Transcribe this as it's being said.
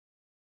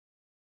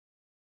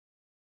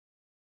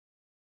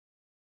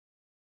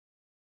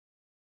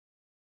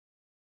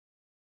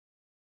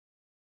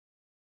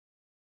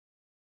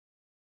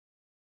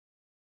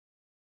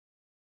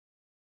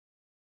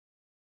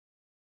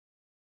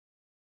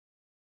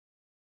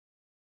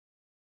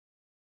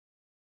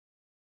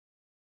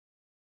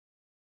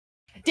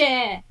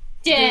Dan,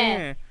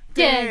 Dan,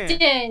 Dan, Dan, Dan.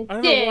 Dan, I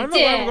don't know Dan, why I'm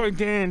Dan. going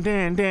Dan,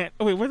 Dan, Dan.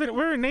 Oh wait,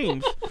 where are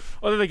names?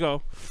 Oh, there they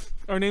go.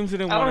 Our names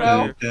didn't I want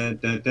don't to know.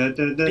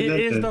 appear. It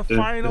is the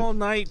final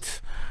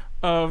night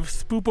of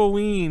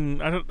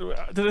Spoopoween.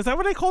 Is that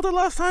what I called it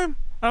last time?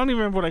 I don't even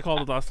remember what I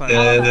called it last time.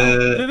 I don't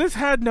know. This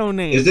had no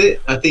name. Is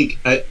it? I think.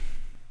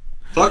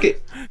 Fuck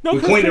it. No,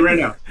 We're coining it right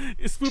now.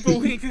 It's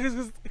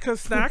Spoopoween because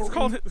Snacks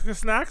called it,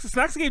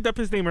 Snacks gave up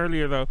his name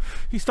earlier though.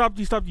 He stopped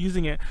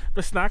using it.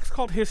 But Snacks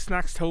called his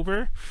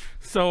Snackstober.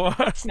 So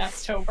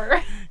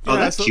Snackstober. Oh,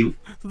 that's cute.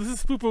 So this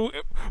is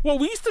Spoopoween. Well,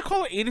 we used to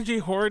call it A to J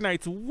Horror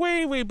Nights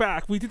way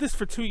back. We did this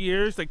for 2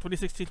 years, like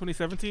 2016,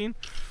 2017.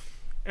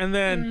 And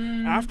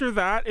then after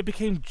that, it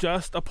became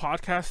just a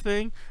podcast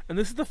thing. And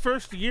this is the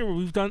first year where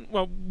we've done,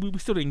 well, we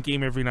still didn't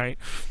game every night,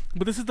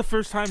 but this is the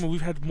first time where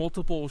we've had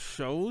multiple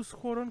shows,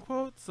 quote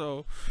unquote.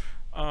 So,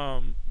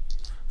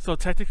 so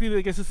technically, I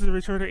guess this is a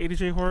return to A to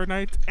J Horror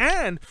Nights.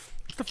 And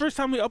it's the first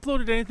time we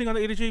uploaded anything on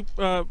the A to J A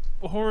to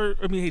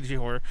J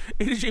Horror,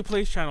 A to J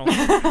Plays channel.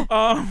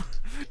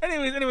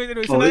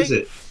 Anyways. Oh, is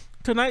it?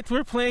 Tonight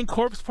we're playing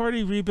Corpse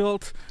Party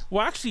Rebuilt.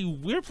 Well, actually,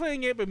 we're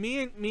playing it, but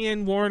me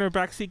and Warren are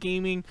backseat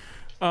gaming.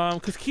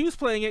 Because Q's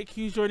playing it.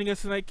 Q's joining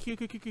us tonight. Q.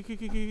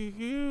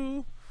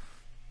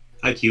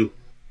 Hi, Q.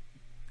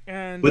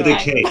 And With a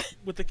K.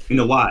 With the Q.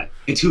 And a Y.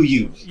 And 2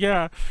 U's.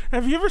 Yeah.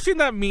 Have you ever seen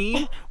that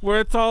meme where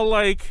it's all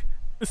like,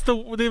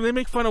 they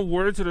make fun of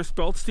words that are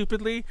spelled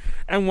stupidly,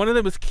 and one of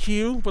them is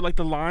Q, but like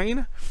the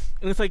line,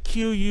 and it's like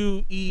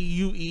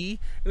Q-U-E-U-E,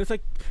 and it's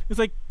like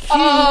Q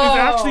is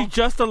actually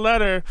just a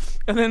letter,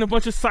 and then a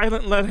bunch of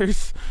silent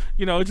letters.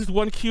 You know, just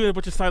one Q and a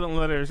bunch of silent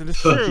letters, and it's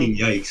Fucking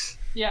true. yikes.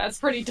 Yeah, it's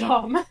pretty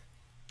dumb.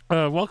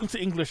 Welcome to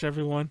English,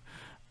 everyone.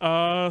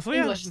 So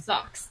yeah, English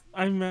sucks.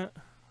 I know.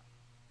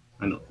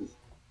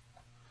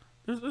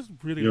 There's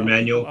really Your loud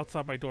manual? people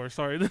outside my door.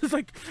 Sorry, there's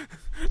like,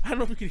 I don't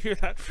know if you can hear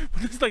that,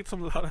 but there's like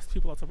some loud ass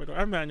people outside my door.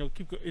 I'm Manuel.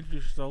 Introduce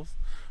yourselves.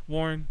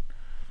 Warren.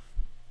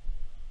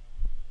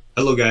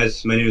 Hello,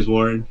 guys. My name is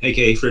Warren,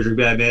 aka Frederick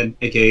Batman,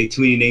 aka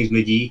Too Many Names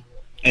McGee,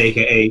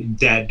 aka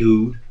That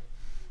Dude.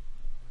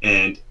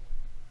 And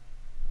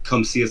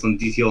come see us on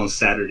DTL on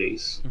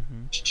Saturdays.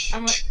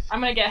 I'm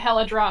gonna get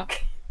hella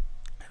drunk.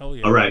 Hell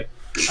yeah. All right.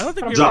 I don't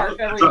think you're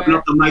Dropping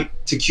off the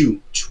mic to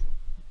Q.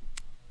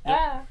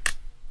 Ah.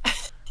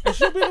 And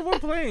she'll be the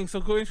one playing, so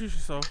go introduce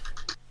yourself.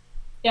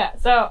 Yeah,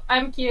 so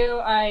I'm Q.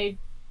 I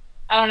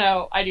don't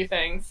know. I do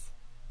things.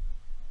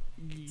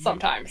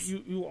 Sometimes.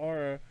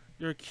 You're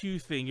a Q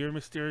thing. You're a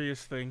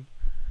mysterious thing.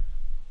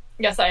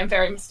 Yes, I am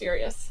very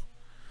mysterious.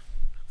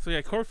 So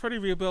yeah, Corpse Party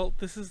Rebuilt.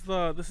 This is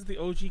the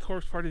OG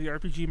Corpse Party, the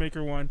RPG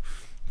Maker one.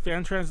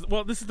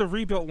 Well, this is the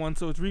rebuilt one,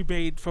 so it's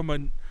remade from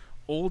an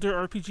older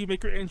RPG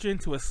Maker engine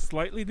to a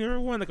slightly newer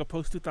one, like a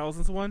post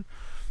 2000s one.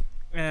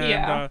 And,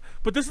 yeah.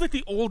 But this is like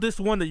the oldest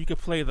one that you could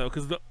play though,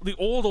 because the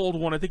old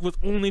one I think was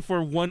only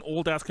for one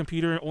old ass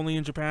computer, only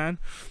in Japan.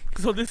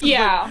 So this is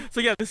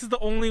this is the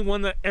only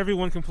one that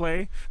everyone can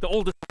play. The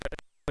oldest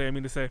play, I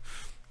mean to say.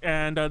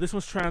 And this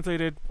was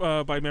translated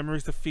by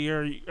Memories of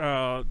Fear.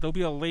 There'll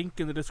be a link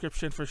in the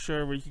description for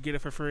sure where you can get it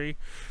for free.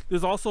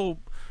 There's also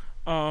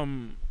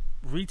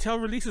retail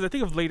releases. I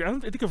think of later. I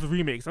think of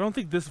remakes. I don't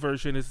think this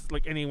version is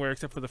like anywhere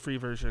except for the free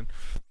version.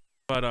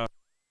 But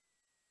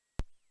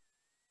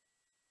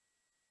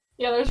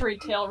yeah, there's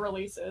retail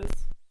releases.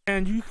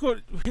 and you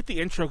could hit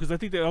the intro because I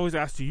think they always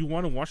ask, "Do you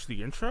want to watch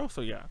the intro?"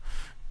 So yeah.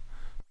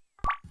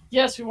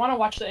 Yes, we want to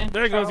watch the intro.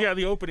 There it goes. Yeah,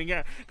 the opening.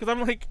 Yeah, because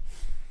I'm like,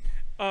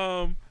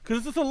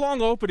 because it's a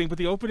long opening, but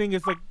the opening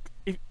is like,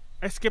 if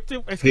I skipped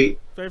it. The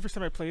very first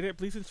time I played it.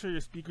 Please ensure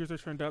your speakers are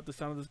turned up. The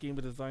sound of this game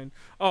is designed.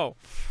 Oh,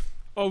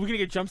 we're gonna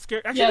get jump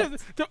scared. Actually,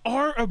 there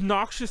are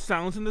obnoxious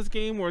sounds in this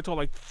game where it's all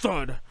like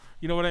thud.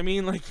 You know what I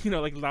mean? Like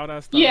like loud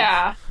ass stuff.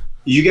 Yeah.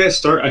 You guys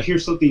start. I hear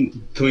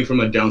something coming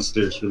from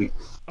downstairs. Really.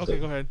 Okay,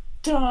 go ahead.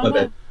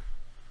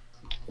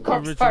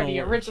 Corpse Party,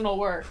 original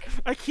work.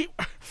 I keep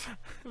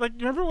like,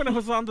 remember when I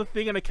was on the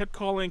thing and I kept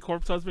calling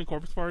Corpse Husband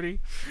Corpse Party?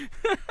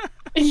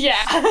 Yeah.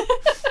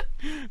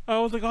 I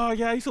was like, oh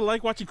yeah, I used to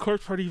like watching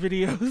Corpse Party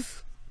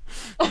videos.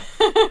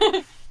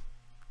 I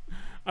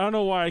don't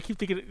know why I keep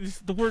thinking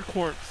the word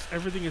corpse.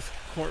 Everything is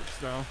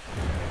corpse now.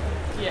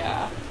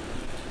 Yeah.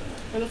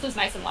 But this is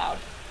nice and loud.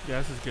 Yeah,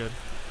 this is good.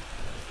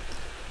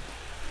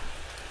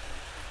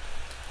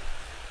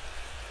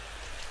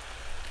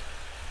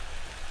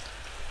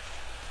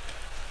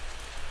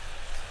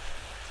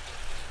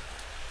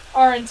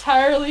 Are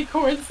entirely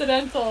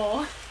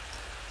coincidental.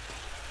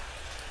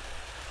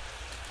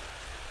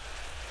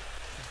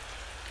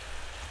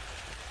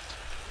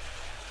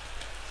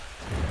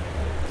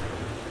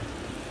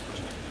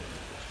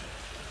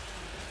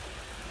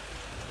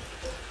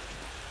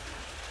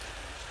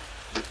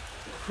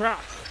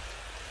 Crap.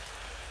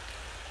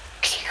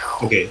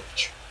 Okay.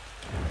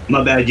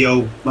 My bad,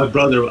 yo. My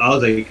brother, I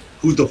was like,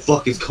 who the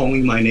fuck is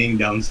calling my name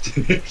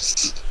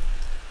downstairs?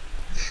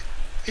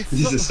 This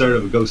is the start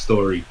of a ghost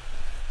story.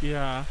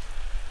 Yeah.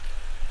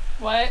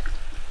 What?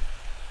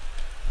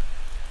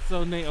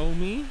 So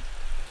Naomi,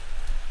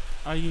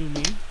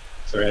 Ayumi.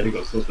 Sorry, I had to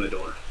go close my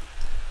door.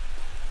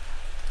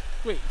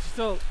 Wait,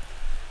 still.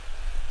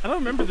 I don't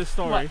remember this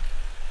story.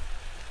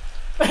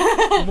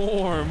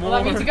 More. Well,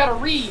 that means you gotta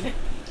read.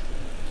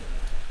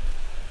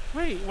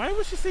 Wait, why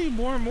was she saying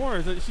more and more?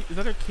 Is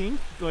that her kink?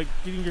 Like,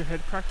 getting your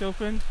head cracked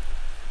open?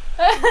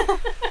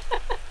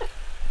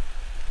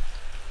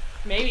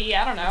 Maybe,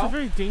 I don't It's a know.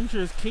 very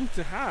dangerous kink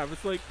to have.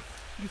 It's like,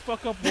 you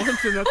fuck up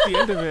once and that's the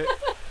end of it.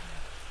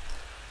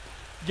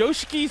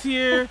 Yoshiki's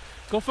here.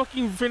 Go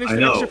fucking finish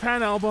the X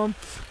Japan album.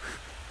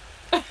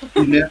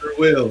 You never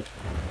will.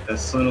 That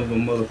son of a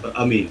motherfucker.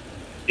 I mean,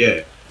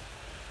 yeah.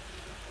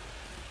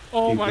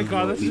 Oh my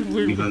god, that's just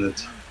weird. I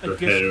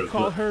guess you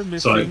call her missing.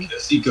 So I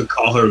guess you could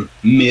call her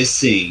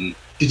missing.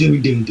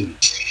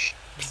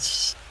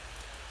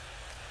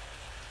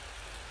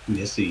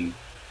 Missing.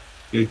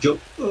 Your joke.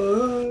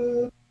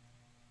 Oh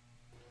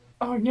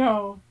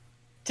no.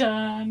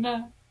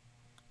 Dana.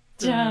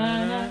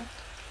 Dana.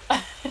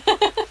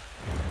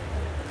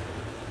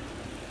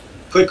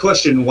 Quick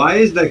question: why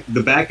is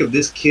the back of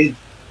this kid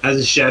has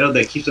a shadow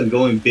that keeps on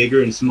going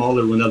bigger and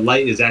smaller when the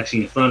light is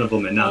actually in front of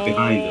him and not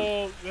behind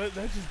him?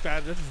 That's just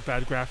bad. That's just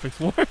bad graphics.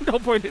 Warren,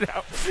 don't point it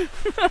out.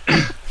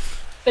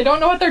 They don't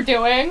know what they're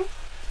doing.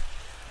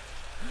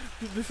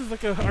 This is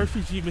like a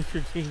RPG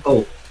maker game.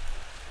 Oh.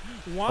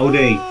 Wow. Oh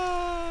dang.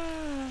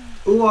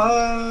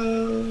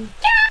 Wow.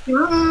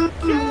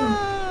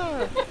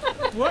 Yeah.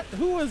 What?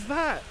 Who was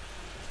that?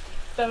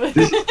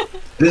 This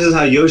is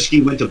how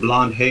Yoshiki went to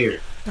blonde hair.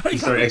 He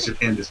started extra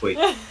pan this way.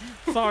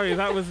 Sorry,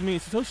 that was me.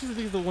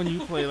 Satoshi's the one you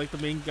play, like the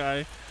main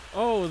guy.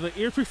 Oh, the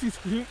ear-piercing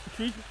scream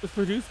was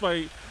produced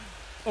by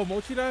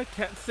Mochida.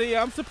 Can't say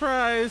I'm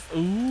surprised.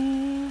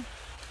 Ooh.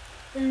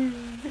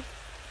 And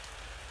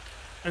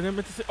then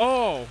meant to say,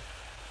 oh,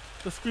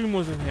 the scream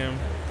wasn't him.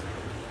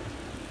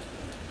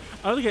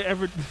 I don't think I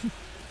ever.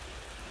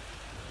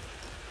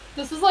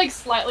 This is like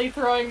slightly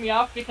throwing me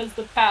off because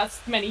the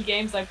past many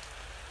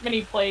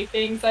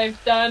playthings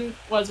I've done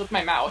was with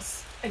my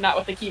mouse and not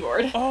with the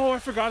keyboard. Oh, I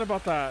forgot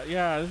about that.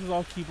 Yeah, this is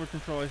all keyboard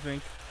control, I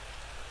think.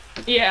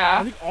 Yeah.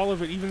 I think all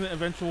of it, even the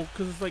eventual,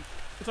 because it's like,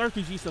 it's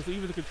RPG stuff, so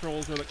even the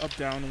controls are like up,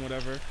 down, and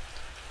whatever.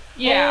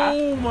 Yeah.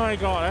 Oh my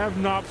god, I have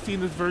not seen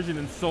this version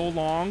in so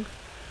long.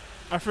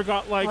 I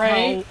forgot like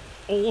Right?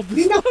 how old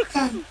this looks.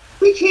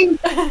 We came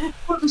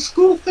for the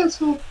school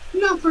festival,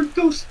 not for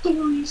ghost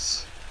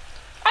stories.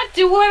 I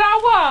do what I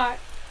want.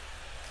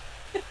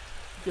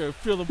 Yeah,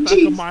 feel the back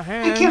of my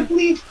hand. I can't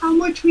believe how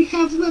much we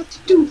have left to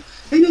do,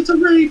 and it's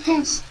already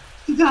past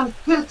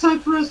that time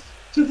for us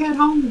to head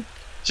home.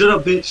 Shut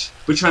up, bitch.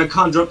 We're trying to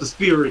conjure up the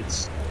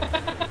spirits.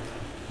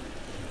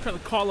 Trying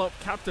to call up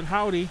Captain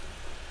Howdy.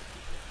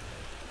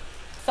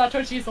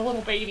 Satoshi's a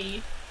little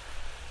baby.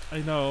 I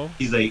know.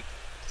 He's like,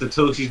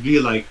 Satoshi's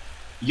being like,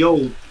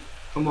 yo,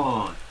 come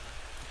on.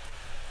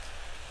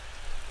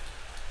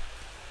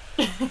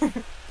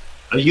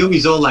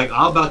 Ayumi's all like,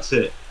 I'm about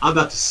to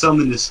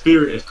summon the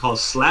spirit. It's called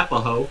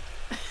Slap-a-Ho.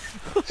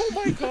 Oh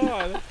my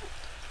god.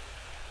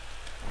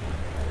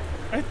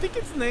 I think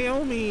it's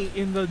Naomi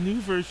in the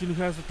new version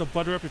who has like, the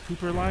butter up your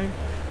pooper line.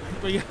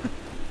 But yeah.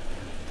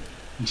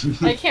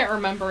 I can't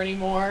remember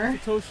anymore.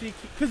 Satoshi,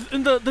 because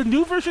in the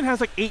new version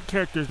has like 8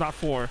 characters, not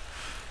 4.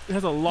 It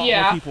has a lot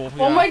more people.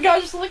 Yeah. Oh my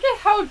gosh, look at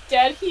how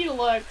dead he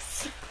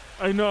looks.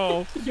 I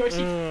know.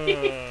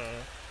 Yoshiki.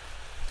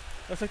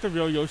 That's like the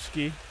real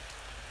Yoshiki.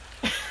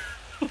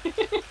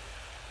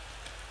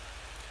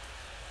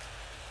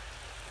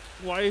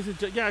 Why is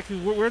it? Yeah,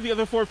 because where are the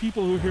other 4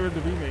 people who are here in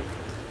the remake?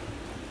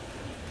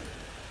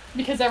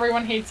 Because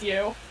everyone hates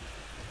you.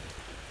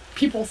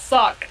 People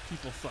suck.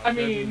 People suck. I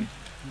mean,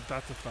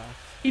 that's a fact.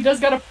 He does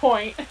got a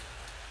point.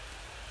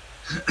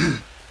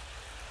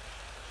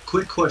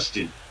 Quick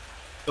question.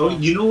 Oh,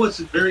 you know what's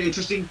very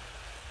interesting?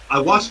 I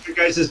watched your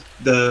guys'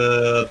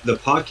 the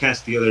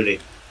podcast the other day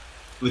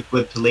with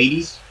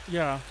Pallades.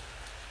 Yeah.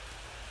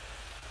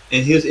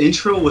 And his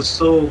intro was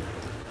so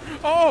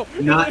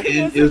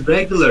it was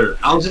regular.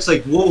 I was just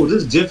like, whoa,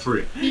 this is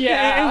different.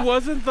 Yeah. It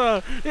wasn't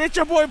it's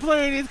your boy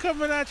Pallades, he's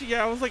coming at you.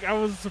 Yeah, I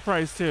was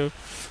surprised too.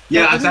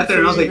 Yeah, I sat there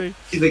and I was like,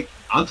 he's like,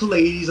 I'm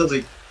Pallades. I was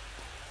like,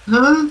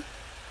 huh?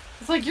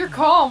 It's like, you're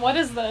calm, what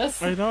is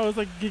this? I know, it's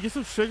like, you get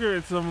some sugar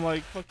and some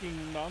like fucking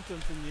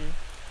nonsense in you.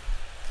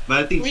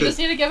 But I think we just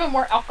need to give him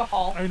more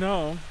alcohol. I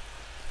know.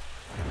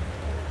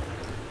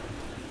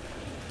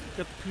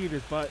 Got the pee in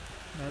his butt.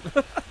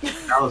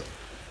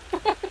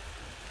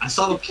 I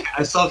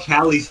saw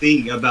Callie's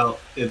thing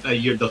about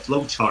the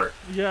flow chart.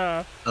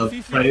 Yeah. Of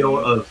trail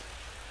of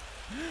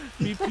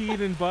me peeing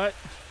in butt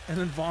and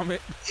then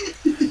vomit.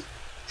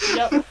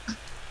 Yep.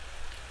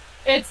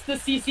 It's the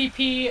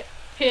CCP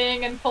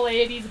peeing in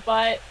Pallades'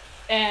 butt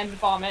and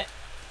vomit.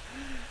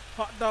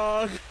 Hot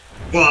dog.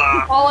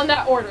 All in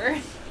that order.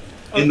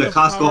 In the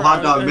Costco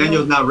hot dog,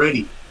 Manuel's not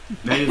ready.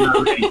 Manuel's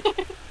not ready.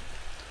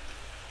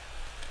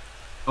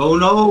 Oh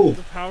no!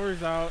 The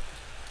power's out.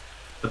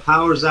 The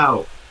power's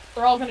out.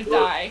 They're all gonna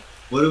die.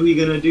 What are we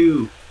gonna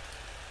do?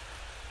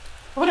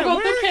 What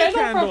about the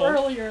candle from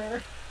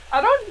earlier?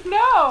 I don't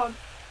know.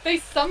 They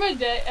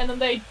summoned it and then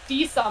they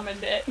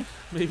desummoned it.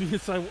 Maybe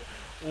it's like,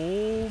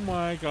 oh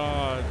my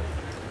god.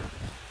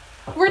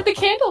 Where'd the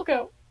candle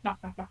go? Knock,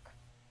 knock, knock.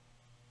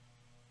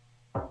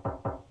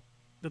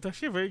 That's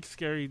actually a very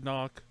scary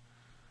knock.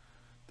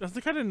 That's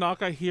the kind of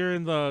knock I hear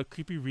in the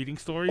creepy reading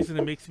stories, and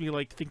it makes me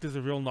like think there's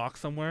a real knock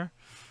somewhere.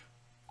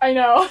 I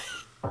know.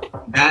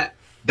 That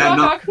Knock, knock.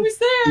 knock, who's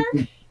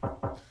there?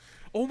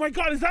 Oh my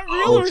god, is that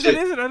real or is it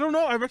isn't? I don't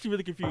know. I'm actually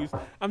really confused.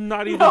 I'm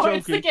not even No, joking.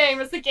 it's the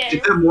game. It's the game.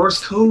 Is that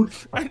Morse code?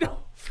 I know.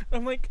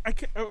 I'm like, I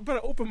can't. I'm about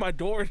to open my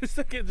door in a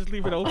second. Just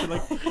leave it open,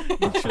 like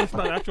make sure it's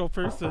not an actual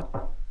person.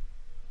 I'm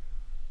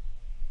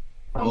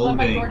Oh, glad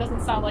my dang. door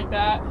doesn't sound like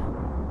that.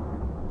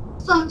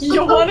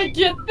 You want to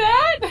get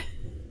that?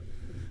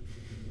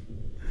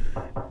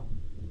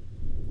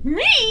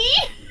 Me?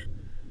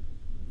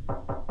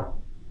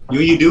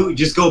 You do?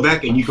 Just go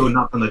back and you go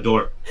knock on the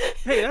door.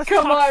 Hey, that's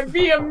Come on,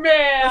 be a man.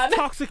 That's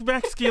toxic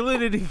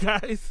masculinity,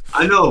 guys.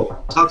 I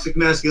know. Toxic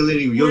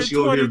masculinity. We're Yoshi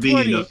over here being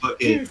a 2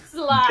 fucking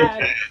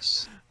slide.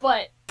 bitch.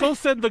 But Go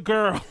send the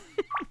girl.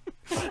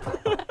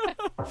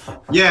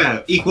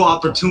 Yeah, equal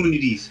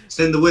opportunities.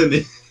 Send the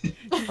women.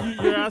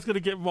 Your ass gonna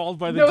get mauled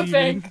by the No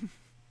demon.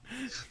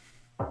 thanks.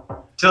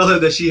 Tell her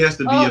that she has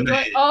to be oh, a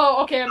man.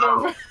 oh, okay, I'm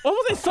over.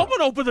 Oh, they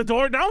someone opened the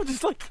door. Now I'm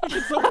just like,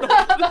 someone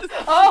opened this.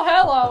 Oh,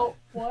 hello.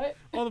 What?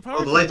 Oh, the power.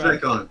 Oh, the light's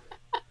back on.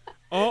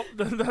 Oh,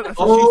 that's what she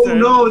Oh said.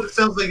 no, it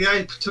sounds like the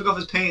guy took off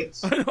his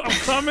pants. I'm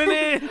coming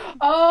in.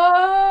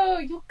 Oh,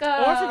 you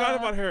got. Oh, I forgot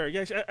about her.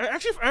 Yeah, I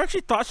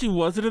actually thought she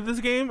wasn't in this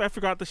game. I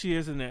forgot that she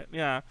is in it.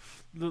 Yeah,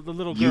 the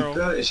little girl.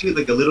 Yuka? Is she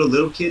like a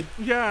little kid?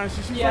 Yeah,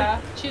 she's Yeah,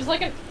 like, she's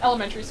like in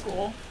elementary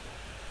school.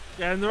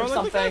 yeah, and they're or all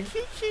like, look how something.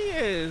 cute she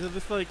is. And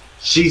it's like,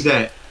 She's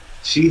at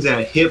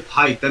hip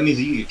height. That means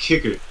that you can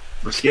kick her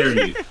for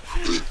scaring you.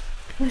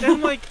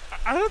 and like,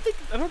 I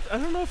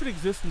don't know if it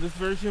exists in this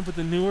version, but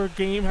the newer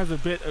game has a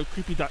bit of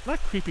creepy, not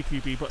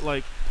creepy, but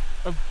like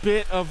a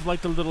bit of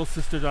like the little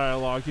sister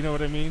dialogue. You know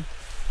what I mean?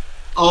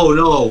 Oh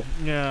no.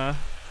 Yeah.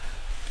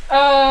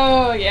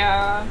 Oh,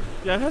 yeah.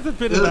 Yeah, it has a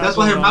bit of that. That's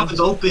why her going on. mouth is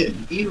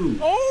open. Ew.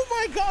 Oh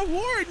my God,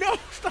 Warren! No,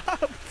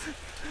 stop!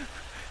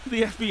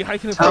 The FBI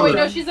can. Oh, wait, her.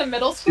 no, she's a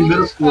middle She's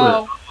middle schooler?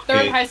 schooler. Oh, they're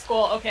Okay. in high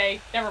school.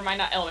 Okay, never mind,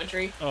 not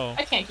elementary. Oh,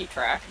 I can't keep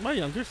track. my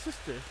younger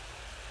sister.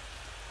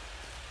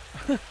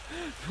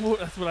 Well,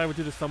 that's what I would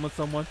do to summon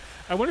someone.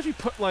 I wonder if you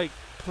put like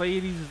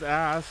Pleiades'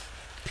 ass,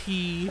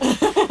 pee,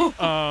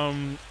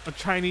 a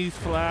Chinese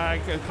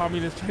flag, a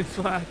communist Chinese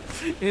flag,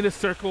 in a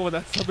circle with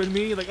that summon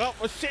me. Like, oh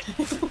shit!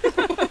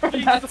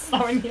 That's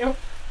slowing you.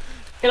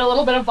 Get a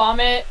little bit of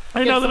vomit.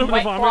 I get know a little some bit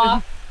of White vomit.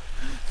 Claw.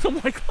 Oh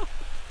my God!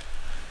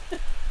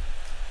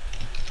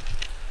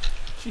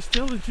 She's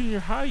still in junior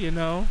high, you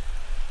know.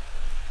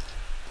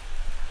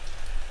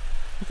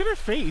 Look at her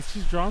face.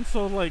 She's drawn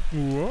so like,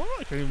 whoa,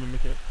 I can't even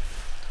make it.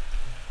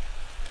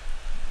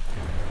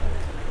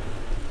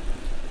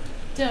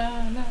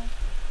 Da-na.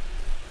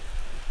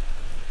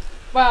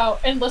 Wow,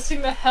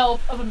 enlisting the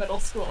help of a middle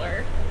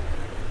schooler.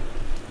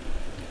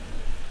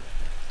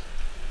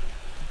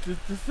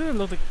 This didn't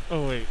look like.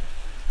 Oh wait.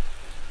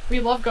 We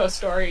love ghost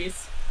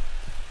stories.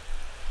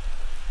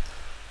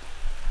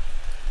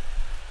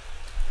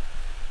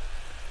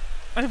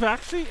 I've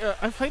actually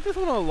I played this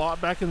one a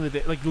lot back in the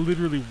day, like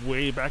literally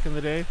way back in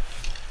the day,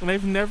 and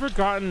I've never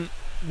gotten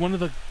one of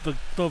the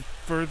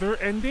further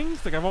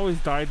endings. Like I've always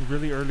died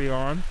really early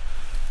on.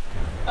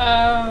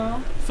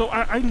 Oh. So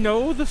I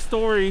know the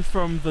story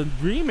from the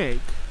remake,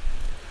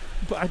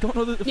 but I don't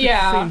know if it's the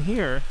Yeah. same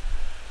here.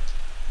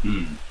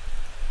 Hmm.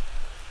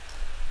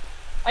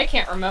 I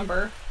can't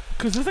remember.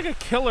 Because there's like a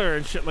killer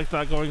and shit like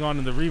that going on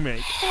in the remake.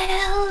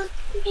 Help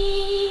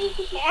me.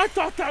 Oh, I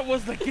thought that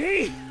was the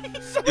game.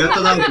 Yeah, I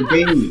thought that was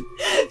the game.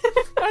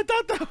 I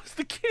thought that was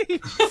the game.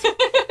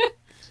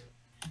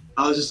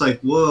 I was just like,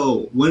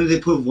 whoa, when did they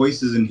put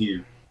voices in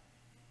here?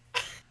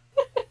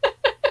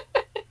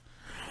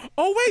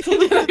 Oh wait, so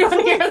You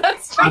wanna hear that I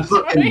strange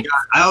fucking noise?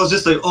 I was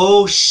just like,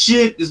 oh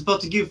shit, it's about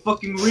to get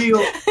fucking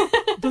real.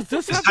 does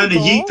this It's have time a to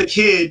doll? yeet the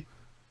kid.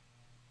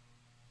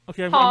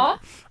 Okay, Huh?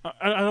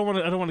 I don't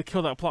want to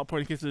kill that plot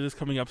point in case it is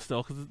coming up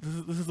still, because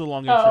this is the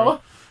long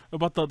intro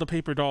about the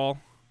paper doll.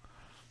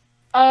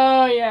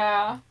 Oh,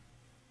 yeah.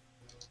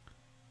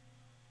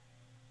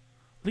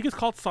 I think it's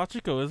called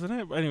Sachiko, isn't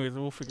it? But anyways,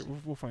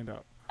 we'll find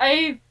out.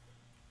 I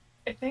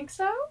think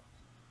so?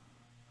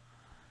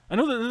 I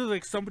know that there's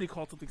like somebody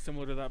called something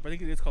similar to that, but I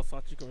think it is called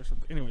Sachiko or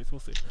something. Anyways, we'll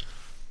see.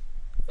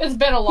 It's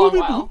been a long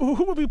while.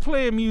 Who will be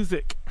playing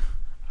music?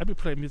 I'd be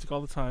playing music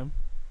all the time.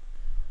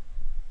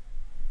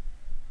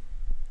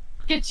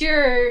 Get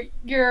your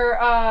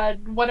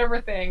whatever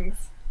things.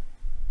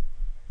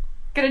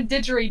 Get a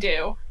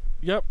didgeridoo.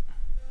 Yep.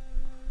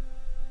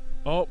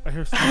 Oh, I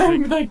hear I'm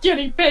something. the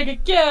guinea pig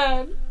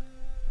again.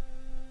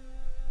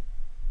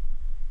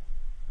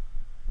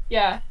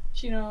 Yeah,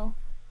 she knows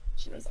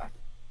that.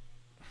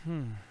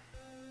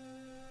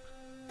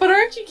 But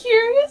aren't you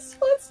curious?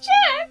 Let's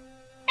check.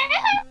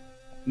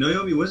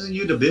 Naomi, wasn't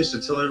you the bitch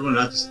to tell everyone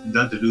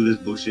not to do this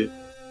bullshit?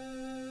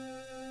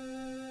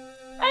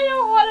 I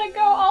don't want to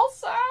go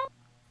also.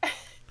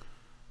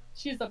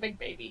 She's a big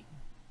baby.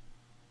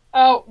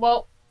 Oh,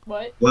 well,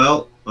 what?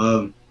 Well,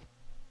 when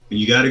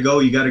you gotta go,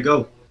 you gotta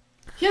go.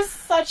 He has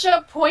such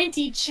a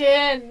pointy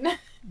chin.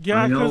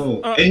 Yeah, I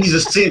know. And he's a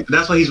simp.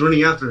 That's why he's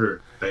running after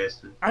her,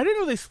 bastard. I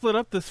didn't know they split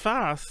up this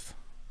fast.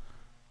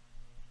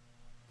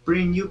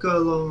 Bring Yuka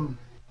along.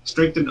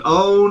 Strengthen.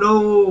 Oh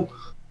no.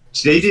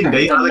 They didn't.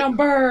 They Strengthen like,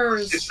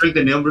 numbers.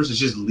 Strengthen numbers. It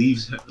just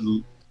leaves.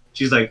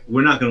 She's like,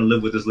 we're not gonna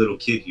live with this little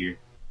kid here.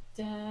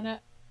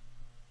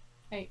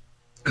 Hey.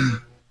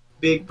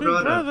 Big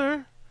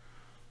brother.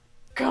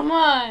 Come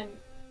on.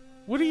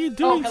 What are you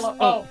doing? Oh, hello.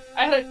 Oh,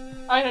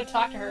 I had to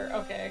talk to her.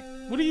 Okay.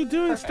 What are you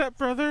doing, Perfect.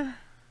 stepbrother?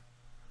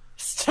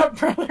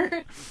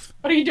 Stepbrother.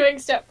 What are you doing,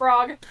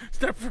 stepfrog?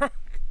 Stepfrog.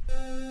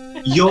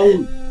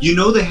 Yo, you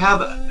know they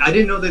have. I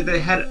didn't know that they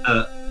had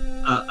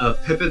a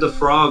Pepe the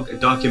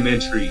Frog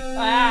documentary.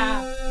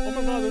 Ah. Oh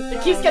my god,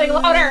 It keeps getting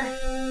louder.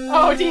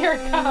 Oh dear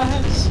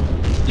gosh.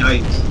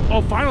 Yikes.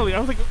 Oh, finally! I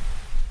was like,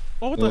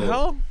 oh, what the Whoa.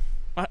 hell?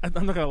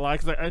 I'm not gonna lie,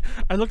 because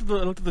I looked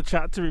at the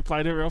chat to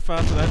reply to it real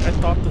fast, and I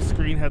thought the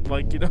screen had,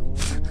 like, you know.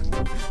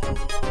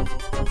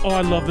 Oh,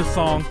 I love this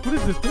song. What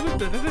is this?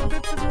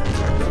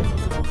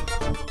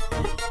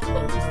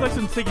 It's like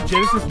some Sega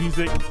Genesis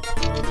music.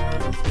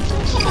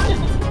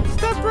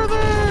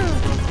 Stepbrother!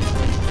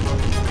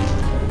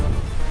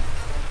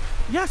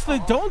 Yes, they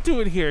don't do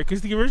it here,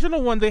 because the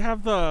original one, they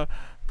have the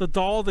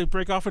doll they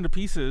break off into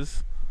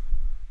pieces.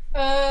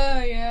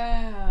 Oh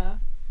yeah.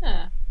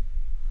 Huh.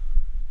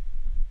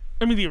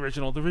 I mean the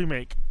original, the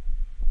remake.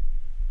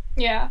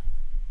 Yeah.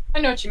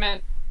 I know what you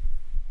meant.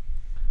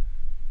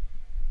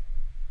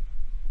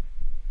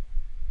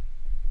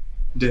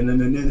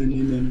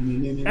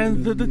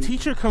 And the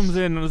teacher comes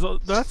in, and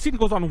that scene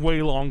goes on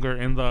way longer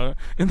in the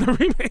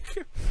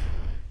remake.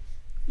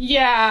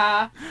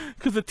 Yeah.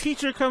 Because the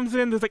teacher comes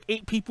in, there's like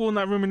 8 people in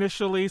that room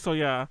initially, so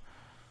yeah.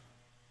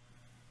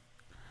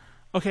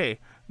 Okay,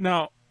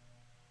 now,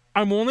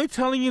 I'm only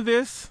telling you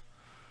this.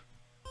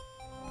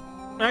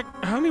 I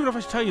don't even know if I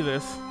should tell you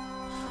this.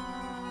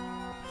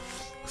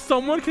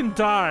 Someone can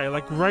die,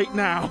 like, right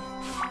now.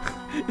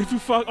 If you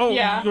fuck. Oh,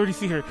 Yeah. you already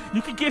see her.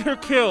 You could get her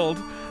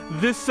killed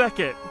this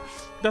second.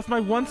 That's my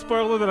one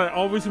spoiler that I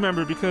always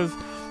remember, because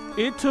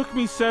it took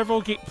me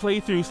several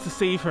playthroughs to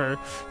save her.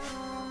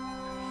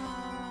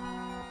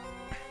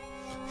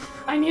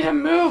 I need to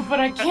move, but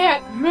I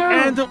can't move.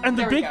 And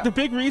the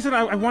big reason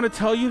I want to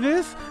tell you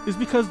this is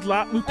because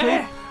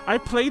I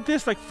played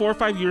this like 4 or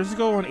 5 years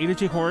ago on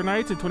AJ Horror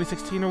Nights in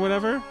 2016 or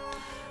whatever,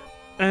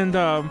 and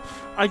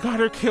I got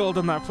her killed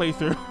on that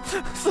playthrough.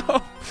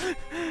 So,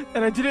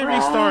 and I didn't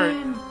restart.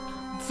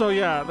 So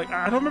yeah, like,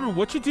 I don't remember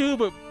what you do,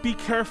 but be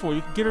careful.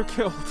 You can get her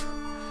killed.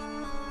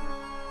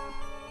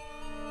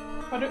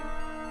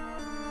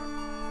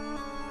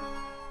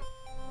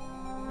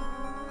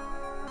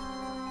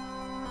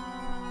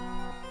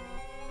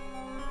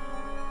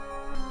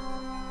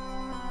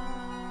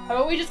 How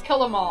about we just kill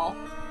them all?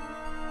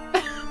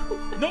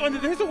 No, and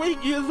there's a way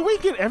you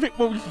get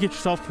well, you can get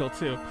yourself killed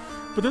too.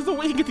 But there's a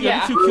way you can get the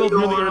Yeah. other 2 killed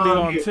really early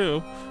on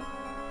too.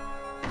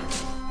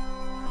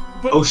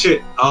 But, Oh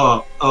shit.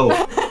 Oh.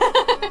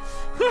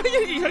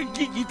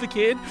 you eat the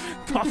kid,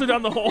 toss her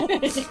down the hole.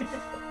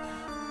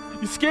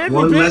 You scared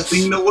One me, bitch. less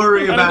thing to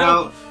worry I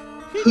about.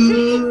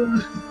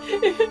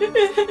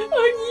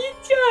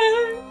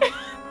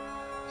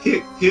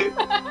 Hick, hick.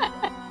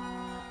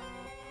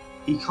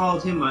 He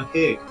called him a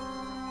hick.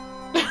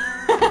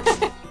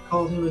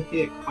 Called him a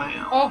hick.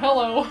 Wow. Oh,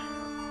 hello.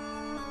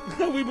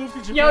 We moved to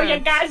Japan. Yo, you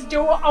guys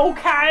do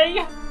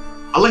okay?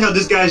 I like how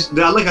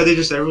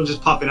everyone's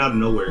just popping out of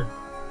nowhere.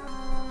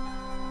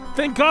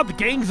 Thank God the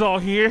gang's all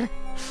here.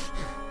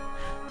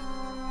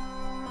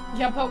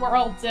 Yeah, but we're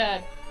all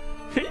dead.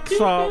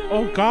 Hicksaw.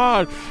 Oh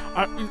God.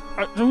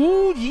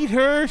 Ooh, eat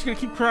her. She's gonna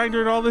keep crying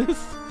during all this.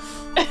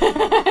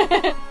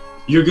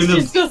 You're gonna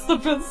She's just a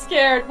bit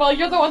scared. Well,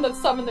 you're the one that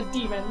summoned the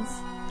demons.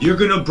 You're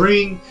gonna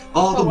bring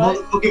all the what?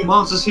 motherfucking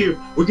monsters here.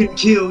 We're gonna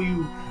kill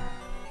you.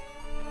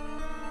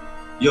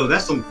 Yo,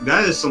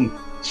 that is some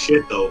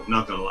shit though,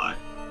 not gonna lie.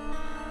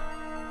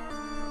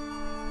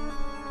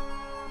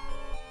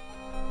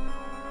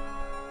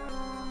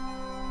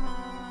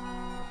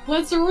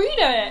 Let's read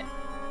it.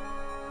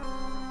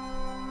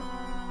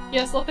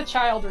 Yes, let the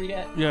child read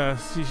it. Yeah,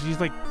 she's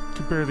like,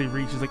 can barely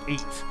read. She's like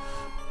 8.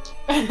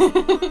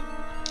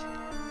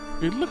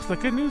 It looks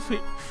like a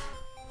newspaper.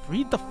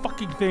 Read the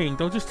fucking thing.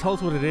 Don't just tell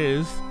us what it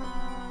is.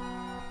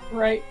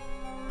 Right.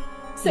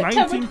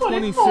 September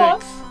 1926.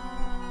 24th.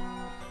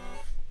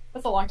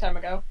 That's a long time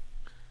ago.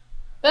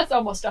 That's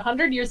almost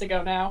 100 years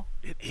ago now.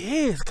 It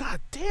is.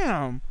 God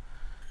damn.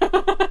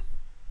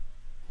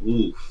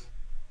 Oof.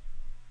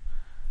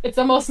 It's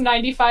almost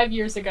 95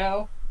 years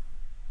ago.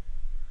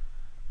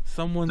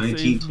 Someone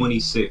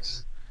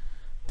 1926.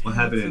 What Damn,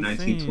 happened in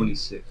that's insane.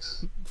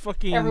 1926?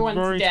 Fucking Everyone's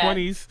roaring dead.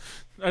 20s.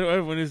 I know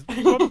everyone is.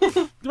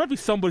 There might be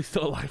somebody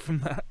still alive from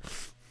that.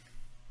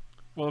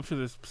 Well, I'm sure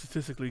there's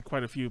statistically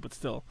quite a few, but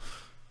still.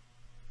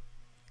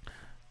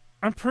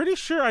 I'm pretty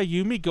sure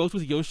Ayumi goes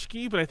with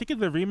Yoshiki, but I think in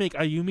the remake,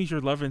 Ayumi's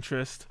your love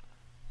interest.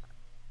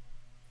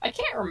 I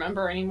can't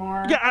remember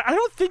anymore. Yeah, I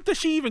don't think that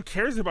she even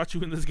cares about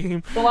you in this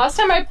game. The last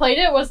time I played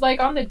it was like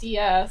on the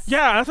DS.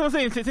 Yeah, that's what I'm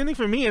saying. Same thing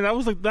for me, and that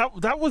was like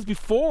that was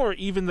before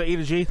even the A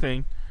to J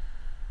thing.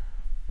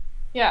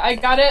 Yeah, I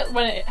got it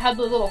when it had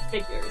the little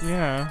figures.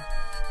 Yeah.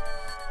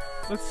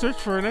 Let's search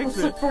for an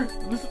exit. I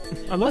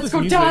love Let's this go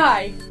music.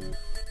 Die.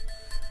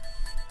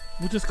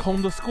 We just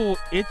combed the school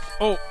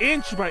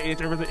inch by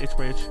inch. Everything inch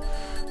by inch.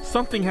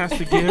 Something has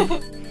to give.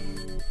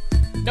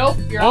 Nope,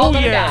 you're all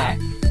gonna die.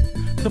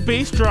 The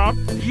bass drop.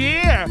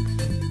 Yeah.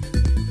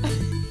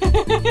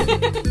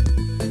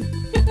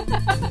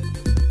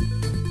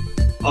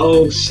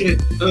 Oh shit.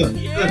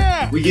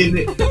 Yeah. We getting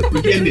it.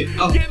 We getting it.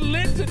 Oh, Get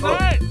lit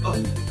tonight.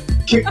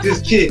 Kick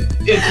this kid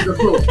into the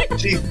floor.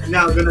 She's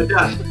now gonna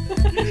die.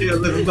 She'll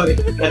live in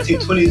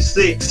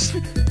 1926.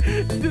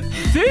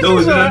 No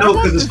one's gonna know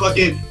because it's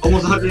fucking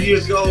almost 100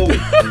 years ago.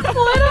 Split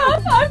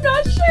up? I'm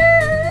not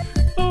sure.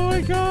 Oh my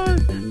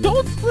god.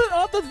 Don't split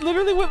up. That's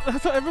literally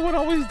that's how everyone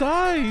always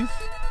dies.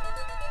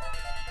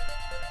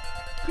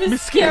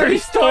 Miss Scary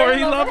Story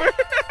Lover. What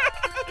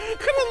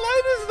kind of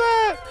line is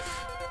that?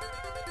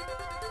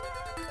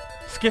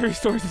 Scary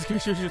Stories and Scary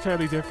Stories are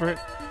entirely different.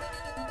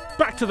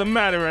 Back to the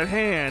matter at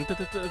hand.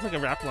 It's like a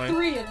rap line.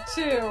 3 and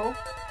 2.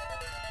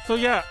 So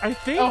yeah, I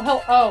think.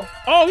 Oh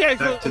yeah.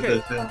 Back to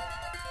the thing.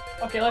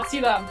 Okay, let's see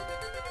them.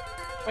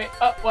 Wait.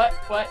 What?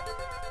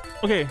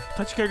 Okay,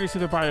 touch character to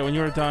their bio when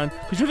you are done.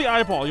 Because you're the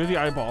eyeball. You're the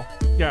eyeball.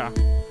 Yeah.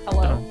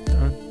 Hello.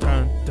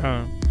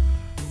 Dun.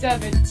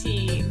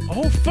 17.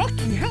 Oh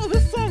fucking hell!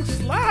 This song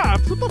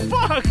slaps. What the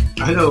fuck?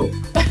 I know.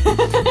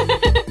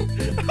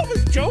 I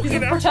was joking. He's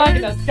the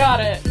protagonist. Got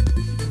it.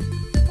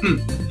 I'm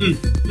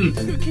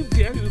gonna keep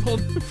dancing this whole.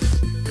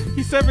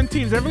 He's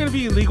 17. Is that ever gonna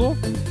be illegal?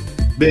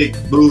 Big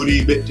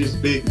booty bitches,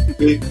 big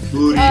booty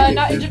bitches.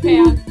 Not in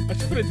Japan. I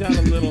should put it down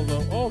a little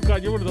though. Oh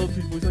god, you're one of those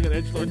people who's like an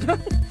edgelord.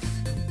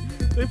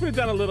 They put it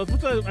down a little. As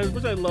much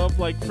as I love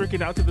like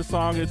freaking out to the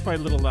song, it's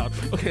probably a little loud.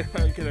 Okay,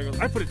 there goes.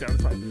 I put it down.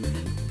 It's fine.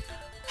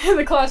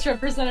 The class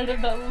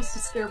representative that loves to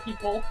scare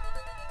people.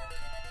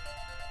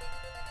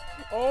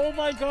 Oh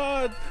my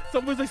god!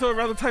 Someone's like, so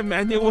around the time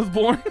Manuel was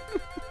born.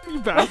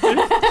 You bastard.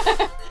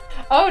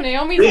 Oh,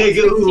 Naomi's Big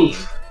 16.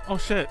 oof. Oh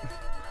shit.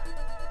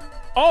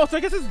 Oh, so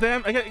I guess it's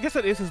them. I guess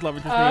that is his love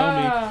interest,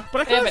 Naomi.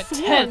 But I they have could a have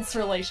sworn tense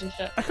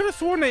relationship. I could have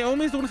sworn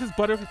Naomi's the one that says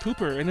Buttercup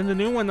Cooper, and then the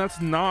new one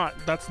that's not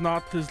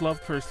his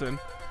love person.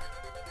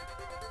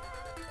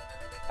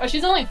 Oh,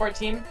 she's only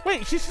 14.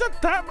 Wait, she's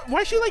not that.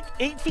 Why is she like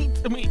 8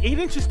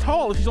 inches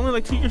tall if she's only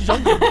like 2 years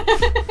younger?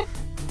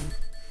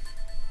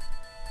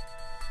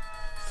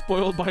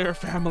 Spoiled by her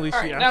family.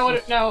 Alright, now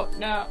what?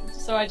 No.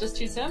 So I just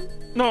choose him?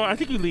 No, I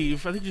think you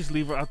leave. I think you just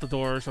leave her out the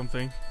door or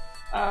something.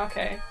 Oh,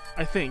 okay.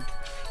 I think.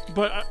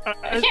 But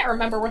I can't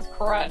remember what's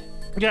correct.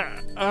 Yeah,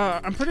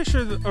 I'm pretty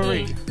sure that. Oh,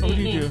 wait. What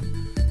do you do?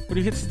 When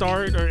you hit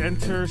start or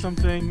enter or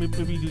something,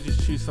 maybe you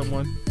just choose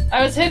someone.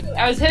 I was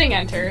hitting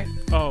enter.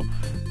 Oh.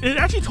 It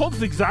actually told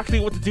us exactly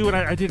what to do, and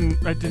I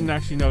didn't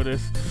actually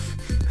notice.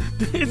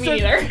 Me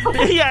neither.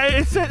 Yeah,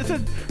 it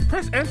said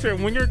press enter,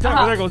 and when you're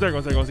done, there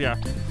goes, yeah.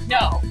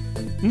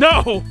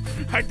 No,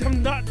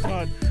 I'm not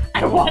done.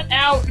 I want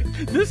out.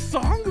 This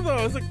song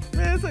though, it's like,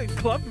 man, it's like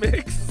club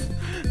mix.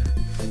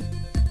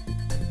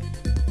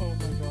 Oh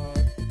my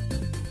god.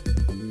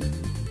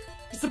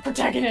 He's the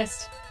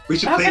protagonist. We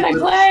should How play. can I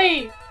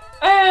play?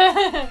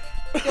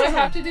 Do I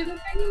have to do the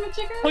thing with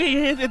chicken? Oh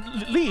yeah,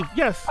 leave.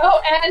 Yes. Oh,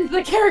 and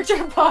the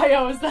character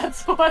bios.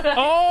 That's what.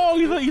 Oh,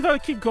 you thought to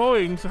keep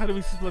going. So how do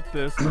we split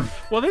this?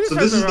 Well, they just So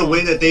this is the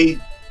way that they.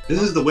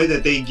 This is the way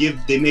that they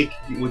make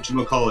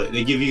whatchamacallit.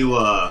 They give you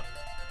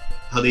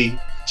how they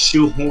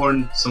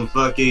shoehorn some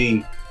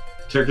fucking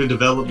character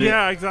development.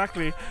 Yeah,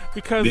 exactly.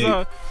 Because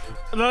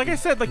like I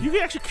said, like you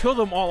can actually kill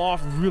them all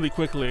off really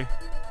quickly.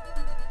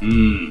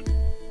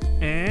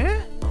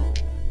 Eh?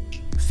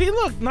 See,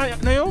 look,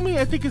 Naomi,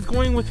 I think, is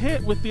going with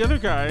the other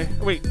guy.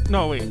 Wait,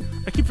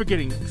 I keep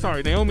forgetting.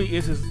 Sorry, Naomi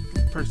is his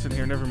person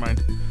here. Never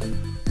mind.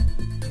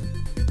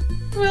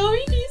 Will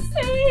we be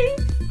safe?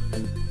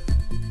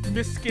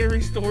 Miss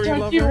Scary Story Lover.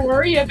 Don't you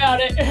worry about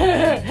it.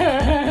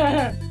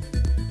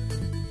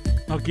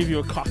 I'll give you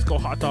a Costco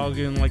hot dog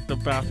in like the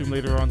bathroom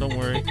later on. Don't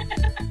worry.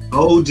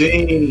 Oh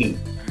dang!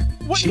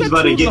 What, She's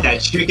about to get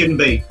that chicken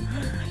bake.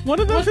 One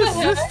of them's his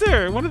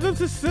sister. One of them's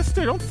his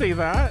sister. Don't say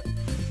that.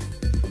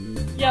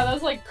 Yeah, that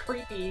was like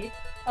creepy.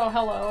 Oh,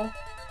 hello.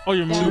 Oh,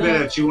 you're Too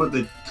bad you want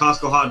the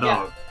Costco hot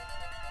dog.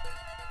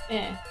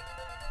 Yeah.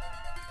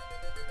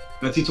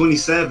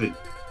 1927.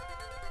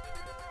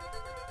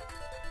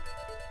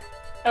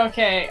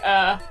 Okay,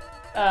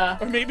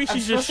 Or maybe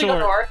she's just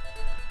short.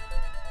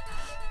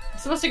 I'm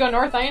supposed to go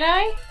north, ain't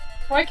I?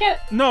 Why can't?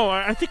 No,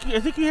 I think you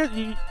had.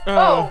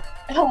 Oh,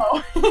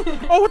 hello.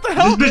 Oh, what the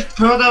hell? This bitch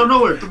came out of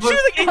nowhere. She's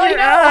like in your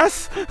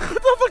ass. What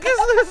the fuck is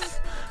this?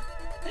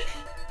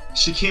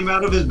 She came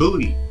out of his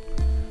booty.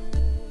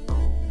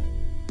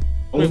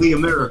 Only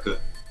America.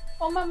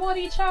 Oh, my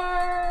Mori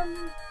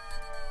charm.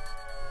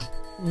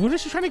 What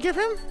is she trying to give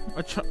him?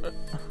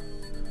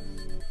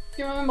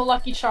 Give him a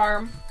lucky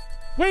charm.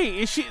 Wait,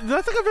 is she?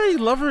 That's like a very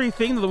lovery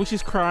thing, the way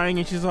she's crying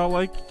and she's all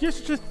like, "You're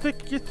just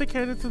you're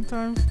thick-headed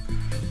sometimes."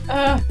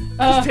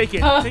 Just take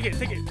it, take it,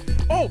 take it.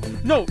 Oh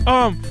no,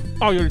 oh,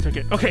 you already took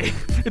it. Okay,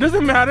 it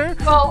doesn't matter.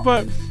 Well,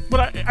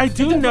 but I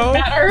do know.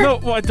 Matter. No,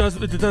 well, it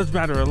does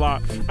matter a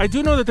lot. I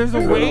do know that there's a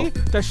way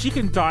that she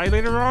can die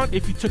later on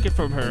if you took it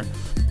from her,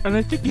 and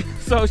I think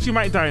so. She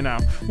might die now,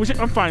 which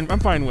I'm fine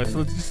with. So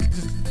let's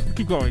just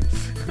keep going.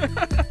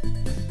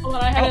 Well,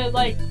 then I had to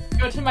like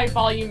go to my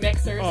volume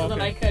mixer so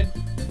then I could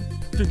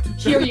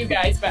hear you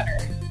guys better.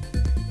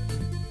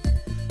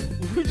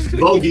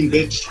 Voguing,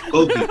 bitch.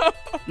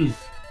 Voguing.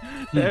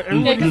 Yeah,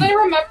 because I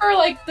remember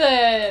like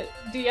the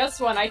DS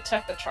one, I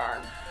took the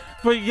charm.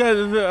 But yeah,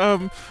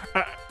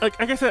 like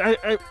I said,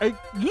 I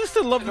used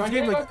to love this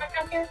game. Like, back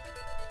out here?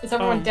 Is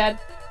everyone dead?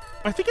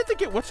 I think I have to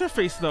get what's her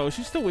face though. Is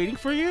she still waiting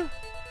for you?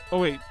 Oh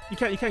wait, you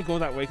can't go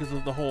that way because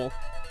of the hole.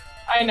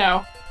 I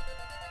know.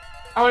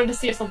 I wanted to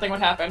see if something would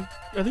happen.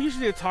 I think you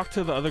should need to talk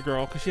to the other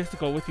girl because she has to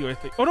go with you. I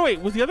think. Oh no,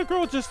 wait, was the other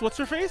girl just what's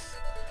her face?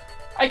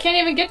 I can't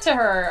even get to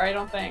her. I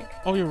don't think.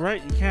 Oh, you're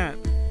right. You can't.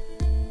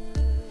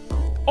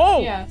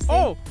 Oh! Yeah,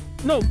 oh!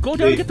 No, go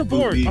down and get the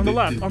board on the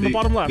left, on the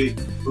bottom left.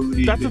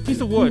 That's a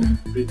piece of wood.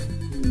 You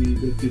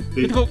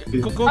have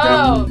to go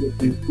down.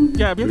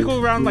 Yeah, we have to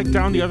go around like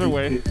down the other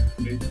way.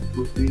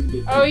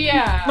 Oh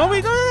yeah. No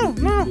wait, no.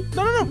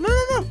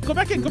 Go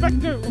back in. Go back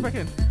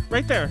in.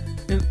 Right there,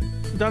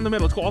 down the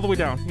middle. Let's go all the way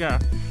down. Yeah,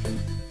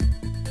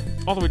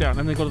 all the way down,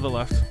 and then go to the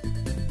left.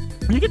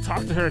 You can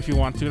talk to her if you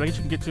want to. I guess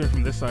you can get to her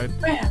from this side.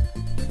 Man.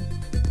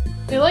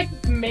 They like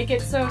make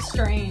it so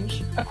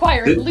strange.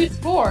 Acquire loose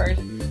board.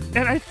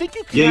 And I think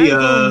you can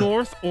go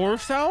north or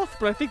south,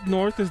 but I think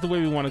north is the way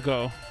we want to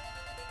go.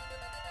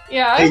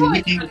 Yeah, I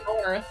like the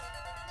north.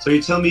 So you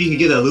tell me you can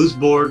get a loose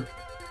board,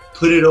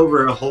 put it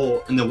over a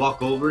hole, and then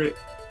walk over it?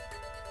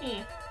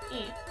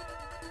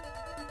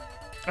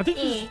 I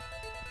think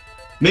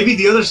maybe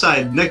the other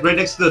side, right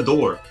next to the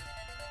door.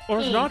 Or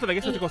if not, then I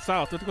guess we have to go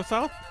south. Do we have to go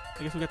south?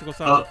 I guess we have to go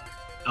south.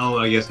 Oh,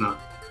 I guess not.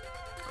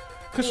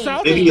 Because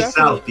south maybe is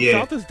south, yeah.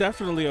 South is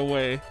definitely a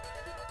way.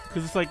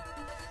 Because it's like...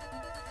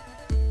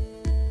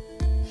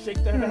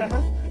 Shake that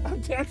ass. I'm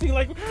dancing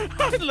like...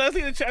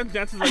 Leslie the chat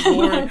dances like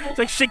Lauren. It's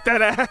like, shake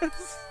that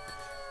ass.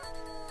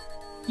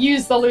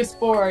 Use the loose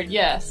board,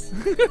 yes.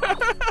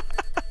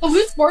 The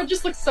loose board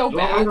just looks so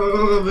bad.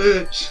 Oh,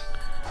 bitch.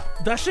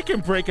 That shit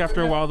can break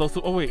after a while, though. So,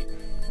 oh, wait.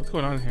 What's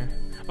going on here?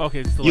 Okay,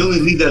 it's you only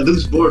leave that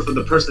loose board for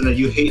the person that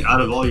you hate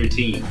out of all your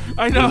team.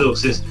 I know. Your little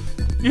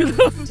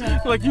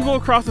sister. Like, you go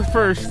across it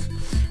first,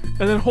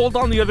 and then hold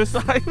on the other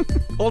side.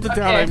 Hold it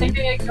down, I think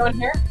I can go in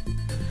here.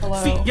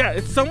 Hello. See, yeah,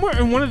 it's somewhere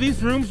in one of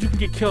these rooms you can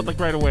get killed, like,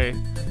 right away.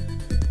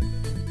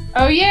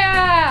 Oh,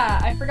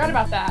 yeah! I forgot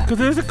about that. Because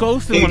there's a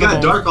ghost in one of them. It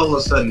got dark all of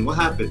a sudden. What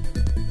happened?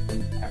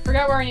 I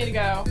forgot where I need to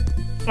go.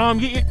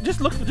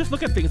 Just look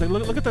at things. Like,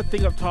 look at that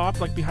thing up top,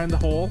 like, behind the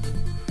hole.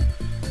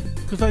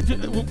 Because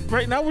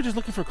right now we're just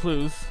looking for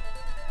clues.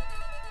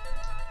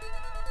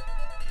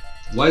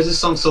 Why is this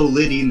song so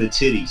litty in the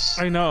titties?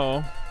 I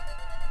know.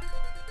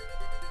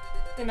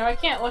 You know, I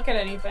can't look at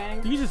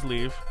anything. You just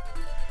leave.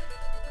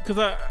 Because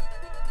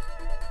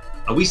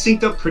Are we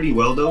synced up pretty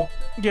well, though?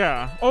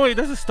 Yeah. Oh, wait,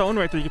 there's a stone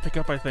right there you can pick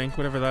up, I think.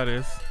 Whatever that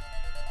is.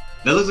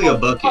 That looks like a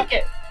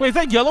bucket. Wait, is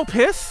that yellow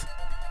piss?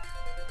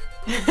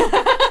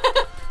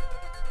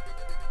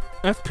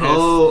 That's piss.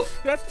 Oh,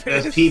 that's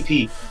piss. That's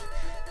pee-pee.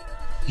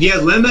 He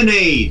has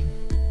lemonade!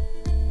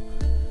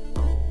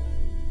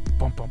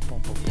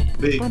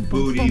 Big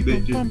booty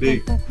bitches,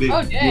 big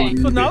oh, dang.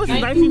 So now this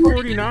is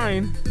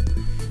 1949.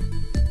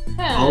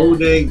 Oh,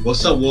 dang.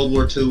 What's up, World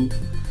War II?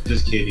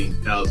 Just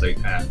kidding. That was like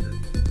after.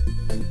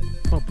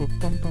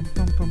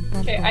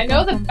 Okay, I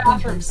know the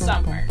bathroom's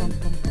somewhere.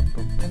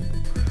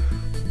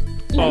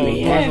 Oh,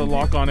 there's a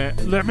lock on it.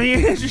 Let me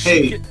in.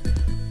 Hey,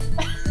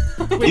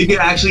 you can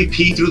actually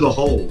pee through the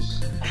holes.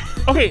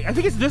 Okay, I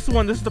think it's this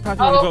one. This is the path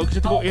you want to go because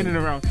you have to go in and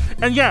around.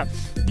 And yeah,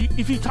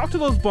 if you talk to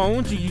those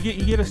bones, you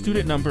get a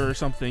student number or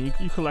something.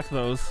 You collect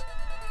those.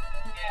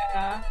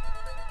 Yeah.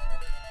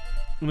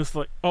 And it's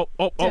like, oh,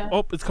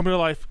 it's coming to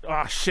life.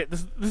 Ah, shit.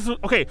 This is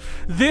okay.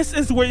 This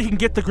is where you can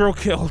get the girl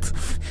killed.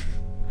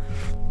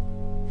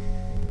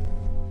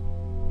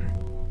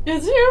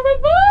 It's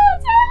human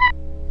bones.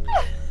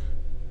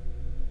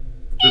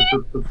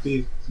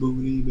 Big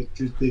booty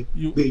bitches,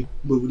 big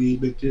booty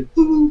bitches.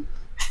 Woo.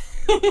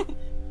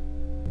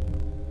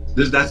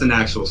 That's an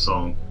actual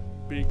song.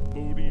 Big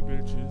booty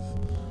bitches.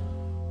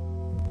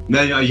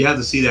 Man, you have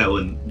to see that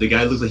one. The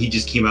guy looks like he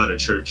just came out of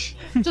church.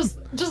 Just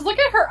look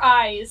at her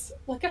eyes.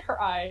 Look at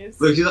her eyes.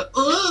 Look, she's like,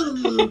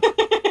 oh.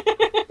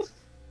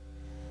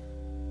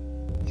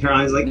 Her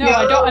eyes like, no,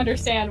 I don't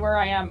understand where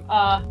I am.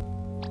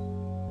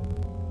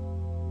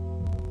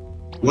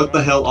 What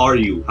the hell are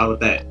you? How about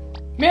that?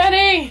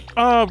 Manny!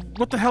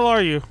 What the hell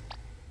are you?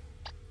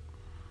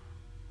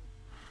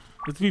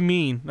 Let's be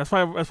mean. That's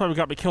why we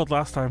got me killed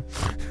last time.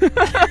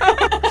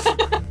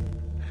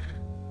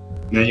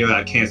 Man, you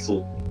got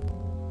canceled.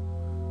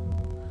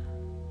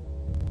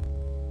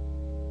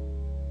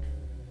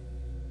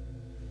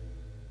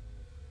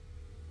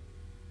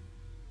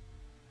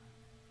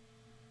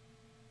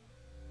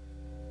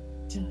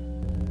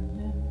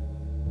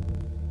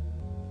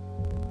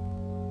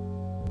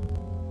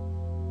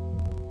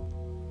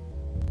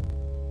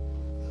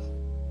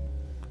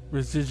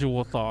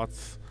 residual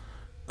thoughts,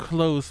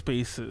 closed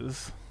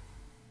spaces,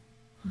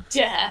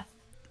 Death.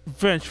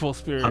 vengeful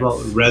spirits. How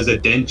about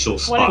residential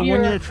What spot? if you're-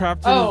 When you're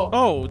trapped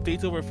in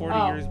dates over 40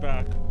 Oh. years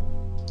back.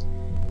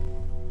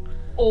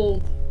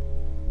 Old.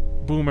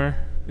 Boomer.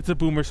 It's a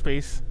boomer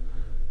space.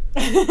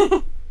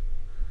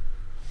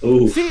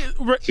 Ooh, See,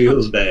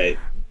 feels bad.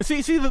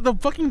 see, the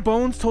fucking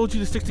bones told you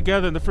to stick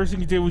together, and the first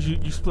thing you did was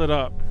you split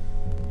up.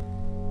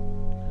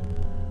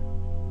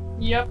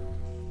 Yep.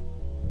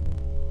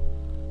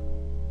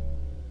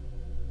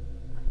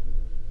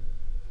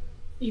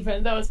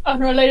 Even though it's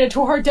unrelated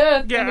to her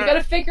death, Yeah. and we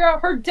gotta figure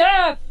out her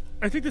death.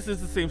 I think this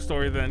is the same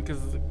story then, because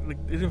like,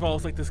 it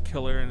involves like this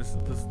killer and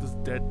this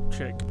dead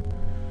chick.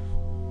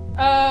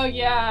 Oh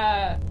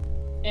yeah,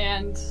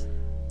 and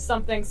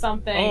something.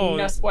 Oh,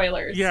 no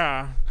spoilers.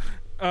 Yeah,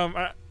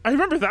 I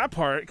remember that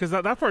part because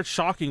that part's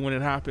shocking when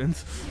it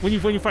happens when you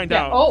find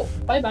Yeah. out. Oh,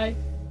 bye.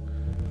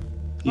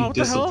 He what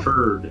the hell?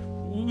 disappeared.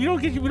 We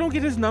don't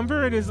get his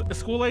number and his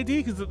school ID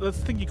because that's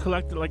the thing you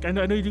collect. Like I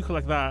know you do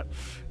collect that.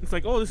 It's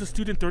like, oh, this is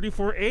student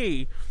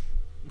 34A,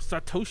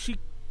 Satoshi,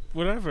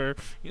 whatever,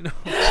 you know.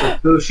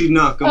 Satoshi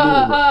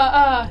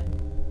Nakamura.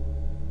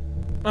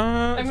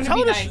 I'm gonna tell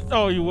be her nice.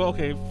 Oh, you will?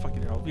 Okay,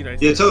 fucking hell, be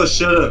nice. Yeah, tell her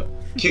shut up.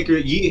 Kick her,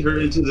 yeet her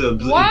into the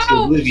into Wow,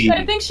 oblivion.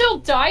 I think she'll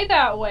die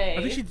that way.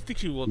 I think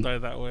she will die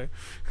that way.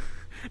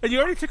 And you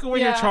already took away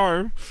your Yeah.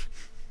 charm.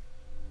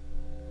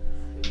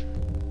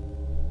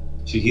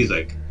 He's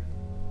like,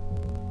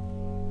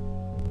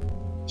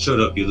 shut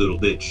up, you little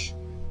bitch.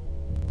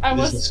 I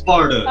This is almost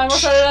Sparta. heard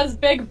it as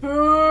Big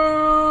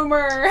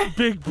Boomer.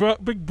 Big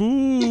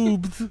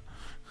boobs.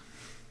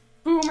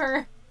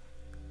 Boomer.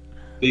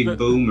 Big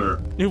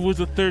boomer. It was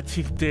the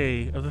 13th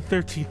day of the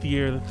 13th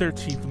year, the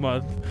 13th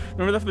month.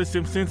 Remember that from The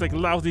Simpsons, like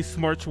lousy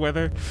smarch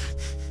weather.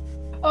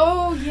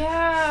 Oh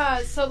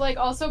yeah. So like,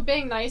 also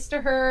being nice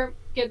to her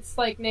gets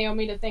like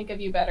Naomi to think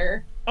of you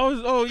better.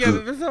 Oh yeah.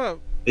 There's a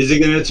Is it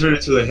gonna turn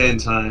into a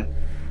hentai?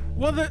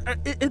 well,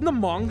 in the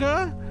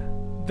manga,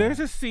 there's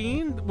a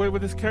scene where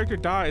this character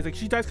dies. Like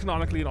she dies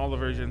canonically in all the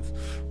versions,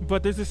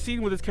 but there's a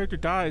scene where this character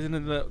dies, and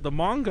in the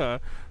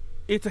manga,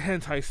 it's a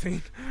hentai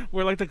scene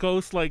where like the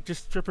ghosts like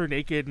just strip her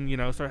naked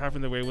and start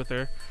having their way with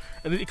her,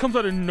 and it comes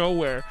out of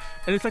nowhere,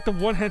 and it's like the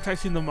one hentai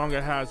scene the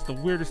manga has, the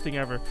weirdest thing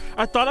ever.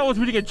 I thought I was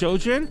reading a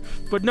Joujin,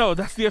 but no,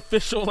 that's the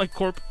official like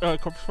Corpse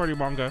Party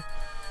manga.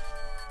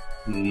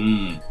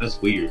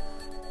 That's weird.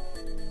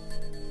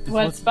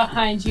 What's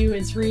behind you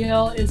is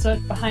real. Is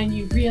what's behind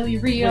you really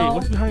real? Wait,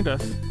 what's behind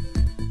us?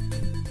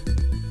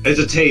 It's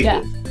a table.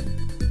 Yeah.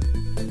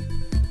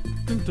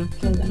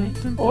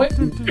 Oh,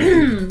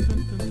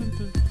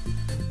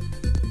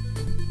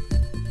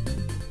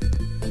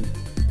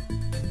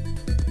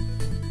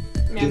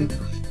 Man.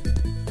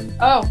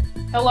 Oh,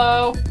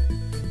 hello.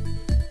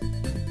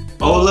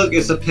 Oh look,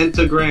 it's a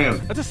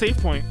pentagram. That's a save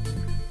point.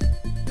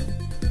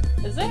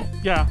 Is it?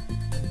 Yeah.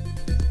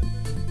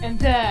 And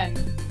then.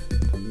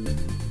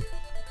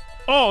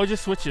 Oh, it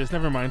just switches.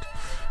 Never mind.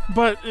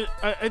 But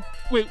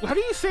wait, how do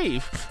you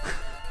save?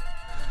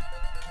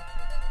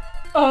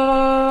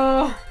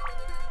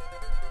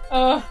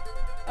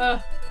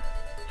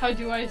 How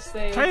do I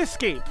say? Try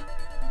escape.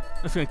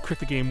 That's gonna quit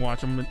the game.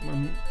 Watch. Oh,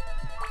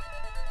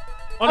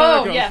 Oh,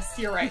 there it goes. yes,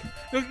 you're right.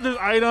 There's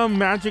item,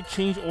 magic,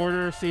 change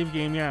order, save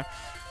game. Yeah.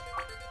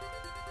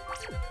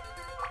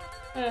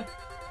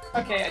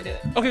 Okay, I did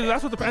it. Okay,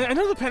 that's what I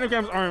know the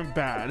pentagrams aren't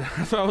bad.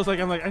 So I was like,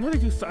 I know they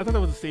do. I thought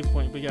that was a save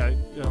point, but yeah.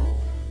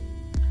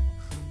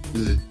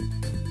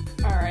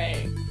 All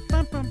right.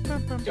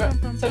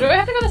 So do I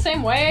have to go the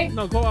same way?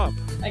 No, go up.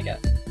 I guess.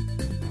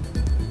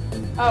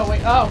 Oh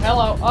wait. Oh,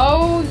 hello.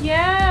 Oh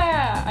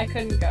yeah. I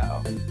couldn't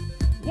go.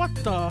 What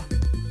the?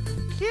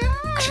 Yeah.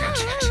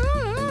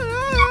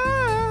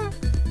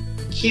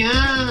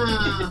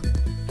 This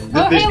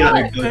Oh, bitch hey, got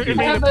look. a It cookie.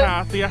 made a have a-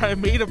 path. Yeah, it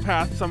made a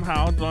path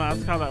somehow. Don't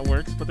ask how that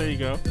works, but there you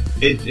go.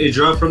 It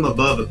dropped from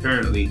above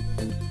apparently.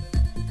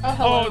 Oh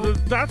hello. Oh,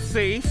 that's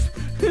safe.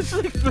 It's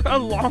like a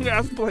long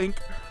ass blink.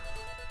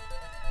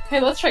 Hey,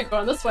 let's try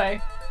going this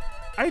way.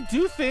 I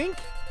do think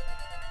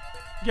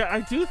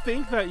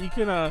that you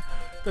can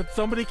that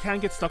somebody can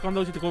get stuck on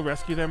those. You have to go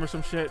rescue them or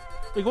some shit.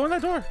 Wait, go in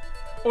that door.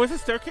 Oh, is it a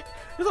staircase?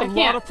 There's a I lot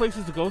can't. of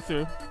places to go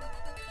through.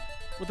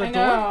 With I that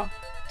door? know.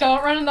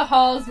 Don't run in the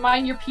halls.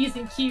 Mind your P's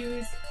and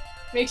Q's.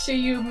 Make sure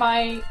your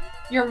mind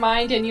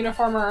and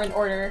uniform are in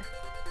order.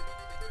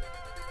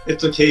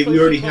 It's okay, we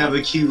already have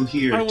a queue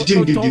here.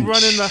 Don't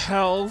run in the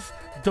hells.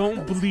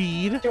 Don't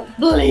bleed. Don't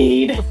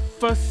bleed.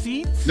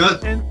 Facets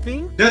Not- and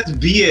things. That's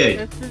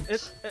BA.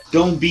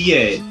 Don't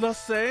BA.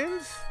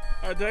 Lessons.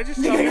 Did I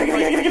just summon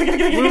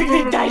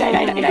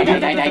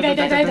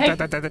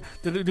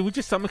Did we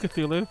just summon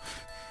Cthulhu?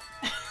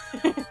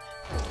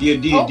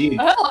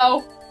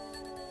 Hello.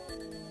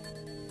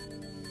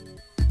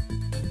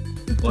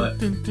 What?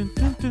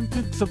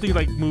 Something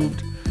like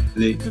moved.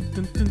 Lady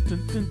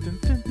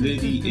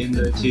in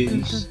the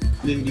titties.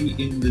 Lady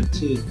in the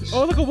titties.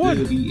 Oh, look, a wood.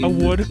 Lady A in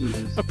the wood.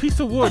 titties. A piece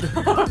of wood.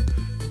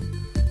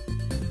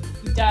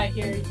 You die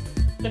here.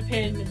 The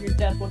pain of your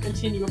death will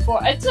continue for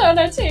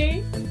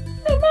eternity.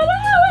 No matter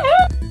how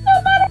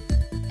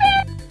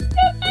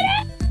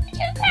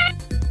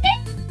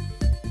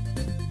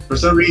For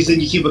some reason,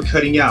 you keep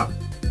cutting out.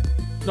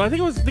 No, I think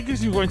you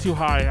were going too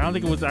high. I don't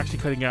think it was actually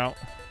cutting out.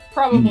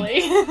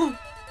 Probably.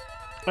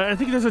 I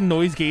think there's a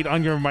noise gate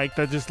on your mic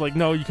that just like,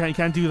 no, you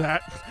can't do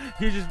that.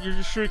 You're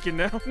just shrieking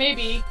now.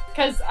 Maybe,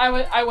 because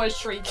I was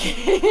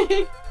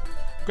shrieking.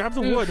 Grab the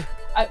wood.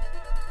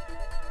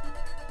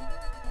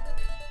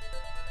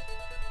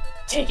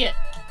 Take it.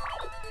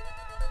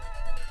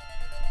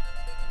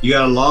 You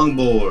got a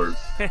longboard.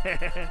 I'm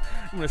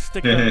gonna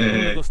stick that. I'm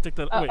gonna go stick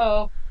that. Wait.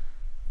 Oh,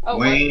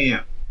 Wham!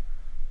 what?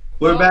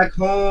 We're back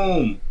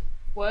home.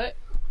 What?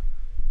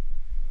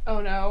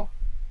 Oh no.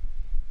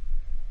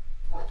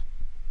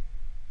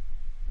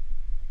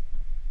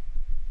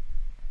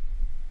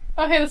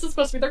 Oh hey, this is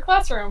supposed to be their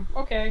classroom.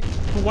 Okay.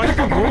 But why is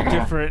the road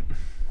different?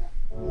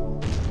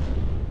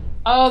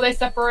 Oh, they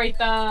separate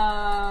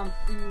them.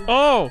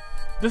 Oh,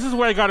 this is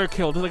where I got her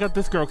killed. I got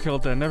this girl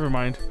killed then. Never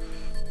mind.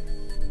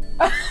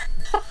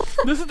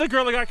 This is the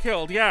girl that got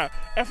killed. Yeah.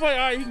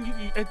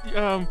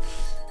 FYI,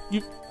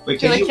 you Wait,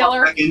 can you kill walk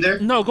her? back in there?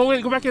 No,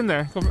 go back in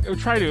there.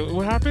 Try to.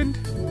 What happened?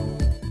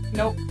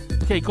 Nope.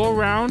 Okay, go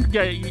around.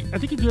 Yeah, I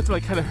think you do have to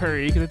like kind of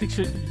hurry because I think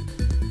she.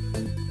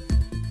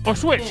 Or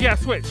switch. Yeah,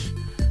 switch.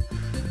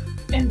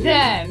 And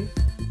then.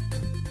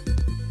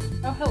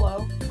 Oh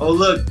hello. Oh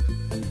look,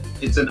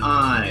 it's an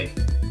eye.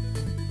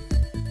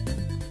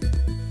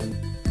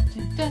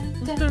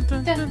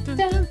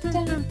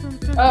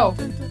 Oh.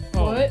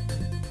 What?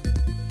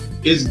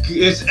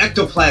 It's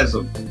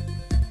ectoplasm.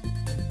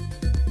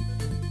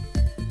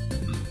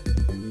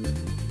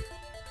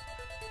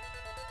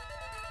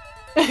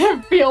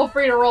 Feel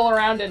free to roll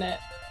around in it.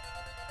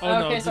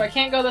 Oh, okay, no, so I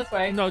can't go this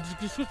way. No,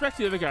 just switch back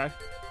to the other guy.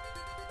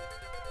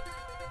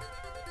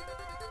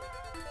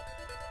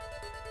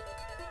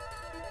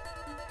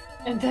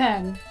 And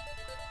then.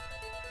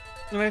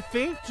 And I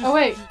think just, Oh,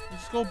 wait.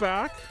 just go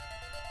back.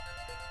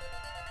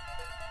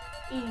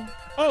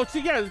 Oh,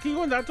 see, yeah, can you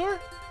go in that door?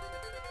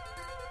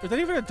 Is that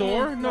even a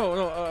door? Yeah.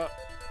 No,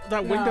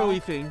 that No. windowy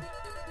thing.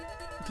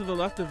 To the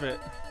left of it.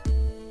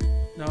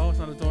 No, it's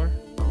not a door.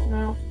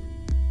 No.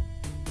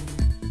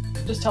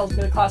 Just tells me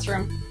the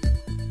classroom.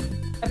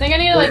 I think I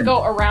need to like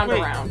go around.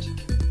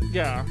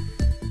 Yeah.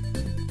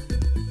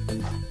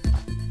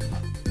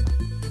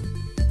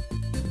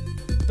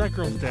 That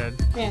girl's dead.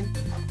 Man.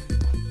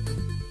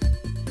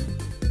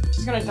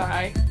 She's gonna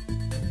die.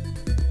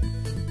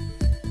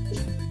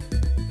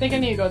 I think I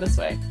need to go this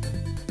way.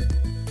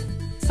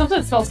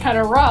 Something smells kind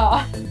of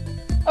raw.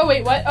 Oh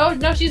wait, what? Oh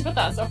no, she's with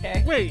us.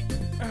 Okay. Wait,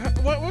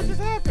 what just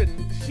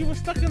happened? She was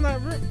stuck in that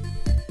room.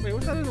 Wait,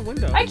 what's that in the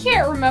window? I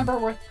can't remember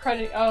what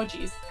credit. Oh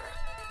jeez.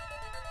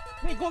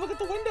 Wait, go look at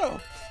the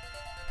window.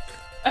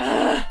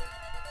 Oh,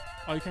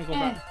 you can't go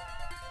back.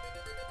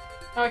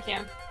 Oh, I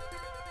can.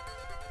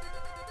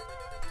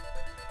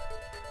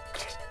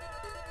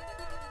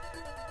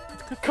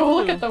 Go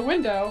look at the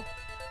window.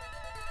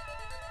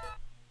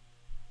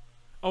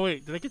 Oh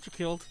wait, did I get you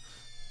killed?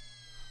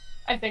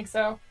 I think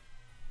so.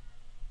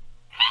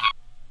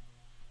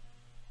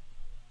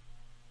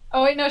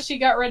 Oh wait, no, she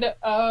got rid of.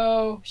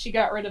 Oh, she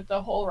got rid of the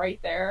hole right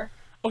there.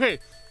 Okay,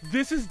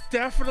 this is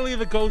definitely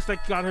the ghost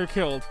that got her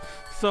killed.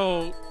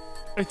 So,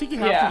 I think you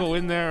have to go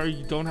in there, or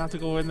you don't have to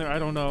go in there. I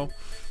don't know.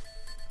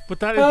 But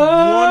that is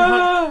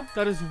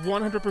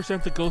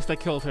 100% the ghost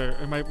that killed her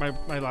in my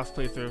last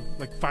playthrough,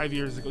 like 5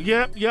 years ago.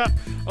 Yep.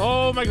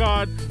 Oh my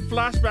god,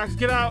 flashbacks!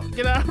 Get out!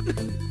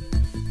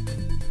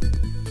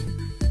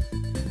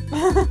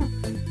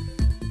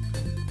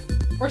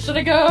 Where should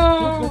I go?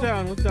 Let's go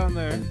down. What's down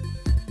there?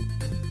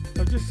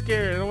 I'm just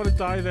scared. I don't want to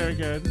die there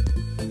again.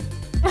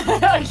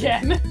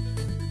 Again.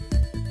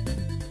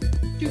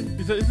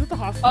 Is it the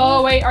hospital?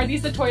 Oh wait, are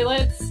these the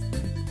toilets?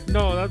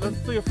 No,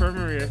 that's the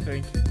infirmary, I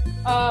think.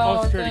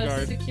 Oh, security the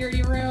guard.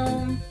 security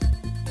room.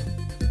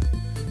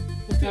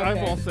 What's the Okay.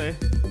 eyeball say?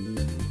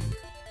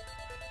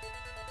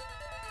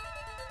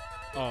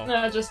 Oh.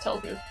 No, it just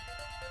tells me.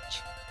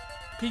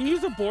 Can you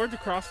use a board to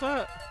cross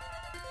that?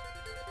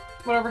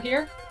 What, over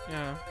here?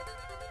 Yeah.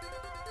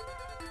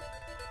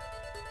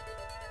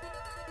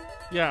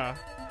 Yeah.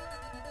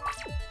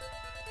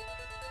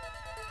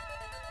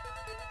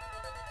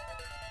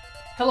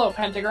 Hello,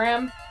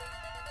 pentagram.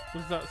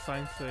 What does that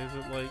sign say? Is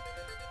it like...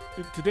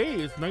 Today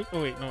is night...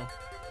 Oh, wait, no.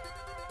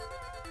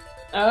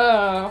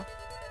 Oh,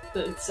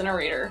 the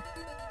incinerator.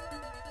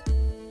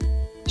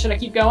 Should I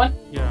keep going?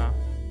 Yeah.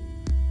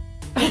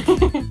 I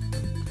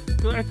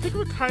think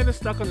we're kind of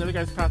stuck on the other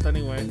guy's path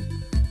anyway.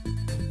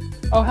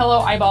 Oh, hello,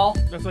 eyeball.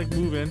 That's like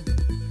moving.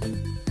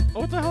 Oh,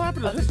 what the hell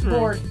happened to That's this room?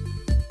 board.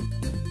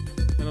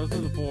 And those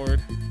are the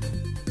board.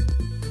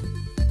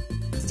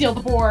 Steal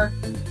the board.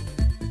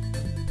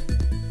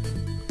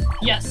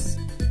 Yes.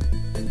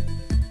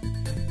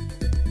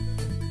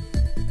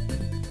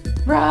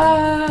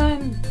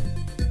 Run!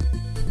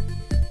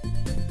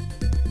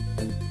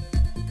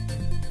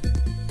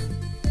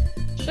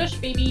 Shush,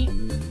 baby.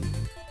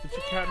 Is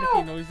your cat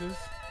making noises?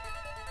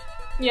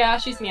 Yeah,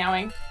 she's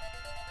meowing. Is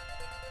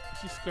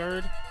she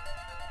scared?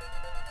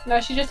 No,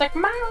 she's just like,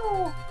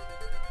 meow!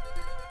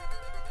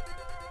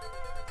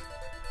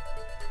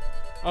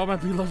 Oh, my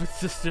beloved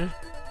sister.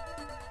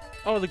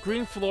 Oh, the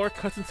green floor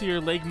cuts into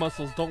your leg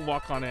muscles. Don't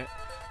walk on it.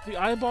 The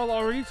eyeball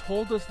already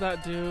told us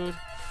that, dude.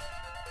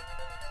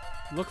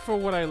 Look for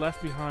what I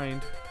left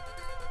behind.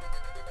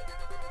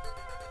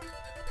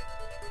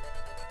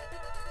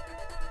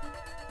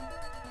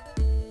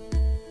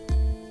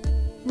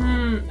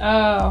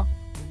 Oh.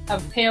 A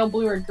pale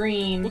blue or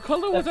green. What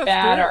color was that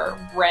bad spirit? or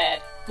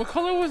red. What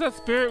color was that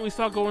spirit we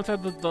saw go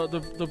inside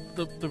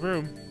the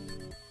room?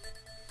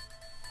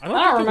 I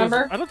don't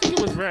remember. I don't think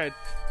it was red.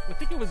 I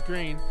think it was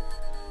green.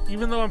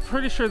 Even though I'm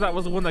pretty sure that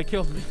was the one that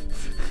killed me.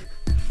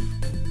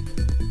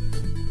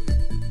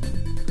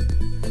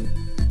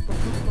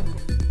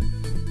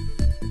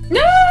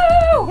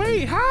 No!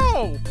 Wait,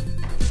 how?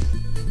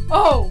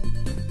 Oh!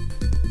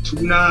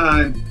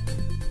 2-9.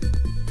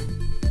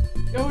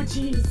 Oh,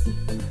 jeez.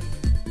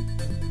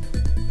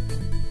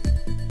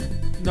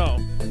 No.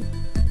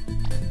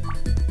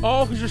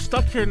 Oh, because you're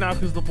stuck here now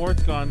because the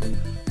board's gone.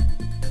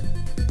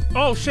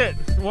 Oh, shit.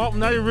 Well,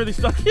 now you're really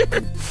stuck here.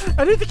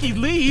 I didn't think he'd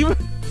leave.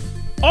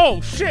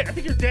 Oh, shit. I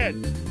think you're dead.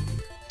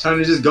 Time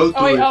to just go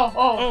through it.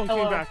 Oh, he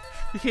hello. came back.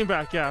 He came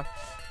back, yeah.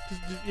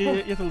 You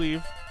have to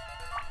leave.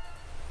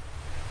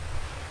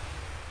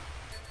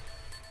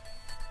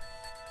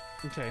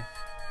 Okay.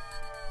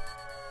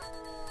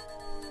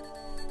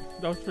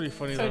 That was pretty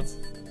funny, So though.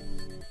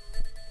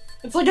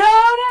 it's like,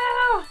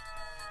 oh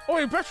Oh,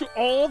 it brought you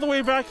all the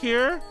way back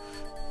here?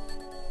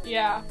 no!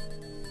 Yeah.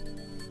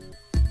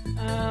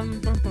 Do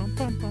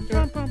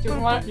I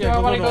want Yeah,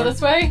 to go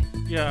this way?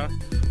 Yeah.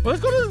 Well,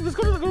 let's go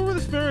where the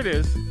spirit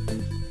is.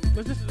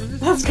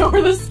 Let's go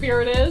where the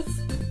spirit is.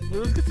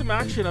 Let's get some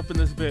action up in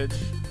this bitch.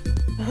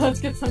 Let's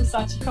get some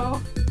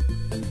Sachiko.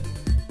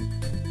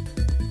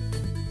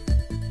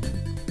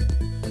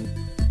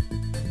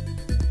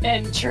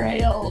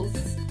 Entrails.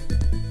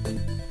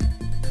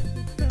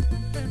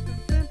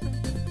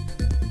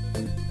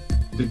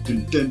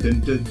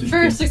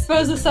 First,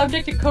 expose the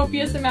subject to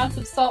copious amounts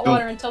of salt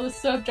water until the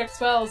subject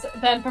swells,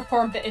 then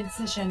perform the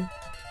incision.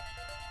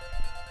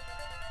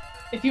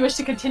 If you wish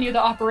to continue the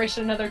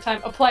operation another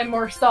time, apply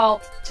more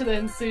salt to the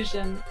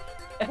incision.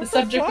 If the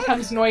subject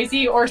becomes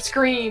noisy or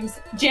screams,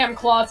 jam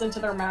claws into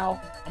their mouth.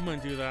 I'm gonna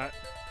do that.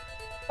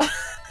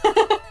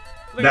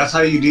 That's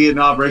how you get an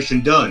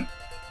operation done.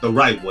 The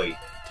right way.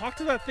 Talk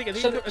to that thing. I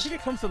think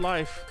it comes to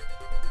life.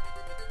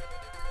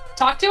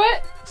 Talk to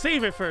it?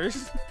 Save it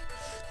first.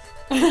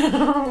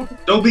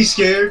 Don't be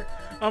scared.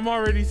 I'm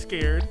already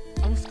scared.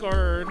 I'm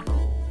scared.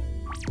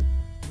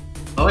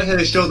 I like how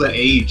they show the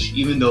age,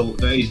 even though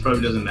the age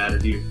probably doesn't matter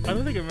here. I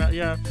don't think it matters.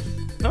 Yeah.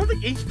 I don't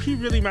think HP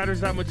really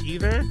matters that much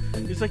either.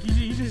 It's like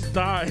you just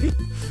die.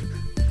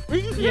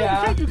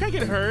 You can't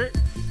get hurt,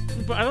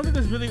 but I don't think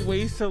there's really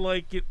ways to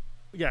like get.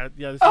 Yeah.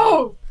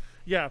 Oh!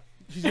 Yeah,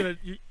 she's gonna.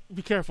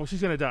 Be careful.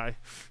 She's gonna die.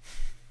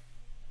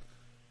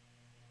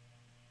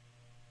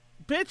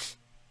 Bitch!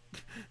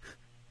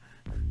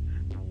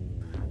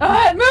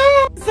 It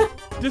moves!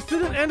 This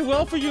didn't end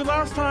well for you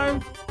last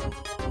time.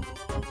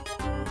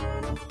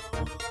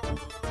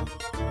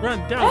 Run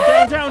down.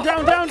 Why did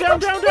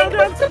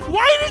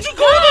you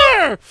go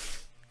there?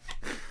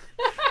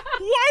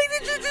 Why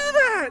did you do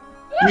that?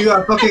 You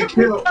got fucking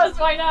killed. Because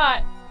why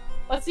not?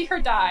 Let's see her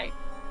die.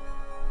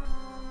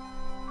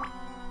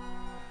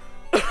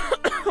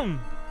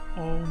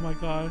 Oh my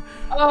god.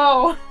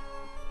 Oh.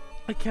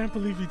 I can't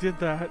believe you did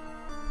that.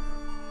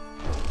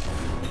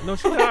 No,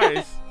 she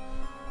dies.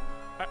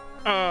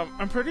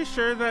 I'm pretty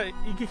sure that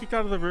you get kicked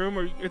out of the room,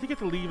 or I think you have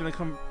to leave and then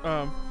come.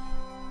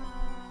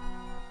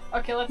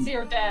 Okay, let's see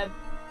her dead,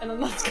 and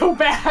then let's go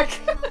back.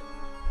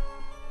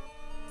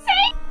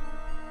 See?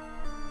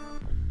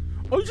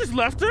 Oh, you just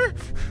left her?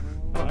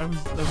 Oh, I was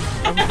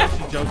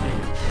actually joking.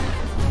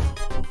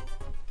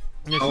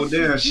 Yeah, Oh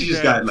damn, she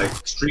just got like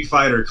Street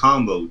Fighter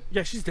comboed.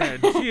 Yeah, she's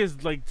dead. She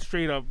is like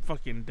straight up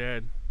fucking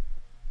dead.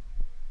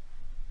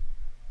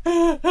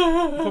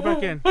 Go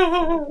back in.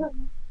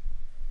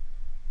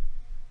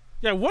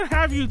 Yeah, what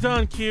have you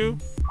done, Q?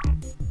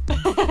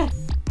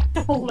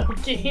 Hello,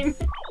 game.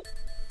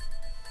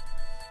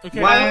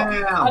 Okay.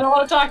 Wow. I don't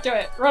want to talk to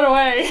it. Run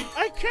away.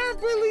 I can't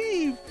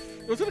believe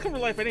it was gonna come to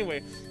life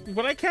anyway.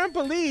 But I can't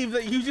believe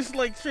that you just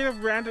like straight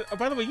up ran it. Oh,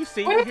 by the way, you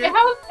saved me here.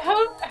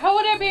 How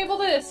would I be able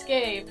to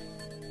escape?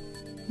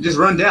 Just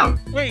run down.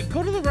 Wait,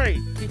 go to the right.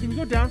 Can you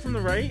go down from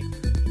the right?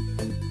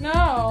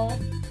 No.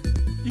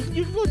 You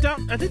can go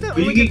down. I think that.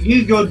 But you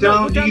can go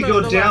down. You can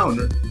go down.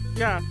 Left.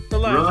 Yeah, the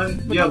left.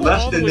 Run. But Yeah, don't go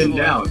left all the and way then to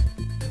the down. left.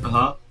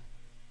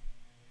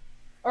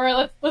 All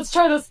right, let's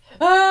try this.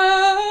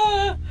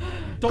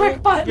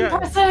 Quick button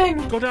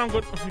pressing. Go down.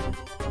 Go.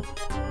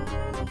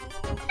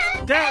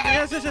 Down.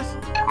 Yes.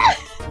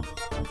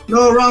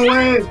 No, wrong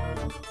way.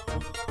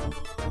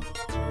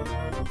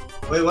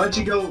 Wait, why'd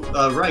you go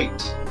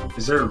right?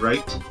 Is there a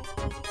right?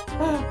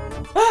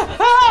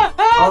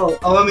 Oh,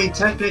 I mean,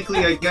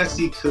 technically, I guess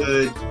he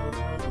could.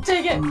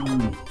 Take it.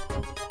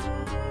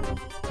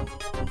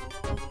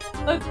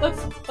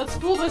 Let's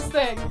fool this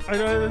thing. I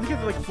know. I think you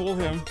have to like fool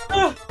him.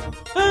 I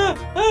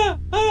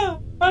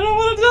don't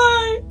want to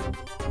die.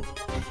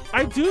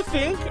 I do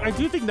think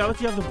now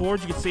that you have the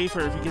board, you can save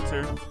her if you get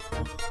her.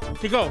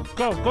 Okay, go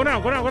now,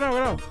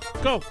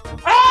 go.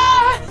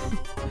 Ah!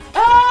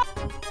 Ah!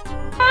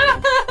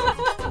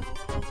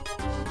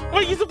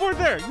 Wait, use the board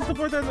there.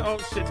 Oh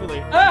shit, too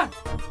late. Ah!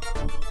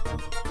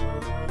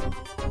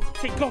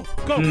 Okay, go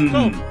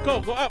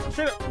up,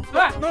 straight up.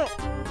 Ah! No,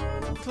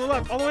 to the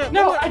left, all the way up.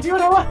 No, I do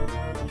what I want.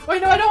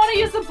 Wait, no, I don't want to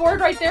use the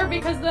board right there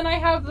because then I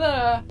have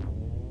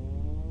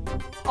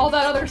all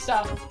that other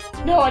stuff.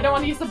 No, I don't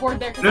want to use the board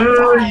there.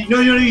 No,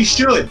 you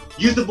should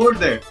use the board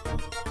there.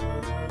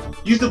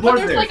 Use the board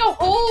there. But there's like a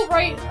hole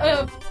right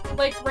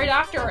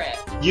after it.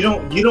 You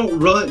don't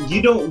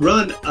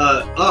run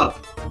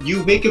up.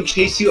 You make him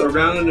chase you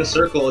around in a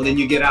circle and then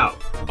you get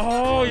out.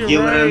 Oh, you're right.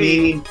 Get what I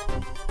mean?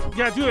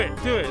 Yeah, do it.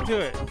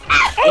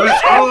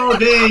 Oh,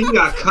 dang, you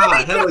got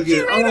caught. Hell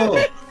yeah.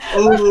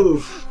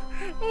 Oh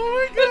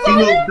my god.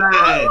 Feels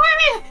bad.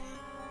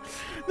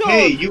 No,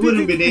 hey, you wouldn't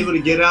have been able to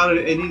get out of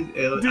there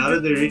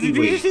anyway. Did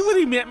you see what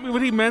he meant?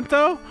 What he meant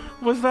though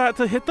was that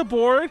to hit the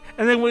board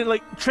and then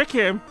trick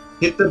him.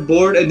 Hit the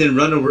board and then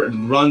run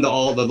the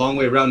long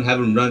way around and have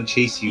him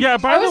chase you. Yeah.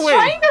 By the way, I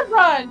was trying to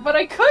run, but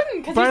I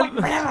couldn't because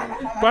he's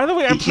like. By the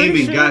way, he came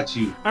and got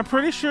you. I'm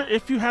pretty sure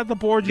if you had the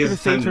board, you could have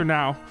saved her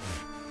now.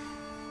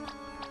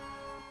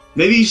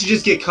 Maybe you should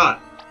just get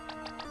caught.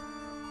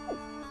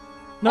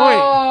 No way.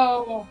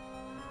 Oh.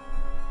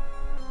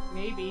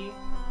 Maybe.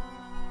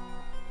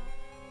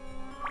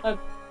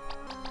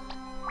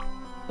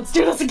 Let's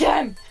do this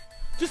again.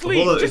 Just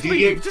leave. Just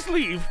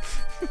leave.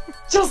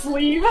 Just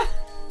leave.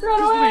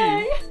 Run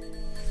away.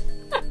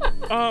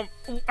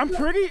 I'm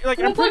pretty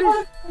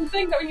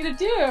thing that we need to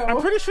do.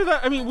 I'm pretty sure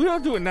that we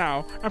don't do it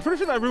now. I'm pretty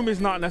sure that room is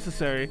not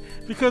necessary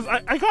because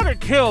I got her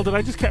killed and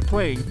I just kept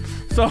playing.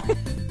 So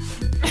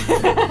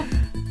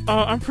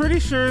I'm pretty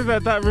sure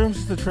that room's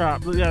just a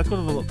trap. Yeah, let's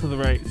go to the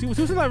right. See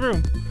who's in that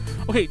room.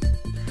 Okay,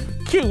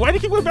 Kyuu, why do you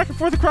keep going back and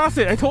forth across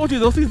it? I told you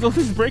those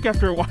things break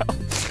after a while.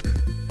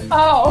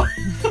 Oh.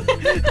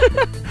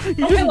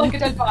 Okay, like a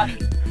dead body.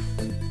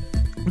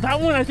 That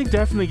one I think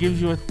definitely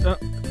gives you a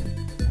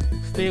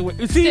stay away.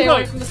 Stay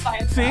away from the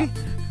science. See,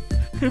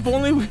 if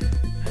only we.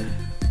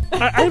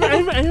 I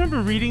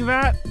remember reading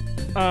that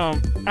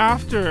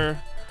after.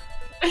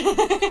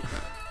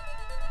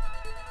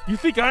 You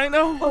think I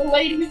know? Well,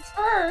 ladies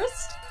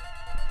first.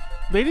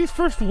 Ladies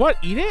first. What?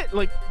 Eat it?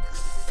 Like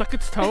suck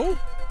its toe?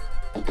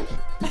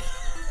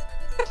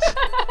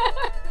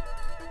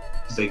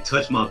 He's like,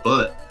 touch my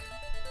butt.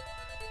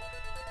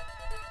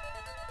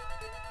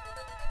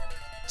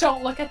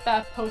 Don't look at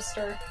that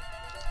poster.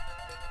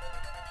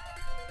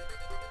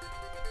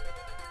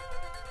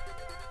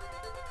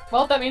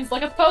 Well, that means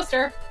look at the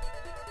poster.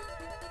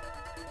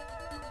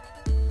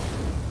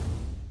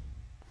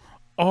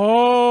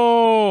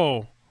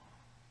 Oh,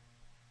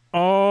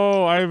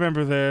 I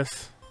remember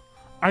this.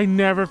 I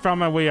never found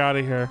my way out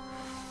of here.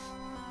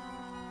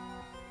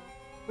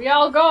 We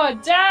all gonna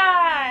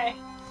die!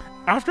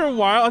 After a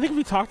while, I think if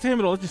we talk to him,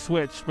 it'll just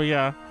switch, but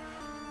yeah.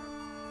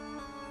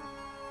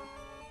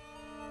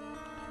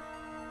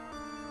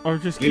 Or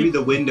just maybe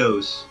the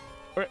windows.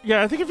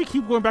 Yeah, I think if you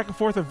keep going back and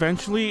forth,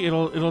 eventually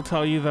it'll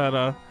tell you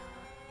that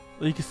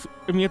you can,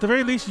 at the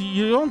very least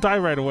you don't die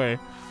right away.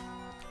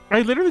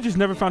 I literally just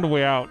never found a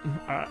way out.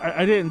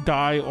 I didn't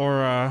die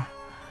or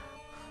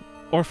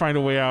find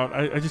a way out.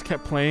 I just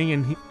kept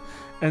playing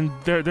and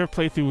their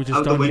playthrough was just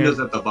out done the windows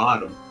here. At the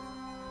bottom.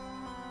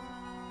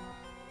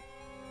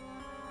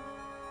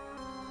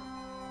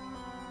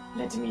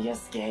 Let me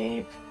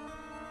escape.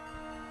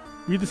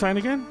 Read the sign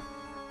again.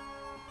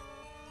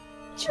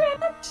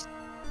 Trapped.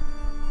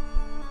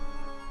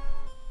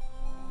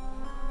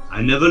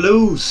 I never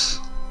lose.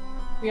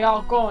 We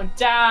all gonna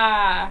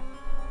die.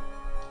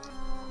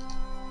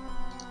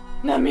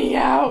 Let me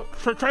out.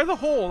 Try the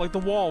hole, like the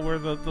wall where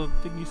the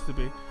thing used to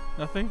be.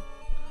 Nothing?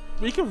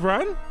 We can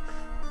run?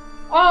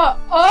 Oh!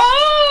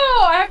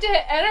 I have to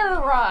hit enter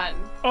to run.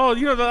 Oh,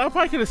 that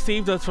probably could have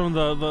saved us from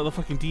the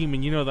fucking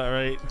demon. You know that,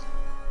 right?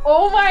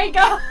 Oh my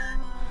god.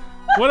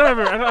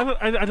 Whatever.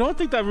 I don't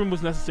think that room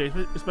was necessary,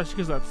 especially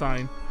because of that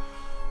sign.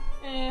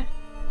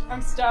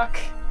 I'm stuck.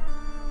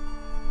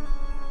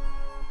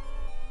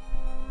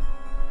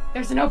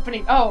 There's an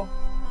opening. Oh.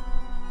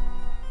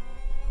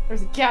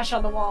 There's a gash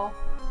on the wall.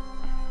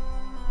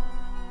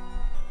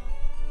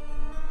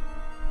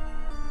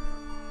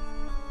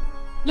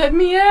 Let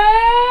me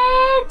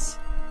out!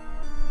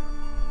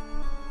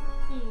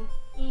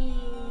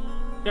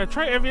 Yeah,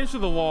 try every inch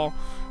of the wall,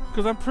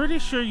 because I'm pretty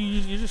sure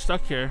you're just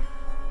stuck here.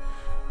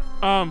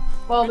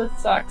 Well, this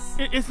sucks.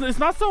 It's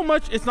not so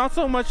much. It's not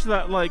so much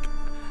that like,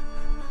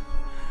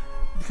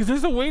 because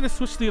there's a way to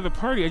switch to the other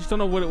party. I just don't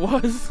know what it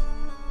was.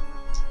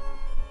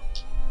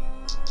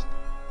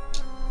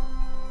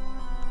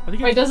 I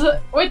think wait,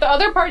 wait, the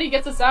other party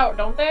gets us out,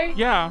 don't they?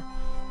 Yeah.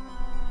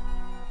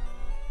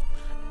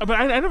 But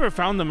I never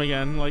found them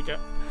again. Like,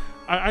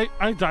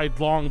 I died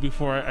long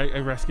before I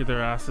rescued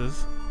their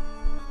asses.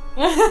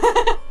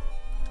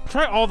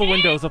 Try all the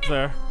windows up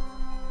there.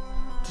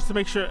 Just to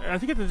make sure. I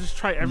think I have to just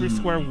try every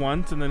square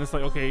once, and then it's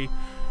like, okay.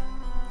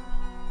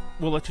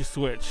 will let you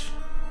switch.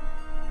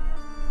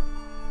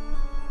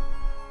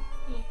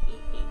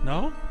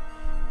 No?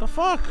 The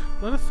fuck?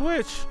 Let us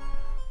switch.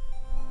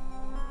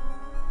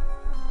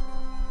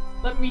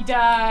 Let me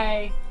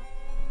die.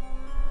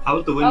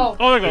 How's the wind?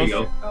 Oh, there you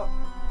goes. go. Oh.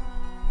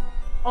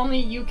 Only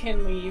you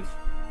can leave.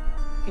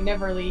 You can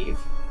never leave.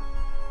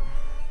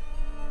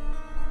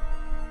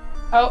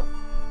 Oh.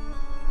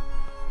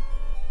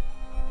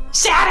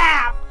 Shut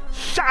up!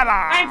 Shut up!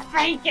 I'm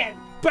faking!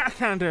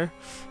 Backhander.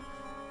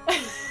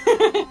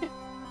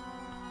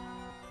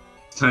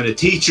 Time to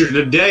teach her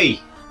today.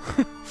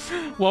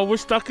 Well, we're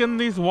stuck in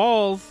these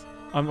walls.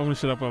 I'm gonna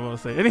shut up what I'm gonna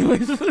say.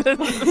 Anyways,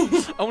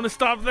 I'm gonna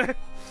stop there.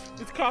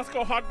 It's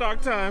Costco hot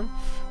dog time.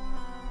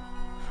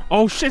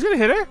 Oh shit, it's gonna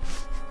hit her?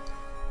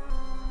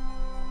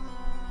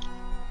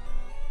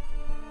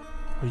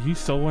 Are you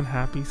so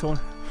unhappy?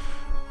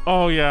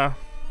 Oh yeah.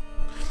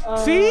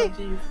 Oh, See?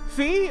 geez.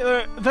 See?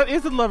 That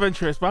is a love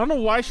interest, but I don't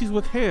know why she's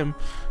with him.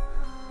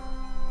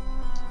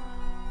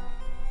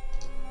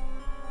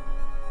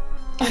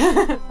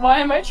 Why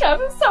am I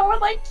trapped with someone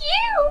like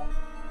you?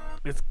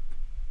 It's...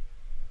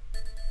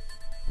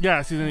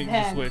 Yeah, see, then you can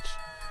just Man. switch.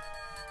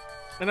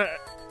 And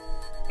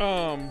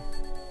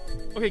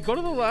okay, go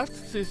to the left,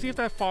 see if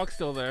that fog's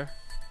still there.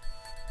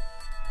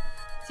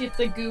 See if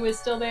the goo is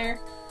still there.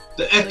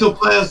 The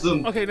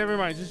ectoplasm. Okay, never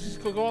mind.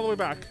 Just go all the way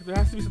back. There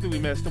has to be something we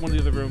missed in one of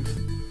the other rooms.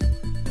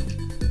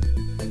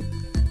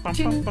 Don't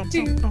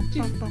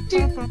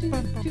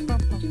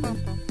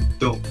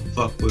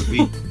fuck with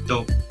me.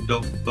 Don't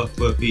fuck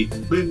with me.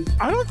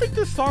 I don't think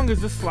this song is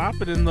this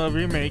slapping in the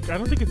remake. I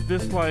don't think it's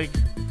this like.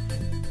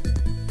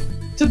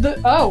 To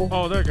the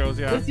Oh, there it goes.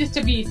 Yeah. This used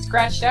to be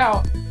scratched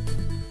out.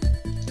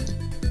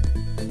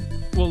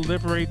 Will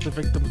liberate the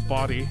victim's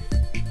body.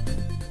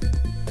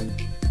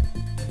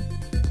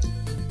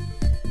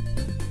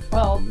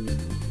 Well.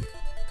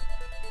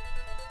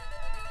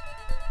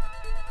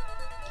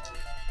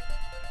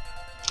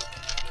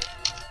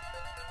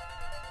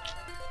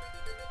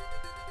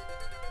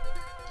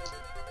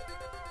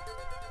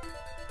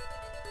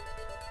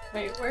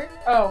 Wait, where?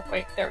 Oh,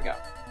 wait, there we go.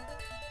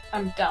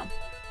 I'm dumb.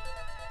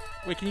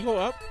 Wait, can you go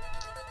up?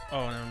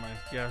 Oh, never mind.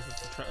 Yeah,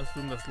 it's a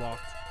room that's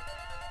locked.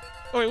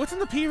 Oh, wait, what's in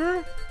the P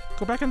room?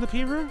 Go back in the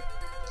P room?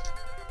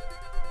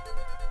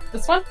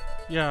 This one?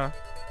 Yeah.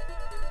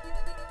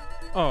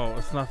 Oh,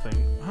 it's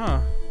nothing.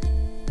 Huh.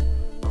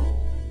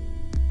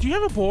 Do you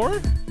have a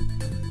board?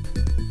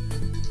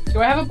 Do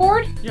I have a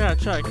board? Yeah,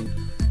 check.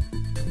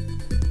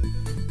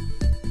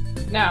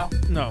 No.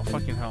 No,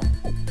 fucking hell.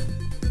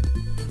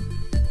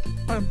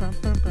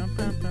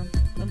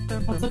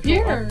 What's up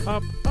here?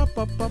 Up.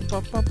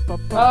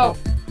 Oh.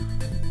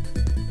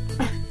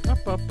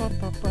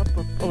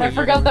 Oh, I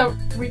forgot that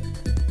we.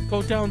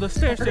 Go down the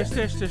stairs. Go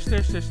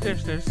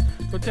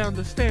down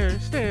the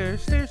stairs.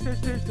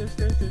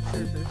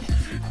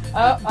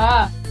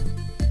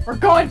 We're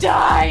going to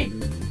die!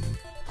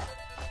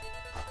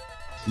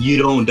 You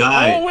don't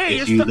die Oh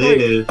wait, if you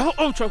live.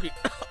 Oh, choking.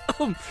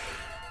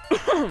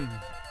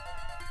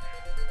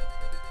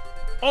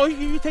 Oh,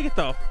 you take it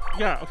though.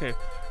 Yeah, okay.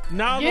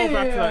 Now go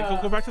back to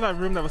that. Go back to that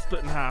room that was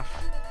split in half.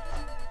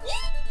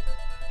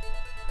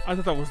 I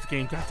thought that was the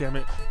game. God damn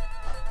it.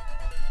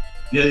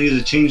 Yeah,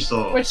 use a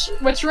chainsaw.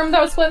 Which room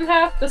that was split in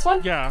half? This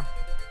one? Yeah.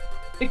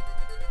 The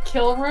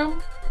kill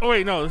room? Oh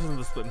wait, no, this isn't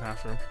the split in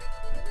half room.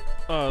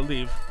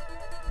 Leave.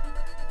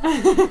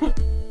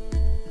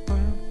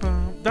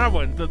 That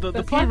one,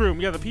 the P room.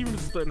 Yeah, the P room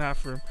is split in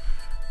half room.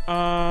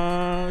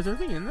 Is there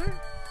anything in there?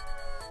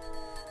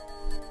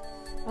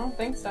 I don't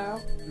think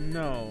so.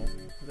 No,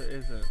 there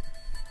isn't.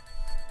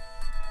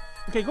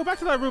 Okay, go back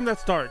to that room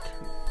that's dark.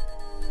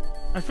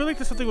 I feel like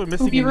there's something we're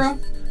missing. Spoopy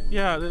room?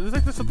 Yeah,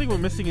 there's something we're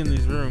missing in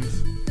these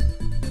rooms.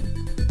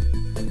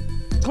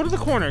 Go to the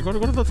corner. Go to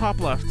the top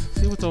left.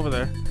 See what's over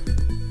there.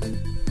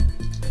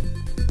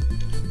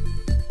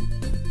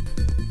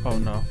 Oh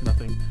no,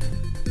 nothing.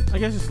 I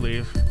guess just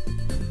leave.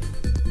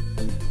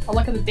 I'll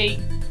look at the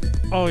date.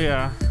 Oh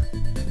yeah.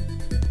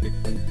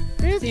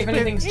 See if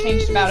anything's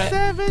changed about it.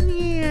 7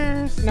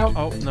 years. Nope.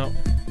 Oh no.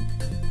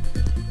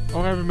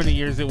 Or however many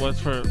years it was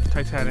for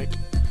Titanic.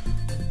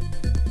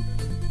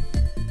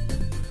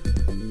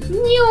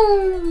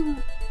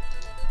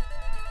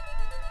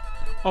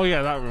 Oh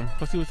yeah, that room.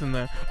 Let's see what's in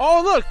there.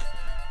 Oh look!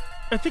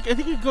 I think you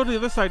can go to the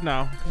other side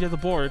now. You have the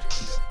board.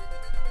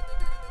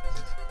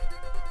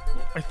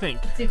 I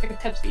think. Let's see if I can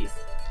touch these.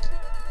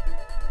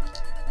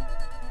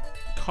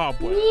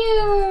 Cobweb.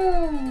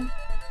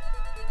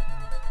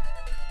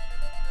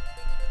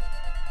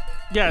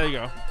 Yeah, there you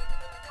go.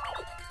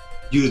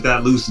 Use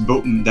that loose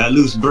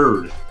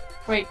bird.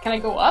 Wait, can I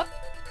go up?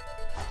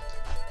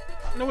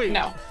 No wait.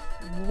 No.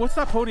 What's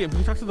that podium? Can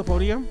you talk to the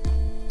podium?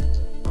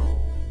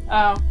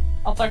 Oh,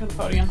 I'll talk to the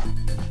podium.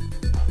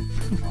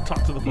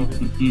 Talk to the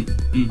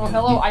podium. Oh,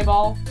 hello,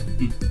 eyeball.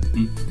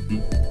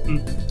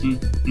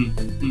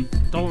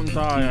 Don't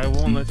die. I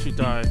won't let you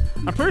die.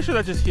 I'm pretty sure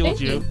that just healed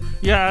you.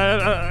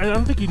 Yeah, I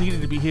don't think you needed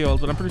to be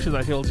healed, but I'm pretty sure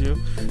that healed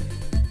you.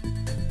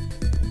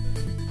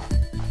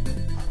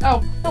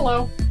 Oh,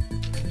 hello.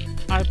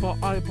 Eyeball,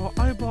 eyeball,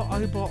 eyeball,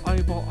 eyeball,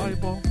 eyeball,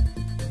 eyeball.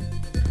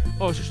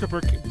 Oh, it's just the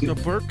book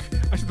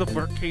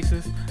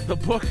cases. The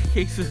book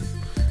cases.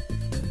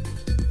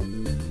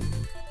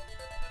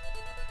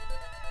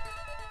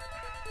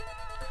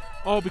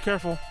 Oh, be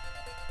careful.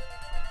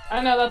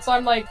 I know, that's why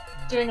I'm like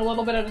doing a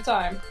little bit at a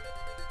time.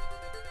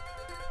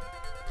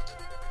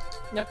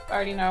 Yep, I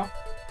already know.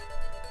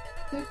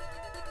 Boop,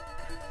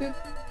 boop,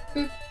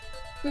 boop,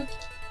 boop.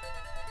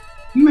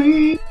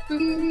 Me.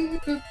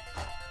 Boop, boop.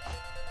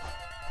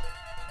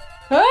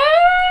 Ah!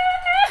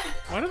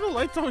 Why do the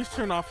lights always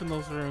turn off in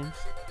those rooms?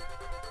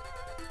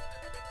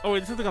 Oh wait,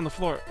 there's something on the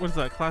floor. What is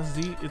that? Class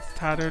Z? It's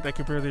tattered. I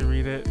can barely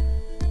read it.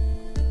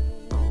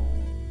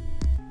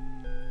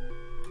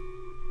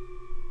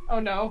 Oh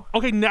no.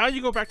 Okay, now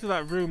you go back to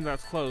that room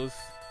that's closed.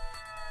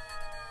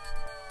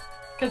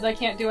 Because I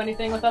can't do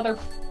anything with other,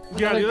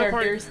 The other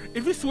characters. part,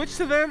 if you switch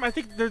to them, I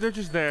think they're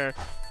just there.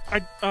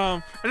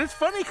 And it's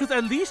funny because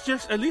at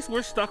least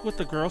we're stuck with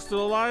the girl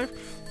still alive.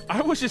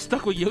 I was just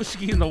stuck with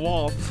Yoshiki in the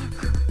wall.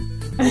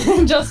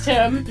 Just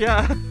him.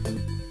 Yeah.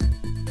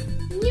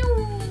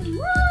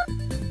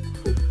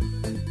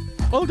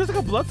 Oh, there's like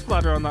a blood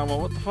splatter on that one.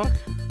 What the fuck?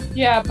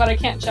 Yeah, but I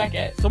can't check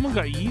it. Someone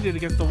got yeeted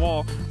against the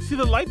wall. See,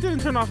 the light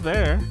didn't turn off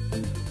there.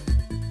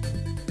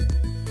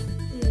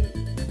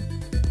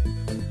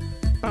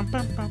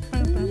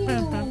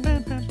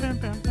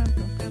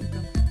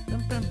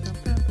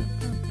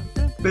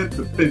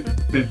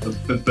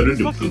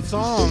 Fucking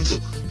song.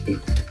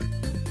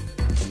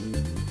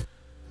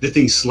 This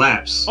thing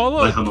slaps. Oh,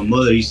 look. Like how my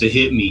mother used to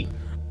hit me.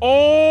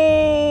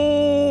 Oh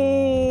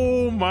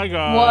my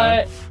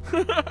god.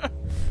 What?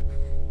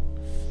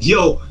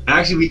 Yo,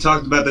 actually, we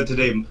talked about that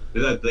today.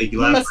 Like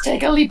You last. must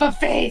take a leap of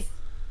faith.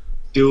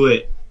 Do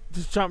it.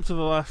 Just jump to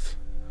the left.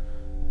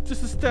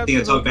 Just a step. I think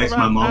I talked back to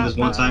my mom this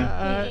one time.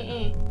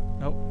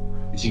 Nope.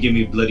 And she gave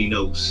me a bloody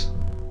nose.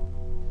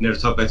 Never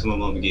talk back to my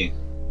mom again.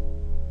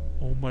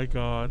 Oh my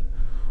god.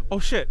 Oh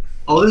shit.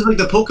 Oh, this is like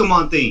the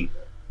Pokemon thing.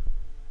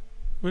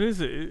 What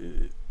is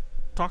it?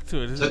 Talk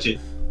to it. Touch it.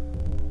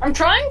 I'm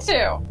trying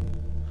to.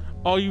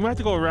 Oh, you might have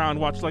to go around.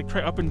 Watch, like,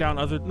 try up and down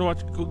other. No,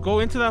 watch. Go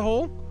into that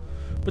hole,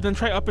 but then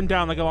try up and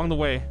down, like, along the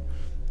way.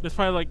 There's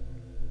probably, like,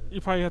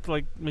 you probably have to,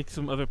 like, make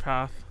some other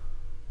path.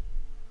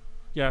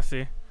 Yeah,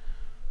 see.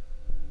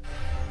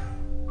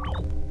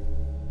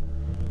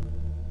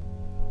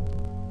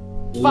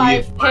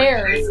 Five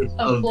pairs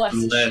of blessed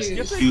You have shoes.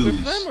 to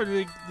equip them, or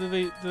do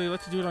they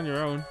let you do it on your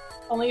own?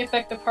 Only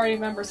effective party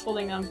members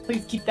holding them.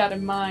 Please keep that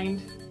in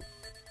mind.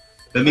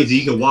 That means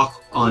you can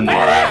walk on.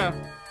 Yeah.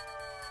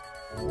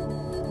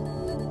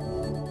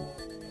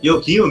 Yo,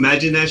 can you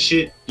imagine that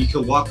shit? You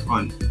can walk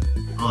on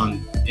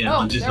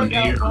just there on we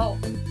air. go. Well,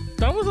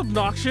 That was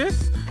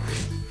obnoxious.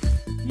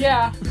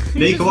 yeah.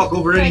 Then you can walk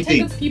over Can I take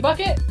anything. this pee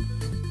bucket?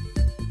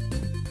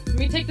 Let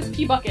me take this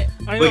pee bucket.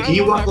 Wait, can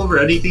you walk over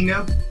anything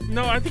now?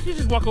 No, I think you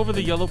just walk over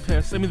the yellow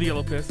piss. I mean the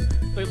yellow piss.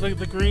 Like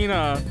the green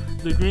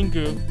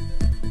goo.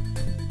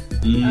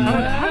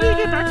 How do you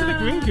get back to the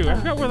green goo? I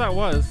forgot where that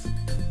was.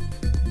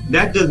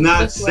 That does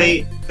not This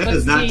way. say. That Let's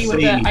does not see say what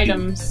the anything.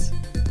 items.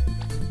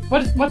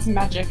 What's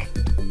magic?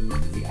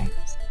 The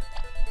items.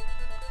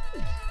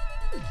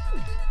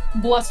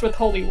 Blessed with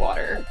holy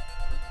water.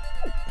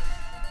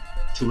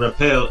 To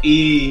repel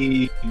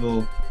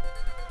evil.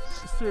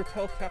 It's to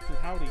repel Captain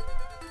Howdy.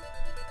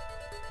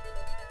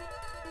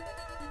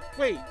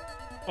 Wait.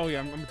 Oh yeah,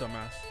 I'm a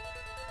dumbass.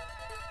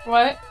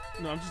 What?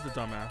 No, I'm just a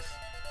dumbass.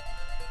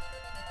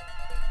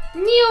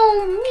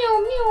 Meow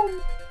meow meow.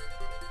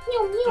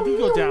 Meow meow. I think you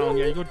go meow, down.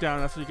 meow. Yeah, you go down.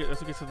 That's what you get.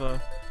 That's what gets to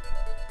the.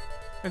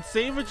 And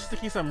save it just in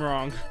case I'm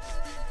wrong.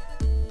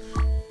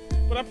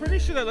 But I'm pretty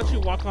sure that lets you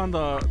walk on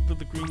the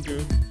green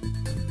goo.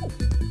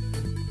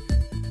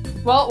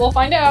 Well, we'll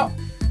find out.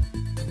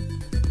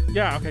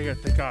 Yeah. Okay. Good.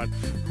 Thank God.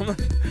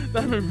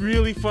 That'd be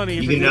really funny.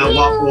 If You it can did. now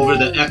walk over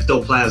the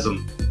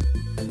ectoplasm.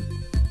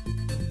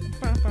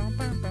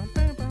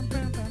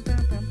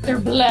 They're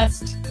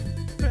blessed.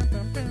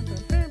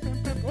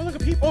 Oh, look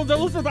at people. Oh,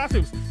 those are the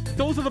bathrooms.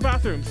 Those are the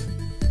bathrooms.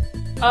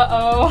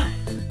 Uh-oh.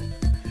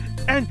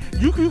 And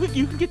you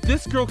can get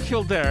this girl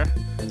killed there.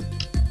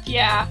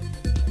 Yeah.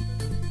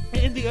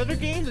 In the other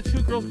game, the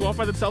two girls go off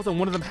by themselves and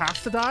one of them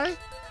has to die.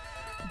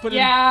 But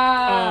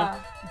Yeah.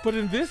 but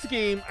in this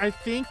game, I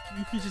think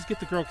you can just get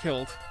the girl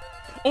killed.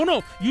 Oh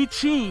no, you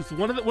choose.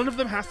 One of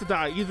them has to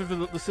die, either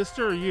the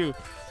sister or you.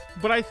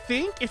 But I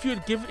think if you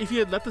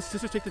had let the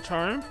sister take the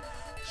charm,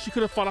 she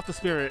could have fought off the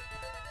spirit.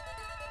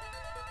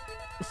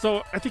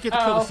 So I think you have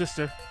to kill the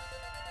sister.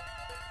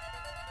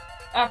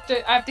 I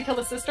have to kill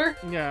the sister?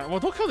 Yeah. Well,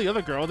 don't kill the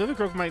other girl. The other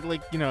girl might,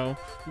 like, you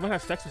might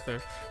have sex with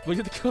her. But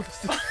you have to kill the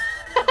sister.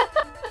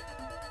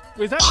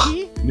 Wait, is that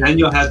pee?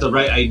 Manuel has the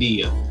right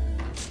idea.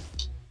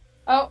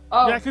 Oh.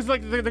 Yeah, because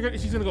like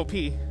she's gonna go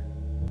pee.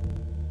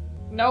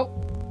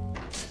 Nope.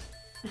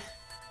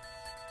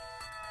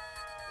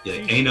 Yeah,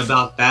 ain't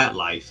about that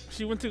life.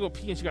 She went to go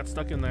pee and she got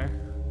stuck in there.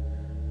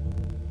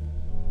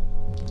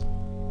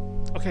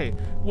 Okay,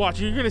 watch.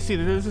 You're gonna see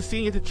that there's a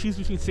scene you have to choose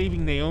between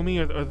saving Naomi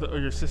or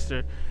your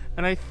sister.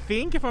 And I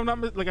think if I'm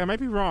not like I might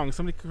be wrong.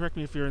 Somebody correct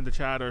me if you're in the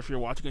chat or if you're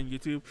watching on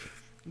YouTube.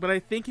 But I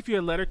think if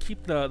you let her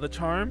keep the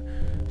charm,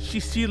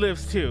 she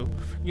lives too.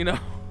 You know.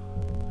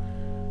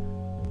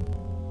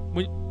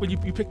 When you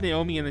pick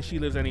Naomi and then she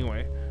lives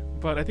anyway.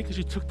 But I think if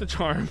she took the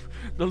charm,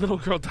 the little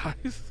girl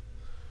dies.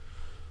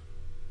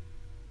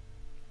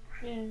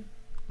 Yeah.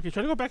 Okay,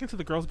 try to go back into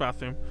the girls'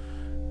 bathroom.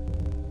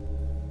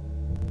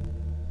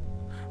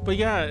 But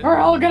yeah. We're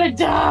all gonna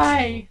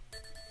die!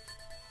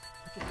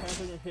 Put your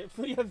hands on your hips.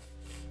 Yeah.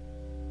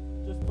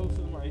 Just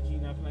posted on my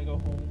IG now. Can I go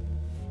home?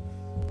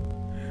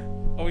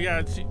 Oh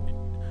yeah,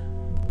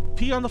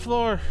 pee on the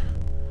floor.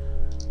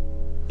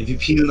 If you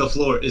pee on the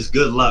floor, it's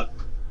good luck.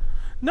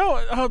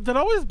 No, that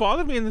always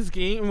bothered me in this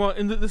game. Well,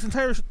 in this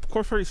entire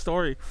Corpse Party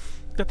story,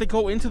 that they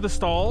go into the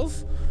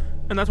stalls,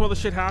 and that's where the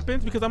shit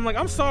happens. Because I'm like,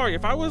 I'm sorry,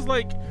 if I was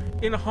like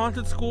in a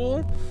haunted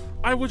school,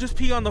 I would just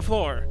pee on the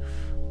floor.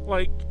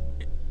 Like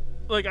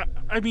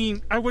I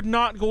mean, I would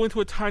not go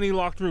into a tiny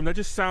locked room. That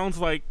just sounds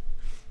like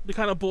the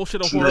kind of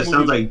bullshit a horror movie. That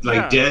sounds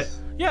like death.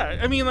 Yeah,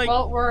 I mean, like.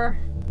 Well, we're.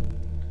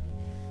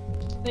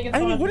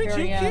 I mean, wouldn't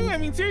you? I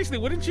mean, seriously,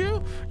 wouldn't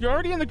you? You're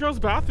already in the girls'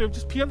 bathroom.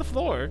 Just pee on the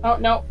floor. Oh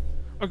no.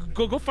 Or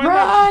go find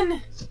Run!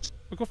 that.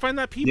 Go find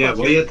that pee Yeah,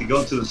 bucket. well, you have to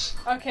go to this.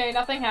 Okay,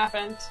 nothing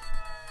happened.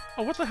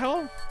 Oh, what the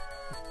hell?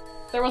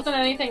 There wasn't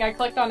anything. I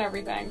clicked on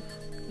everything.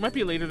 Might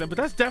be later then, but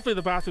that's definitely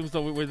the bathrooms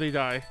though where they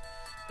die.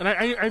 And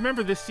I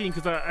remember this scene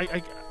because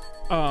I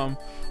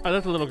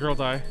let the little girl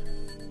die.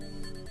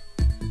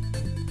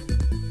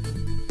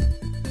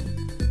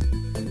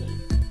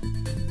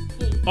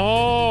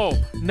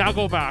 Oh, now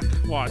go back.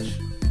 Watch.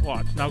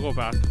 Now go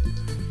back.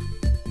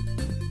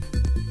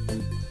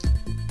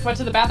 Went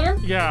to the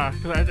bathroom? Yeah,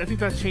 because I think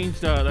that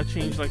changed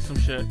like some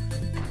shit.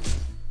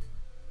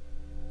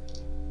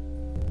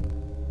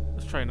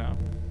 Let's try now.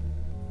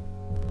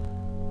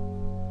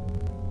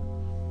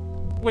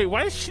 Wait,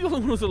 why is she the only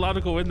one who's allowed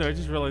to go in there? I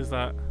just realized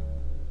that.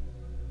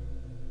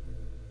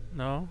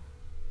 No?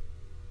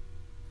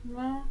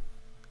 No.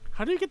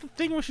 How do you get the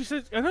thing where she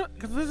says? I don't,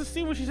 because there's a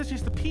scene where she says she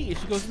has to pee.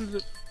 She goes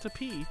into to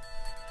pee.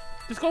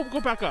 Just go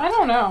back up. I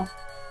don't know.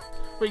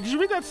 Wait, did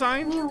you read that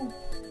sign?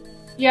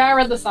 Yeah, I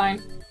read the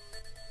sign.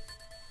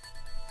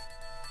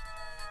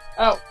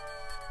 Oh,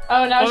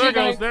 now she's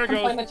going to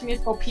complain that she needs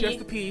to go pee. She has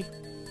to pee.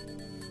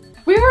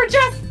 We were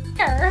just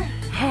here.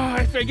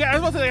 I forget. I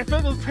was about to say, I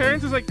felt those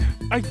parents was like,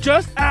 I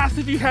just asked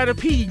if you had a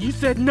pee. You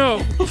said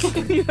no.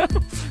 You know?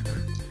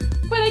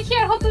 But I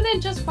can't hold it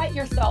in. Just fight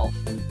yourself.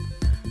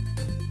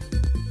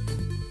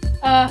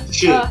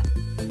 Shit.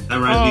 That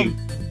reminds me.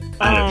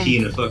 I had a pee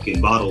in a fucking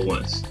bottle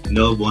once.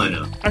 No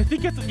bueno. I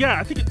think it's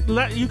I think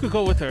you could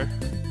go with her.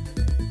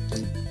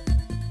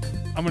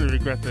 I'm gonna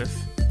regret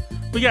this.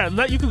 But yeah,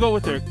 you could go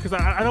with her because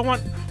I don't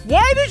want.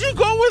 Why did you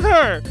go with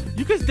her?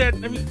 Yuka's dead.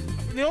 I mean,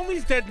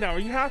 Naomi's dead now. Are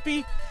you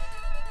happy?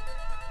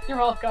 You're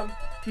welcome.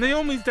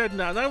 Naomi's dead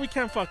now. Now we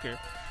can't fuck her.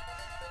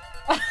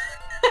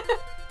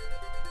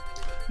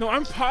 No,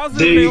 I'm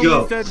positive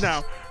Naomi's dead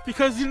now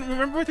because you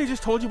remember what they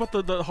just told you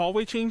about the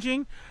hallway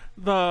changing.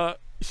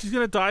 She's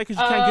gonna die because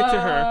you can't get to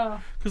her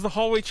because the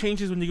hallway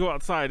changes when you go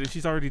outside and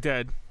she's already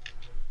dead.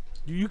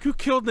 You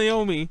killed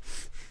Naomi.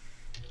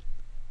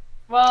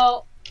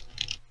 Well,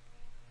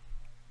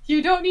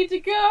 you don't need to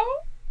go.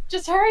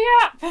 Just hurry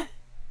up.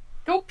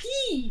 Go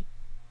pee.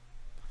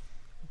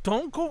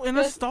 Don't go in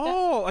a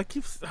stall. I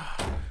keep.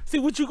 See,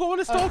 would you go in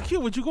a stall,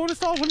 Kyuu? Would you go in a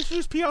stall? Wouldn't you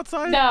just pee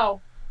outside?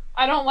 No,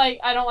 I don't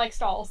like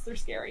stalls. They're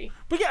scary.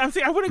 But yeah, I'm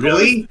saying I wouldn't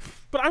really. Go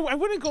but I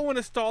wouldn't go in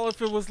a stall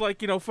if it was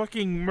like, you know,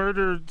 fucking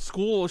murder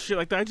school or shit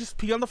like that. I just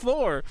pee on the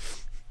floor.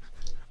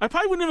 I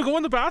probably wouldn't even go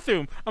in the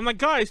bathroom. I'm like,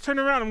 guys, turn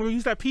around. I'm gonna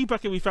use that pee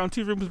bucket we found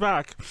 2 rooms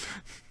back.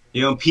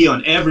 You're gonna pee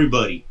on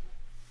everybody.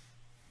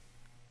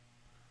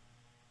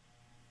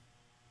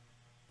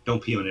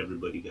 Don't pee on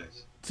everybody,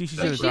 guys. See, she's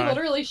gonna die. She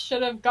literally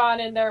should have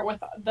gone in there with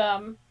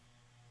them.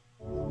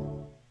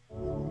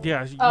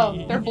 Yeah.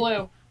 They're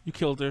blue. You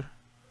killed her.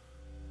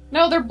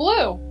 No, they're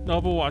blue. No,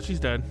 but watch, she's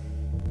dead.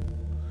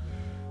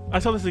 I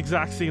saw this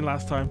exact scene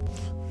last time.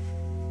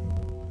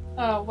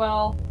 Oh,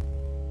 well.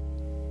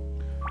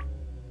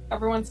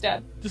 Everyone's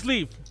dead. Just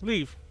leave.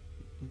 Leave.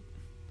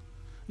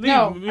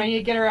 No, I need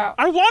to get her out.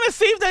 I want to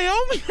save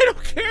Naomi. I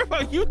don't care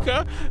about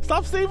Yuka.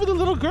 Stop saving the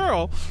little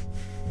girl.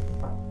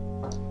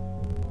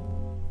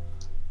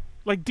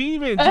 Like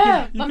demons,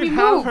 you can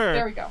have her.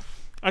 There we go.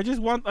 I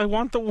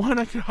want the one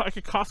like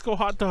a Costco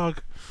hot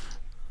dog.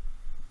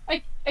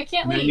 I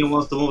can't leave. Manuel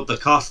wants the one with the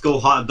Costco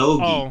hot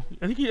doggy. Oh,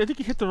 I think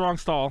you hit the wrong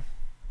stall.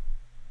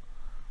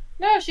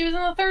 No, she was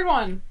in the third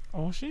one.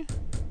 Oh, was she?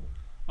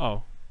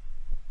 Oh.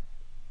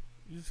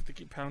 You just have to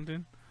keep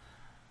pounding.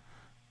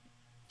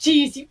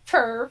 Jeez, you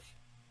perv.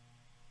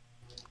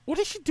 What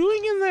is she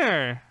doing in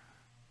there?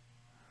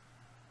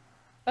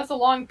 That's a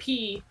long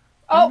pee.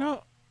 Oh.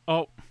 No.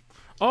 Oh.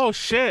 Oh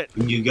shit.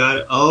 You got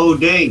it. Oh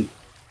dang.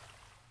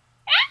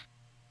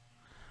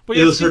 But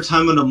it was her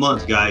time of the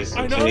month, guys.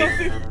 I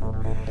okay? know.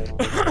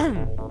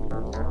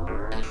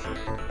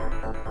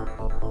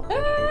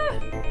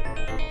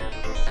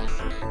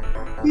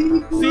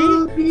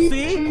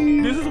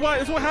 See? This is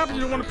what happens.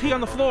 You don't want to pee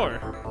on the floor.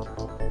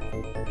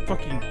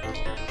 Fucking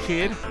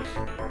kid.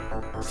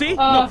 See?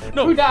 No.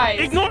 Who dies?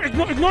 Ignore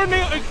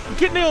Naomi.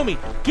 Get Naomi.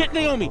 Get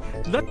Naomi.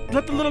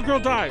 Let the little girl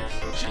die.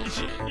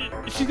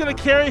 She's gonna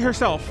carry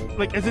herself.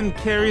 Like, as in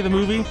carry the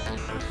movie.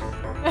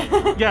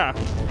 Yeah.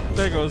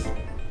 There it goes.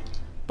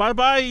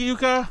 Bye-bye,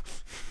 Yuka.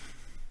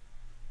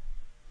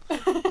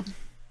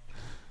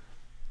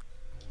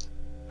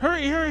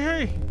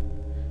 Hurry.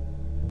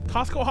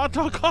 Costco hot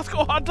dog.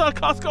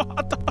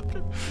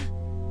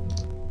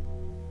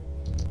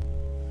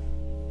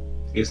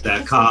 It's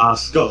that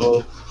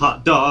Costco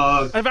hot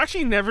dog. I've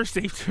actually never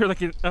saved her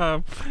like in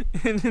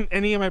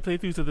any of my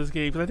playthroughs of this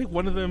game, because I think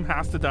one of them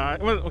has to die.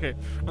 Well, okay,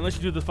 unless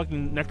you do the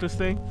fucking necklace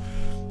thing.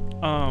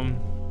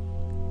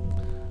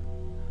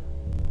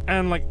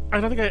 And like, I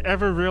don't think I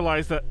ever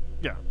realized that.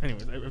 Yeah.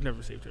 Anyways, I've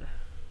never saved her.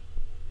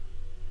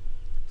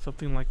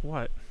 Something like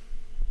what?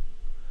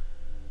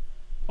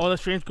 Oh, that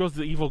strange girl's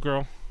the evil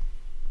girl.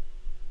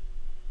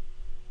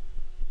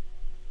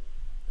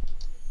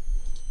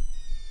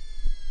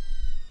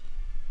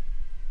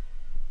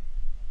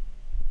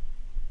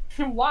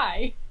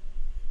 Why?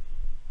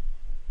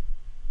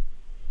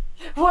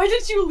 Why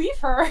did you leave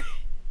her?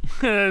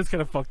 It's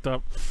kind of fucked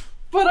up.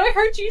 But I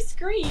heard you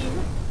scream.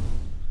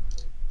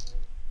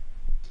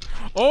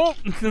 Oh,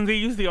 they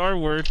used the R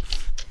word.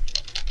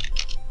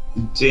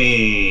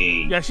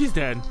 Dang. Yeah, she's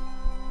dead.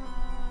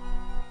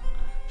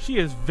 She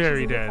is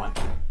very dead.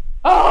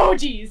 Oh,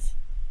 jeez.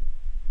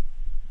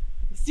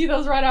 You see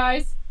those red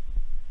eyes?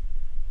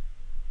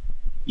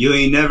 You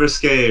ain't never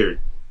scared.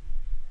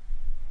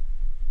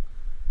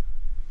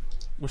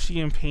 Was she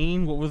in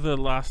pain? What was the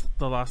last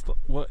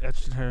what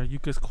etched in her?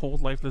 Yuka's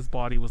cold, lifeless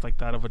body was like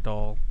that of a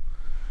doll.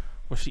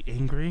 Was she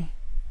angry?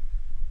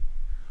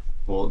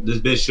 Well, this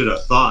bitch should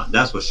have thought.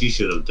 That's what she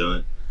should have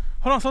done.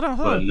 Hold on, slow down,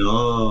 But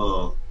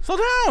no. Slow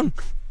down!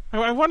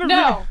 I wonder.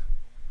 No.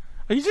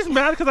 Are you just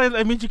mad because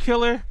I made you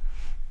kill her?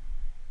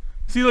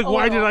 See, like,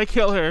 why did I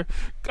kill her?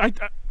 I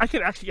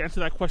could actually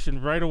answer that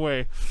question right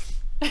away.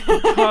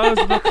 Because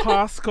the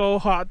Costco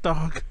hot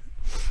dog.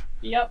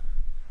 Yep.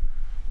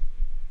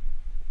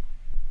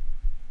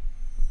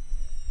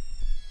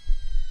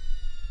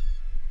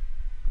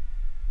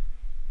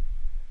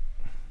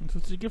 That's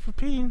what you get for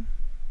peeing.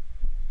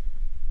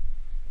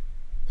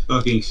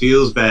 Fucking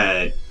feels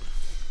bad.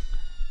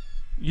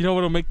 You know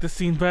what'll make this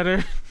scene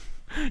better?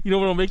 You know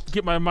what'll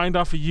get my mind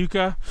off of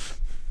Yuka?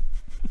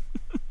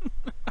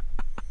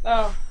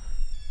 Oh.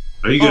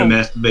 Are you gonna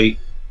masturbate?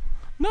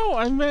 No,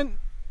 I meant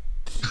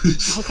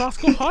a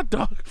Costco hot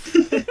dog.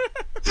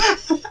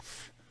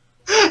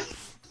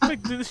 Like,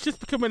 it's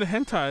just becoming a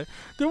hentai.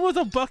 There was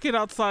a bucket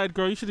outside,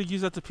 girl. You should have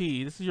used that to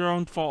pee. This is your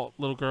own fault,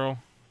 little girl.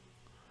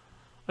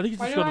 I think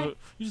you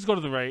just go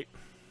to the right.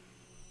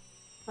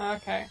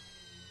 Okay.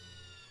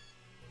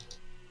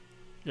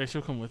 Yeah,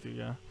 she'll come with you.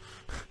 Yeah.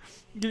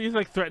 He's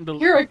like threatened to.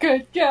 You're a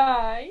good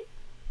guy.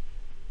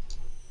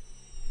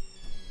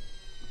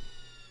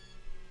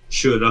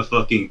 Should have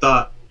fucking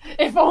thought.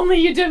 If only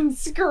you didn't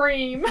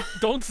scream.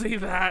 Don't say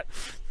that.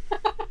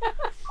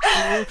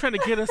 We're trying to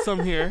get us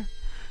some here.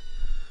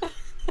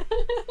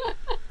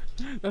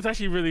 That's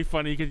actually really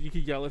funny. You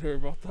could yell at her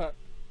about that.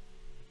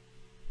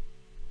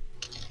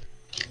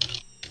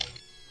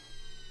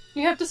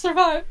 You have to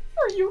survive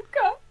for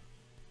Yuka.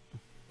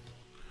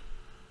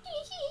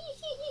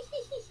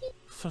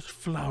 Such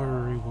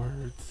flowery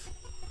words.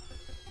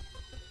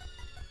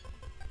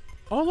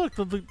 Oh look,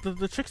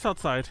 the chick's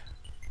outside.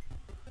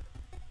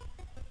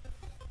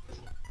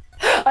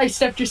 I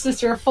stepped your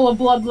sister full of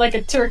blood like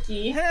a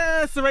turkey.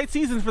 Yeah, it's the right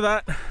season for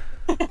that.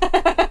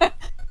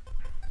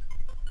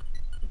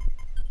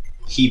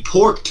 He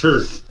porked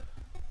her.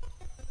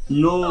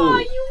 No. Aw,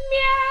 you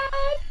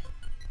mad?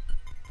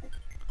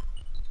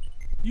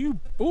 You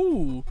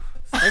ooh,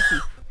 spicy.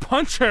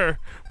 Punch her!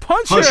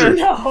 Punch Punch her! her.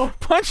 No.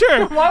 Punch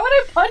her! Why would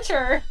I punch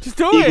her? Just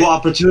do it! Equal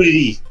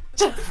opportunity.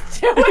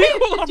 Just do it.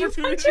 Equal Did you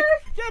opportunity. punch her?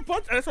 Yeah,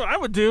 punch. That's what I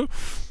would do.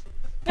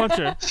 Punch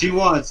her. She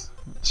wants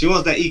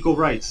that equal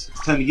rights.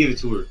 It's time to give it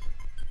to her.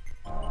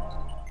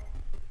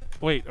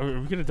 Wait, are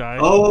we gonna die?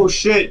 Oh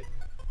shit!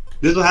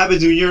 This is what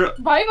happens when you're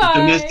Bye-bye. a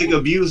domestic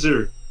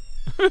abuser.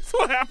 That's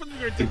what happens when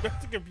you're a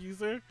domestic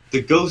abuser.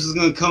 The ghost is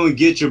gonna come and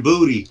get your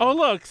booty. Oh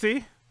look,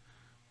 see?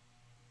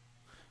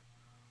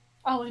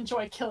 I'll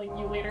enjoy killing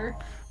you later.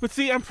 But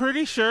see, I'm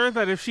pretty sure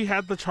that if she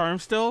had the charm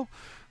still,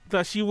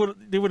 that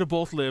they would have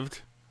both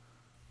lived.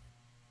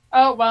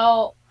 Oh,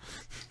 well.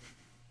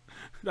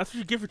 That's what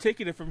you get for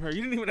taking it from her.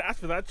 You didn't even ask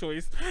for that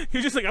choice.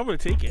 You're just like, I'm gonna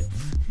take it.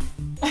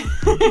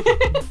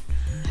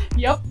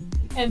 Yep.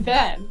 And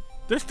then.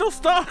 They're still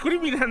stuck. What do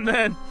you mean, and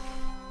then?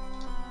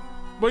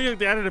 Well, yeah,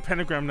 they added a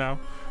pentagram now.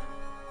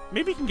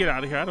 Maybe you can get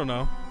out of here. I don't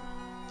know.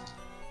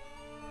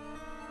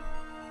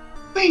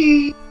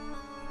 Bye.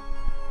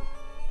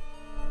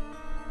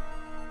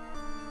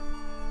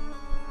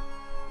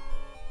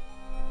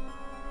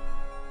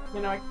 You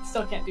know, I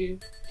still can't do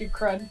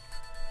crud.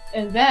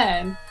 And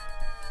then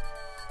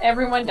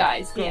everyone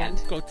dies. The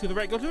end. Go to the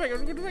right. Go to the right. Go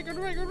to the right. Go to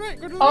the right. Go to the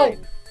right. Go to the Oh, right.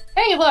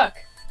 hey, look!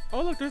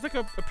 Oh look, there's like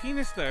a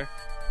penis there.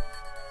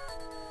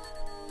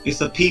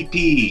 It's a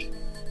pee-pee.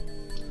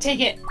 Take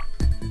it.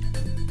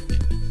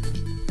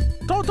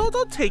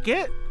 Don't take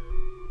it.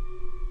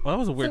 Well, that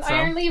was a weird It's an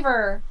iron sound.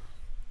 lever.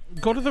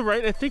 Go to the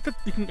right. I think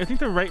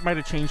the right might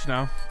have changed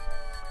now.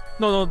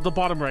 No, the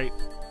bottom right.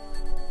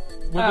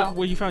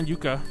 Where you found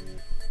Yuka.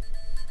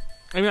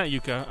 I mean not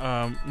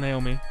Yuka.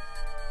 Naomi.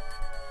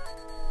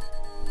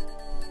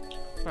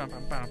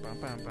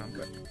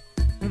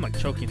 I'm like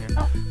choking here.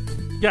 Oh.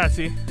 Yeah,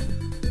 see.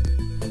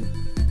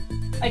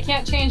 I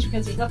can't change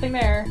because there's nothing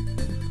there.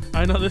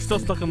 I know they're still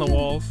stuck in the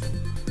walls.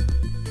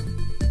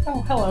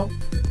 Oh, hello.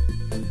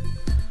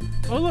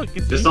 Oh look,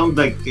 it's This song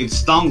its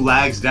song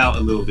lags out a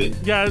little bit.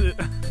 Yeah.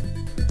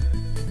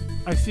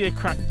 I see a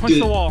crack. Punch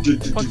the wall.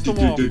 Punch the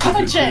wall.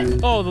 Punch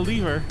it. Oh, the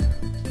lever.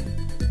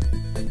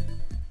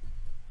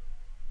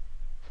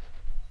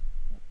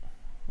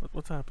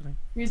 What's happening?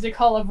 Music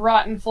Hall of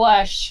Rotten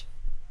Flesh.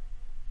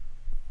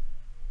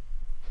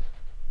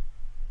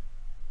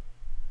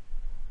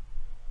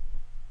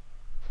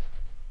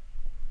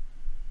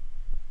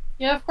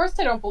 Yeah, of course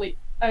I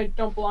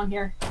don't belong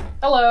here.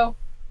 Hello.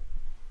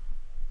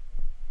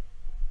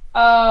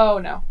 Oh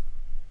no.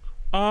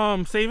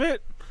 Save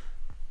it.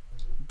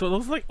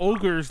 Those are like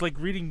ogres, like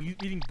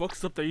reading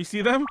books up there. You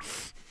see them?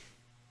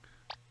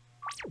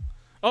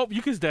 Oh,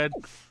 Yuka's dead.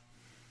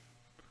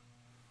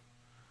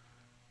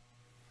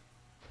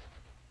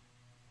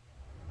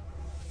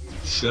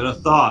 Should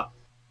have thought.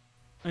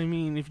 I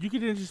mean, if Yuka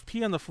didn't just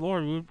pee on the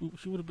floor,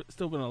 she would have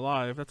still been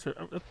alive. That's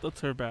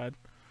her bad.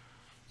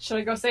 Should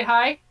I go say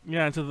hi?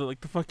 Yeah, into the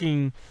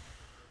fucking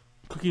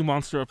cookie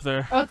monster up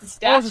there. Oh, it's a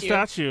statue. Oh, it's a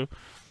statue.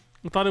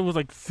 I thought it was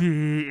like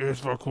C is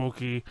for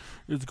cookie.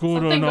 It's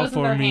good Something enough goes in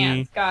for their me.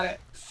 hands. Got it.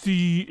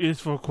 C is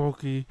for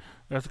cookie.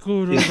 That's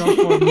good enough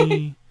for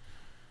me.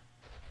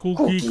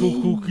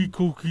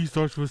 Cookie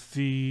starts with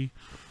C.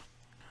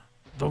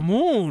 The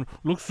moon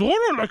looks sort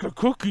of like a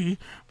cookie,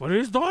 but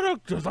does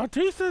not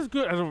taste as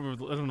good. I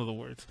don't know the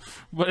words,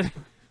 but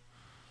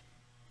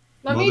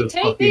Let me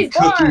take these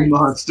cookie bars.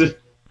 monster.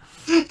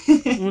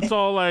 it's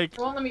all like. It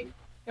won't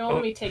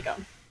let me take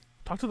them.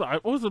 Talk to the.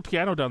 What was the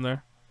piano down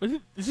there? Is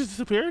it just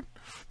disappeared?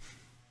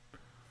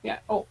 Yeah.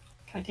 Oh,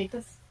 can I take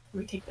this?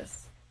 Let me take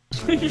this.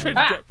 You tried to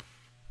Ah! get-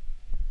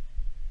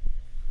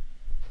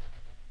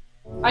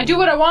 I do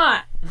what I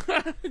want.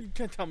 You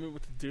can't tell me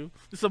what to do.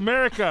 It's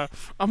America.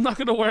 I'm not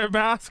gonna wear a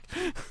mask.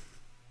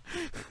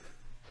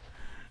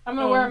 I'm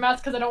gonna wear a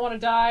mask because I don't want to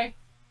die.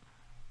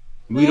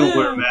 We don't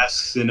wear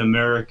masks in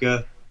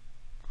America.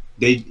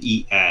 They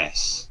eat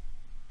ass.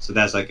 So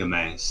that's like a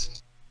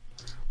mask.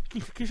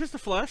 Can you just the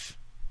flesh?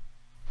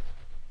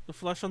 The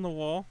flesh on the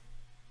wall.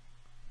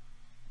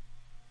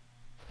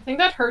 I think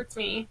that hurts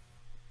me.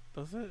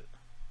 Does it?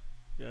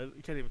 Yeah,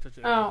 you can't even touch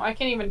it. Oh, I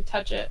can't even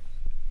touch it.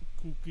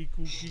 Cookie.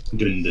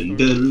 Dun dun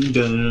dun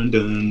dun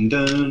dun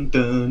dun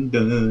dun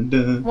dun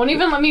dun. Won't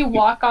even let me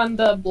walk on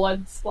the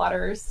blood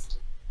splatters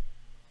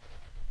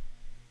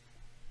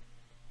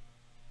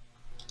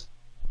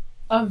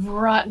of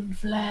rotten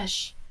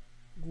flesh.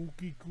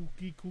 Cookie.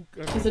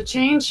 Does it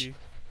change?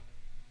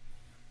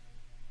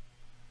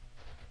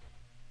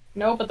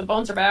 No, but the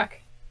bones are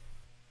back.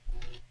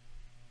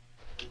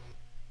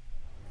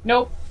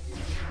 Nope.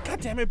 God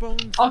damn it,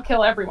 Bones! I'll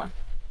kill everyone.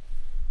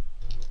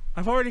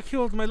 I've already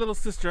killed my little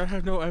sister. I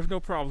have no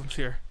problems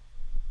here.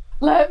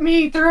 Let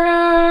me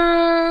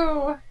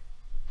through!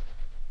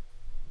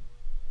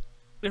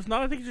 If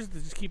not, I think you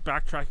just keep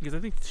backtracking because I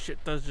think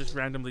shit does just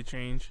randomly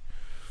change.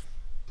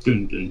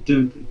 Dun dun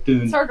dun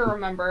dun. It's hard to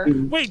remember.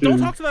 Wait, don't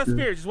talk to that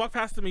spirit. Just walk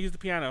past him and use the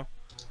piano.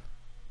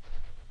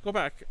 Go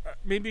back.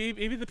 Maybe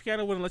the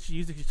piano wouldn't let you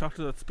use it if you talk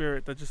to that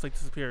spirit that just like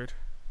disappeared.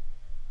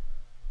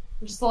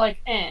 I'm just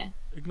like, eh.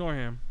 Ignore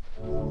him.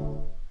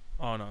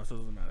 Oh no, so it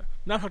doesn't matter.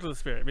 Now talk to the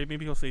spirit. Maybe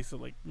he'll say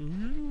something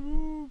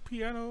like,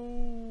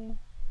 piano.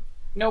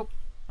 Nope.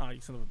 Ah,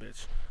 you son of a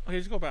bitch. Okay,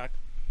 just go back.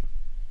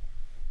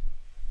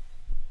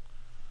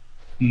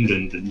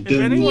 Dun, dun,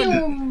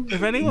 dun,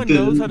 If anyone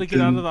knows how to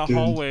get out of the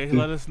hallway,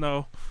 let us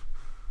know.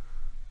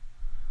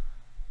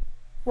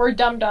 We're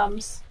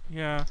dum-dums.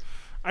 Yeah.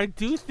 I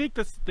do think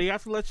that they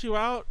have to let you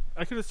out.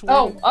 I could have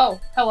sworn.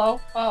 Oh,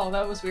 hello. Oh,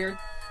 that was weird.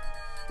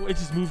 It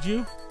just moved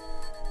you?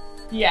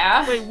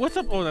 Yeah. Wait, what's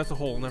up? Oh, that's a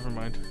hole. Never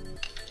mind.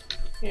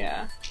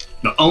 Yeah.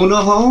 The owner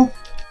hole?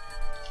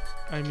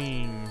 I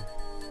mean,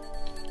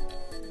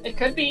 It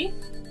could be.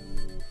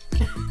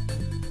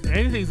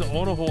 anything's an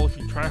auto hole if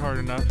you try hard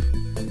enough.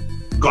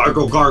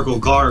 Gargle, gargle,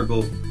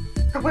 gargle.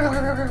 Go.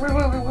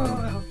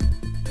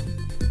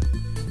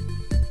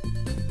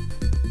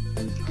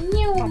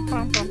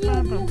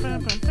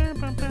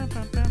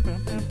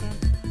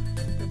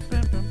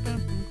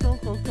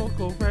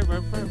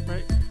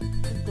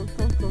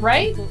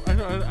 Right. Go. Right? I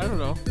don't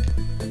know.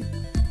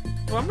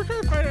 Well, I'm gonna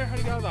try to find out how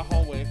to get out of the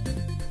hallway.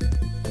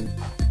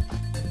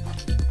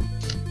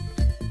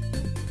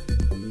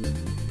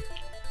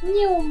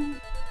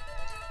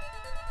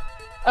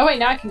 Oh wait,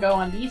 now I can go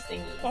on these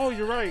thingies. Oh,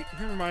 you're right.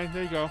 Never mind.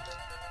 There you go.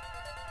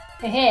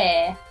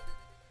 Heh.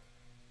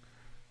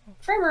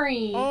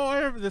 Infirmary. Oh, I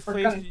remember this Or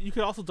place. gun. You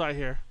could also die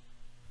here.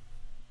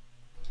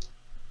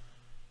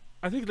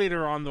 I think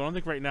later on though. I don't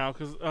think right now,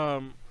 because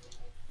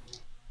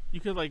you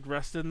could like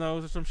rest in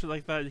those or some shit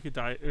like that. You could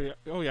die.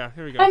 Oh yeah,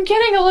 here we go. I'm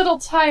getting a little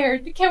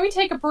tired. Can we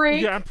take a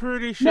break? Yeah, I'm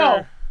pretty sure.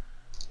 No.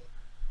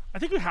 I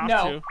think we have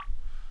to.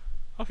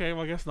 Okay,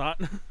 well I guess not.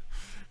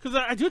 Because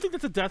I do think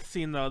that's a death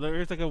scene though. There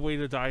is like a way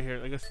to die here,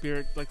 like a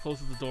spirit like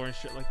closes the door and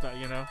shit like that,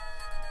 you know.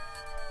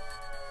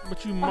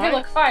 But you might. Okay,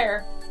 look,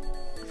 fire.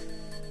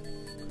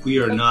 We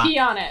are Let's not. pee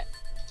on it.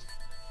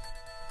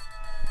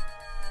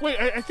 Wait,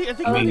 I think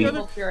Oh, you're on the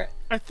evil other. spirit.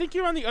 I think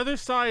you're on the other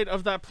side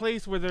of that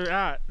place where they're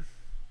at.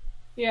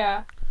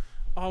 Yeah.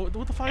 Oh,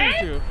 what the fire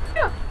do?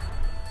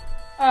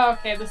 Oh,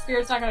 okay. The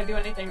spirit's not gonna do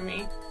anything to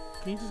me.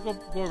 Can you just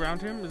go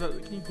around him?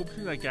 Can you go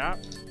between that gap?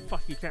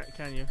 Fuck, you can't,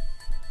 can you?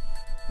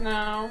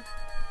 No.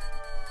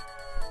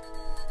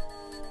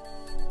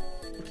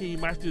 Okay, you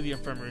might have to do the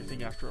infirmary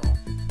thing after all.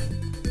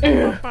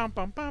 Bum,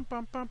 bum, bum,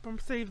 bum, bum, bum,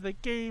 save the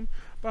game.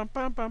 Bum,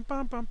 bum, bum,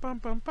 bum, bum, bum,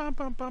 bum, bum,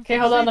 bum, bum, Okay,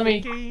 hold on, save let me-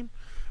 the game.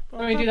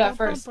 let me do that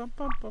first.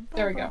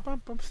 There we go.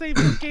 Save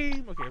the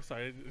game. Okay, I'm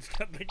sorry. It's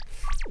got, like...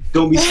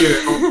 Don't be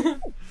scared. Oh,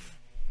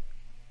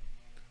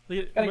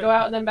 Gotta go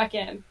out and then back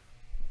in.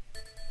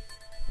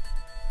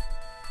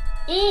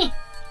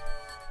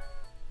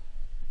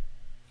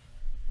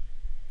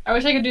 I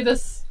wish I could do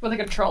this with a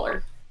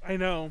controller. I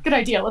know. Good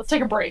idea. Let's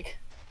take a break.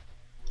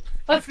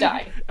 Let's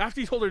die. After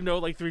you told her no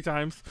like 3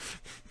 times.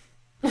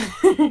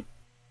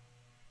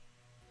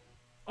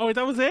 Oh, wait,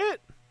 that was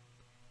it?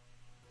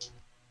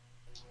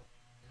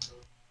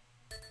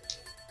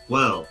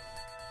 well.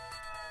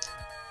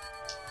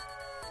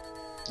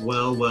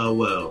 Well, well,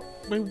 well.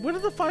 Wait, what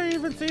did the fire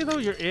even say though?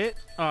 You're it?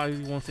 Oh,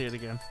 you won't say it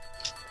again.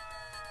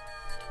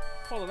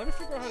 Hold on, let me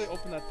figure out how to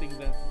open that thing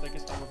then, since I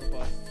guess that was a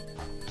bus.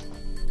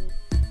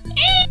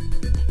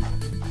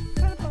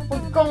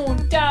 We're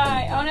gonna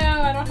die. Oh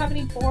no, I don't have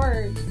any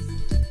boards.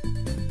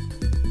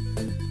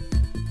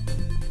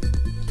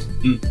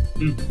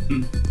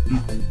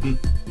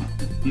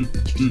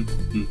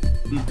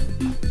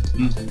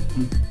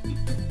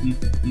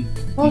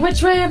 Well,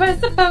 which way am I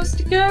supposed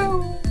to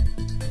go?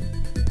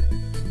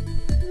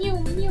 Mew,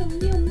 mew,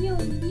 mew, mew,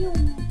 mew.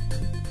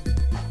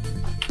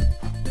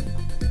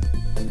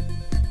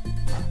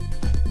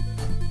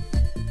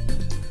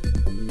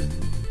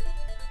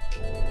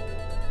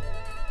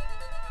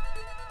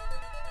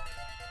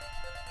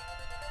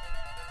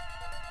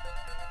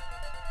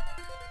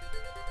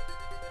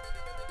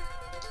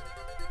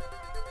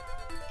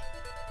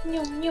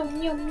 Mew, mew,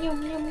 mew, mew,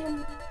 mew,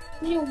 mew.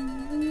 Mew,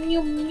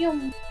 mew,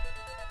 mew.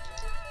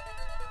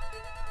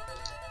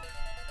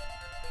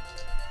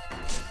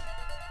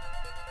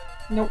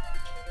 Nope.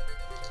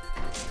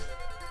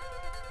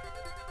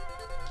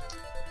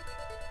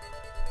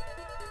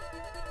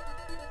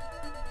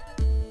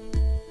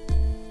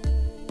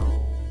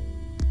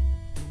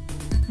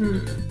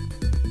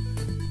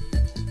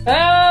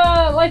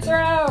 Ah, lights are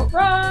out!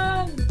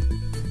 Run!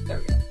 There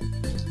we go.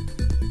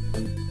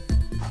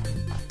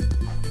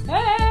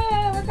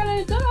 Hey, we're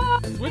gonna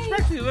die! Switch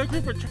back to the other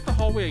group or check the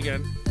hallway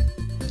again.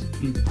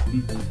 Maybe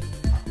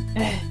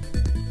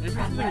it's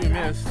something we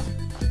missed.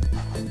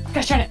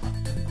 Gosh darn it!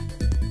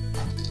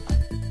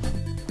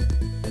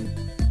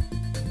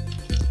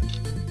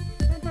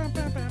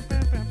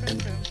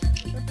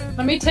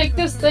 Let me take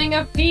this thing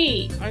of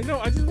pee. I know,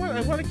 I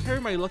want to carry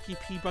my lucky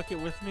pee bucket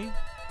with me.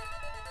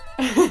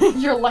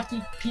 Your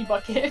lucky pee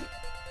bucket.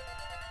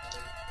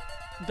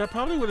 That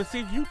probably would have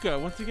saved Yuka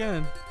once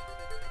again.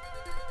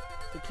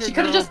 Okay, She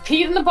could have girl. just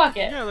peed in the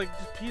bucket. Yeah, like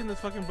just pee in this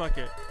fucking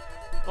bucket.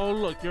 Oh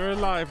look, you're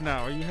alive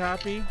now. Are you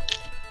happy?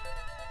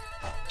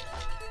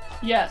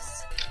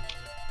 Yes.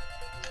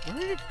 Where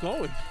are you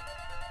going?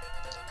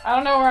 I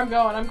don't know where I'm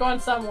going. I'm going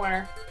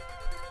somewhere.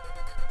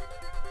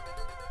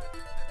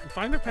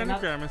 Find a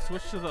pentagram and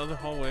switch to the other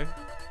hallway.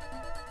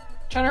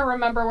 Trying to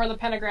remember where the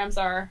pentagrams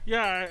are.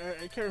 Yeah,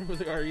 I can't remember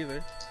where they are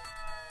either.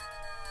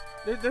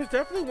 There's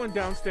definitely one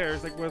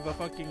downstairs, like where the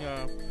fucking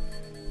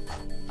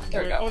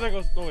There we go. Oh, there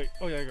goes. Oh wait.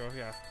 Oh, there you go.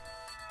 Yeah.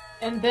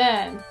 And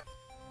then,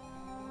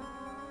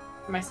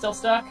 am I still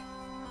stuck?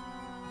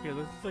 Okay,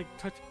 let's just, like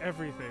touch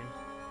everything.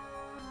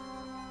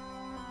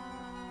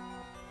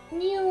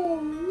 Mew,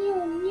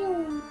 mew,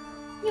 mew,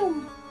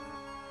 mew.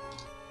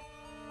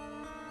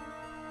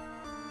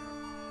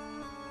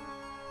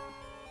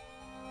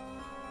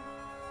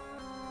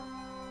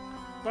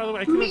 By the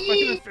way,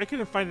 I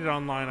couldn't find it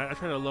online. I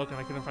tried to look and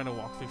I couldn't find a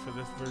walkthrough for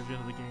this version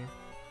of the game.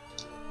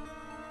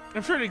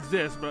 I'm sure it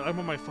exists, but I'm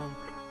on my phone.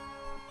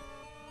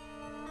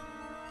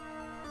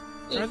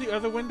 Try the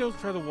other windows,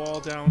 try the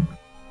wall down.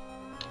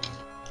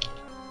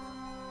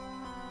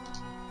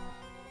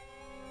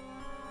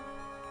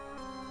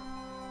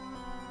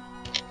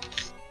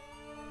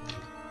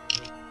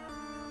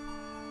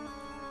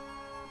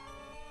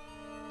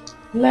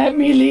 Let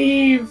me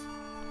leave.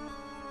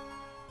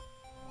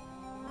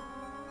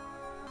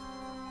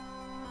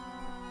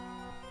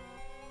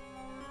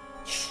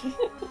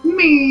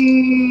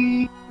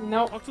 Me.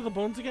 Nope. Talk to the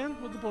bones again?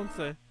 What'd the bones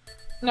say?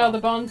 No, the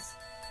bones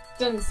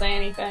didn't say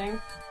anything.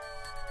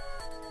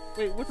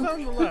 Wait, what's that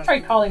on the left? Try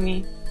calling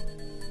me.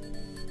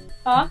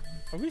 Huh?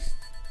 Are we?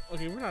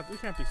 Okay, we're not. We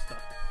can't be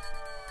stuck.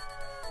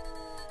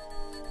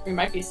 We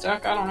might be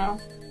stuck. I don't know.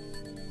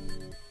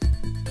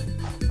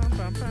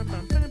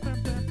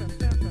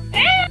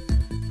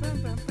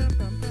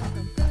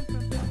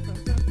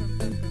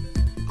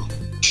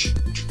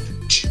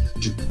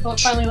 Well, it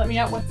finally let me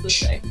out. What's this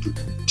say?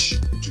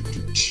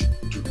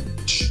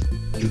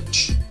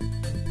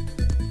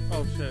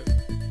 Oh shit.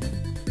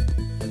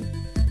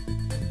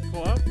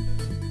 Go up?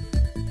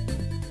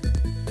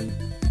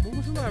 What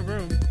was in that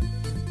room?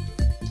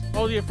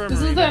 Oh, the infirmary.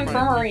 This is the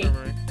infirmary.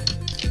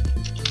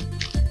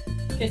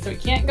 Okay, so we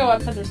can't go up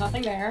because there's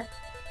nothing there.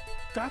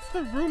 That's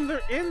the room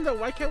they're in though.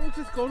 Why can't we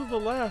just go to the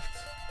left?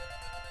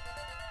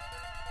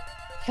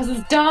 Because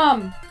it's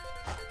dumb.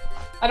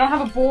 I don't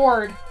have a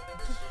board.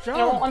 Just It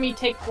jump. won't let me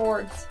take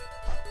boards.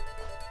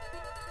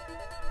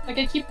 Like,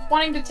 I keep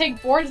wanting to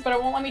take boards, but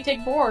it won't let me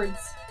take boards.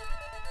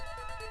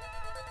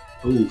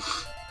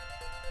 Oof.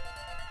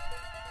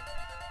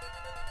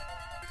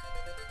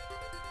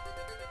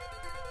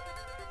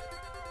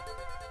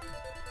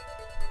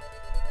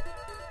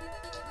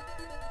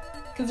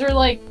 Because they're,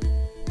 like,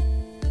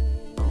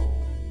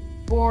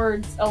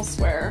 boards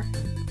elsewhere.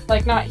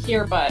 Like, not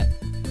here, but...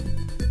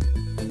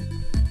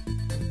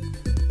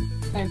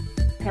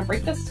 Can I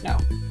break this? No.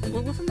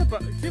 What's in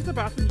the see if the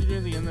bathroom is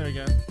really in there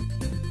again.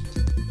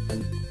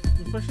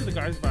 Especially the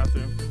guy's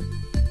bathroom.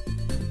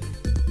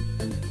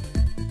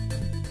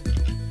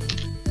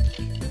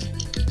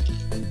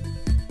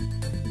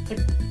 It's like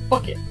a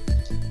bucket.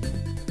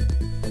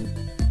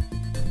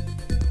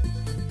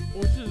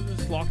 Oh, is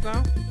this locked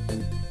now?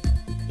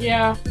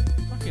 Yeah.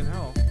 Fucking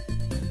hell.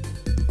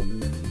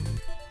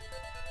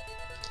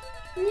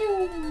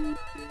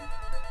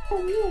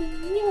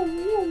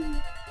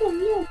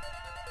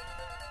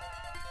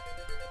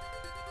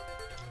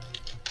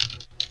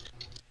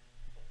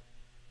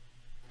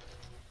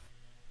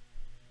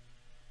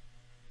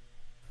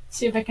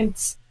 See if I can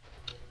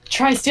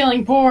try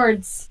stealing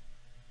boards.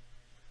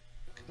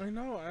 I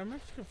know, I'm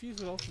actually confused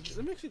with all this.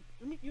 Let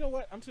me, you know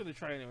what? I'm just gonna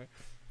try anyway.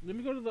 Let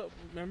me go to the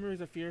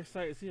Memories of Fear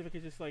site and see if I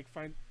can just like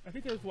find. I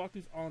think there's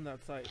walkthroughs on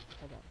that site.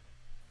 Hold on.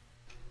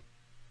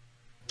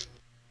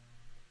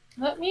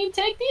 Let me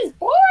take these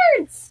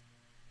boards!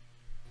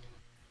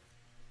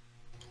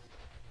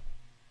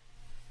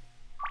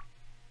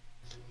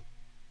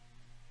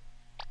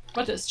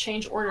 What does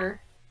change order?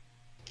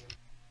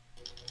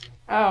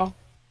 Oh.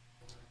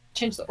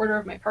 Change the order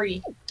of my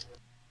party.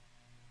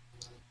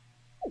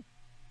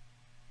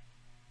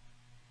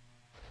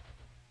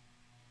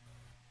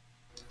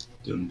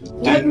 Dun,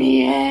 dun, Let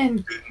me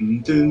in!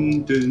 dun,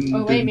 dun, dun,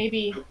 Oh wait, dun.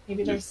 maybe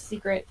there's a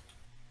secret.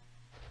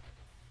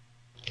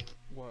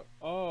 What?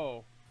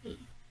 Oh,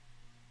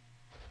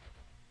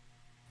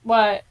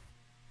 What?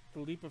 the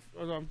leap of.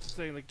 Oh no, I'm just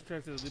saying like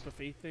trying to say the leap of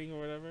faith thing or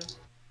whatever.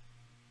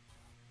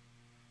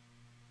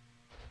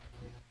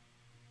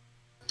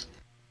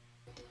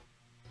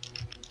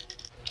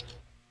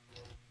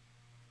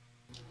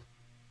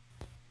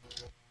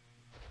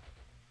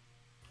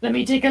 Let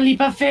me take a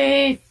leap of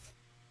faith!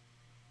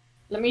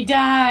 Let me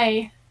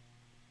die!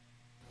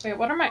 Wait,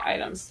 what are my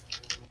items?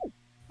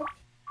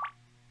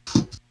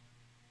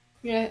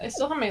 Yeah, I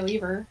still have my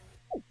lever.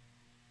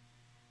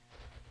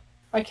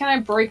 Why can't I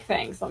break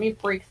things? Let me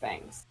break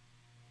things.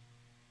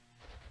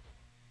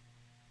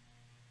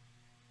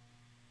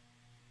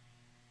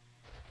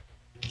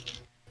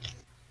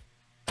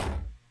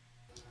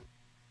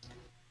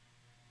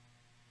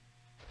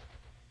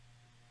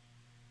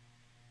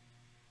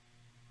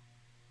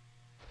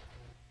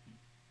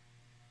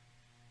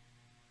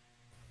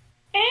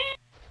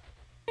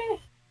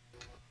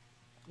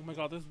 Oh my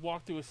god, this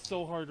walkthrough is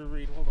so hard to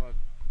read. Hold on.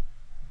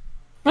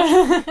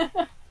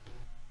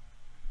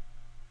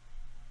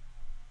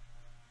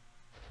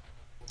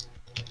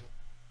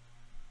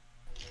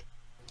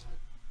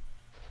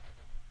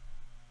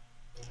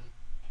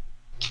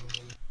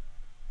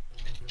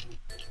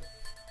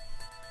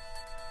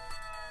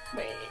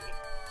 Wait.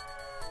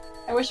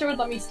 I wish it would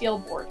let me steal a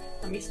board.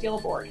 Let me steal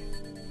a board.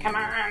 Come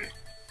on!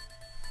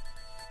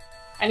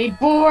 I need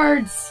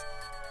boards!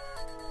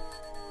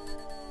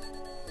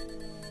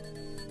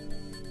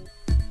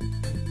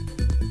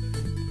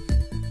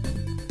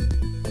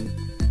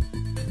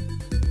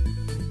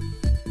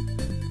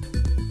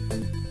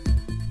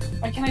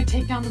 Why can't I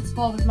take down this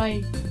ball with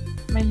my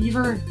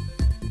lever?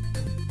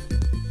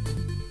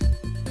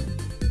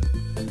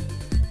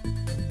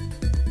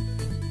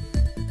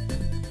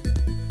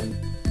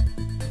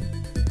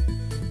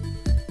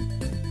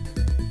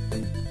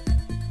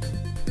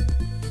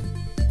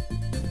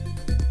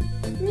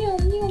 Meow,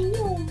 meow,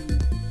 meow.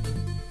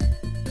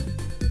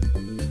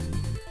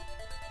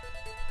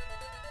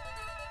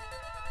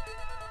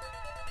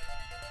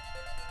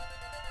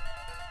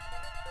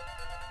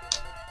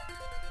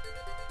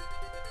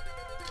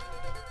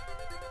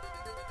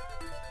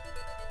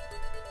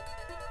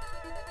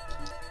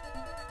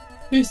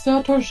 Hey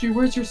Satoshi,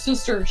 where's your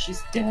sister?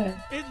 She's dead.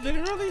 It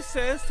literally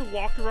says to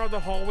walk around the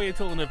hallway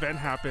until an event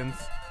happens.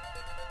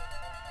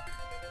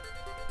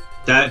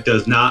 That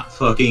does not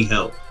fucking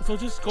help. So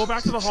just go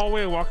back to the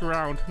hallway and walk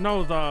around.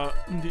 No, the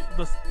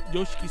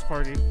Yoshiki's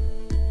party.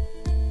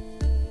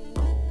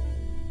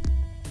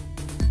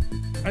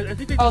 I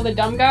think they just, the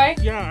dumb guy?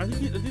 Yeah, I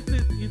think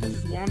you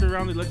just wander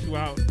around and let you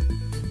out.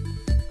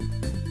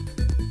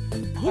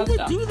 Who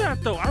would do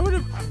that though? I would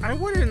have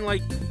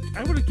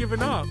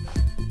given up.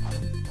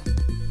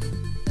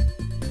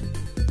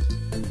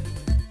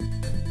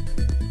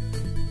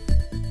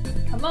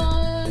 Come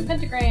on,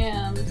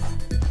 pentagrams.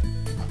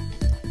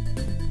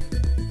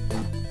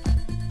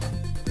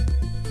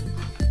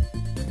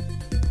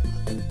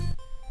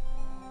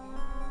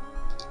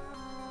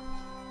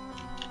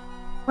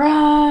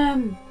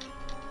 Run!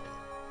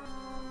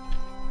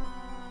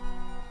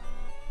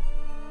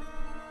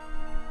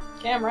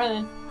 Okay, I'm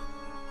running.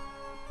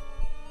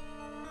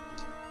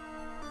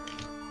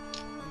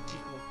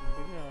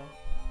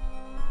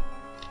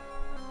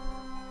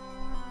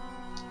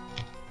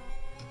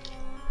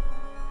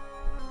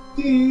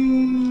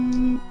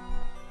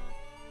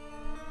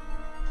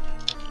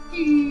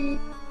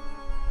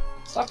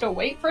 So I have to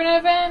wait for an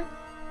event?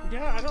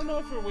 Yeah, I don't know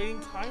if we're waiting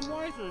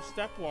time-wise or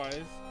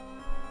step-wise.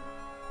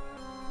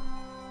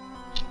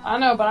 I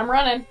don't know, but I'm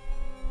running.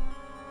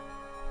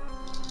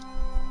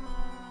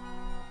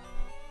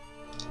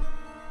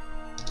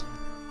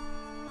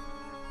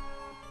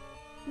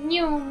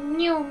 New,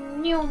 new,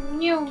 new,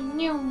 new,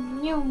 new,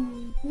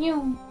 new,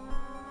 new.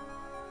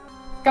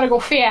 Gotta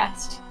go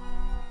fast.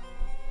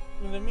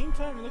 In the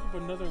meantime, I'm looking for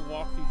another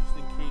walkthrough just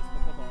in case,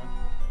 but hold on.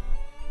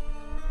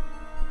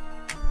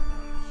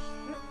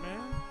 Shit,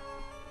 man.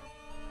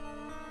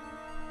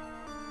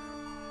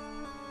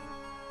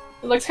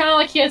 It looks kind of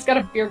like he has got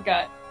a beer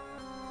gut.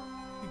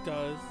 He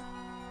does.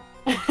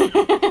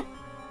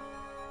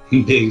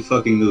 Big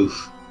fucking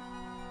oof.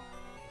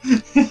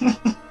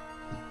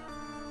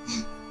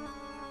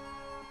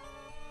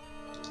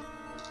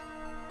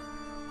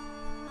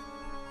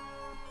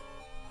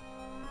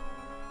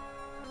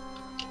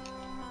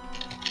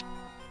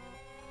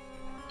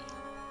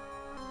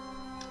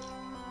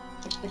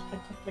 Click, click,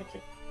 click, click,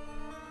 click.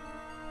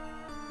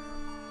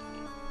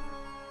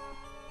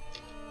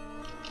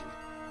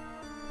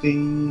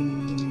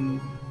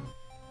 Ding.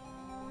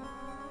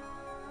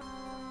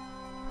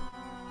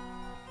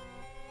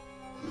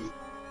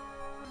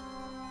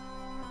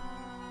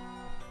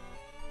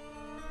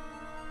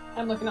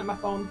 I'm looking at my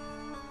phone.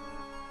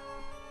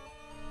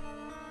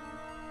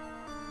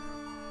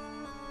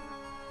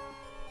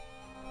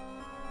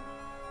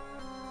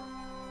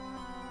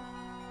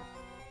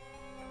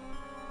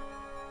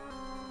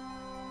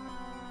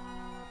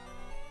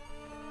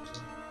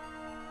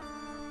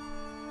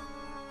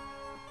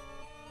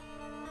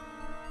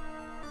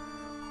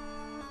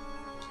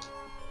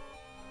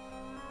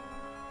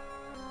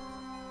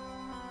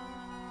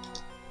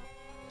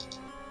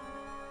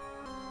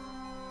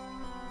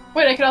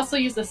 Wait, I could also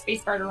use the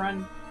spacebar to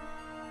run.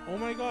 Oh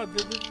my god,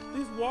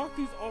 these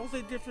walkthroughs all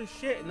say different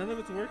shit and none of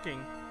it's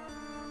working.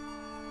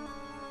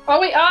 Oh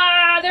wait,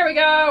 there we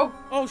go!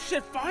 Oh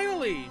shit,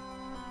 finally!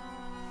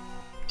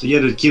 So you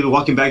had to keep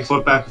walking back and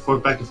forth, back and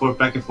forth, back and forth,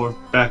 back and forth,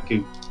 back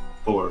and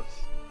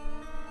forth.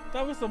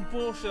 That was some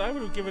bullshit. I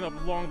would have given up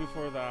long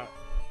before that.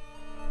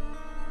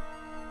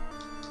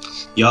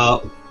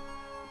 Yup.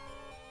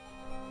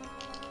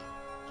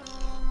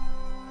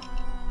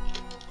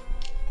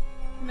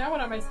 Now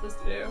what am I supposed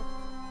to do?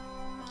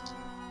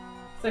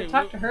 So I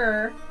talked to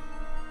her.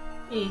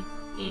 Go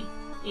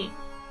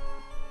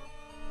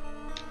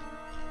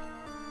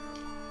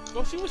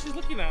see what she's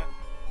looking at.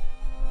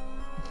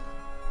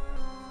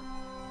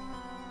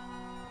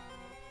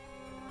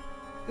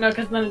 No,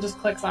 because then it just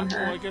clicks on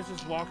her. Well, I guess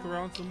just walk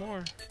around some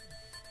more.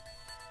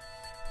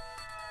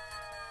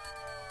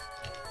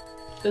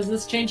 Does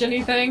this change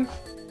anything?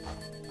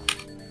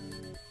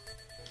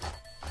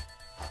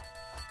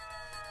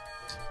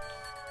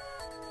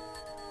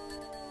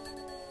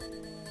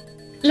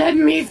 Let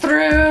me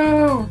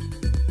through!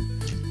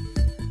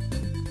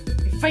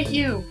 I fight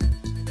you!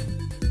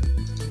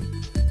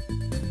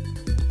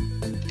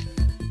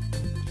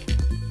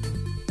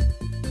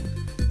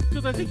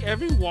 Because I think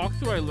every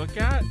walkthrough I look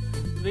at,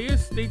 they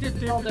did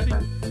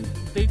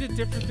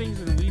different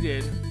things than we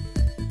did.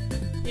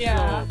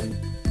 Yeah.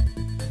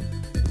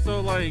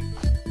 So like,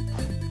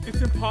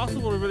 it's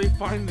impossible to really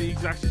find the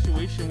exact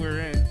situation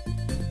we're in.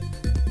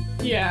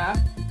 Yeah.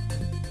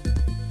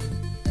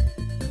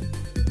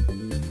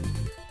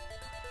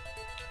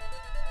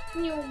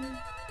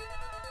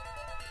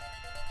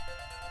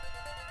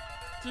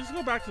 So just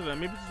go back to them.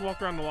 Maybe just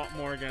walk around a lot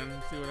more again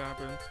and see what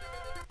happens.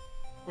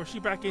 Or is she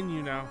back in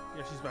you now?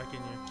 Yeah, she's back in you.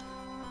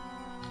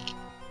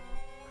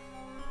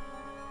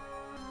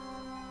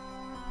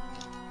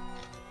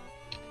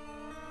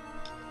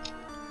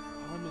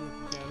 Oh, let me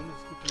look again. Let me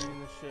just keep reading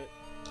this shit.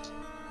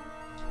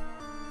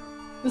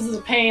 This is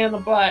a pain in the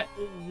butt.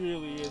 It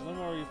really is. I'm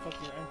hating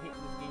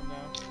this game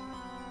now.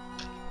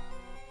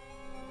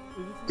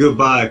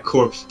 Goodbye,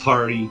 corpse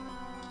party.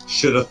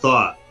 Should have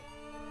thought.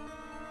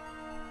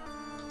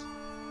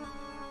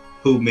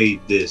 Who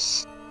made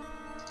this?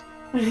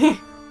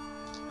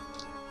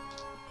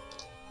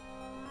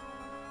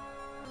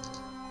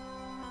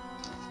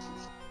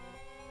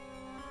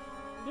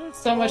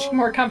 so much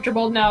more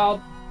comfortable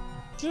now.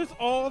 There's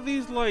all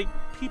these like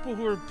people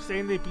who are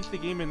saying they beat the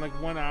game in like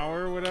 1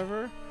 hour or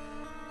whatever,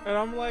 and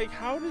I'm like,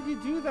 how did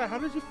you do that? How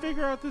did you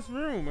figure out this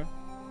room?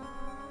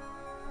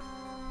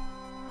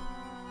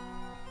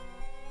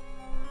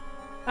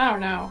 I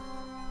don't know.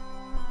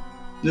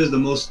 This is the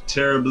most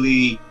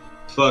terribly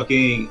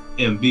fucking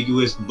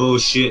ambiguous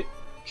bullshit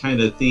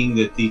kind of thing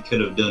that they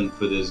could have done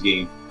for this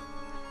game.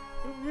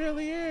 It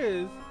really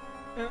is.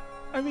 And,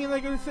 I mean,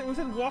 like, it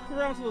said walk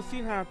around till the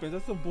scene happens.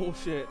 That's some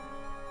bullshit.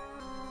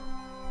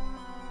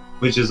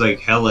 Which is like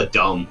hella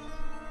dumb.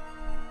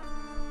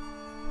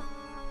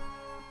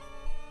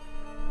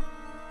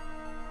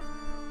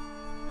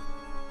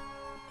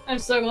 I'm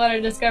so glad I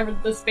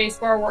discovered the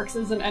spacebar works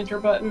as an enter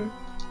button.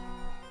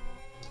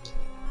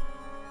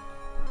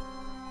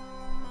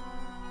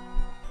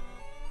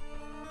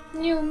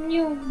 Mew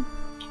mew.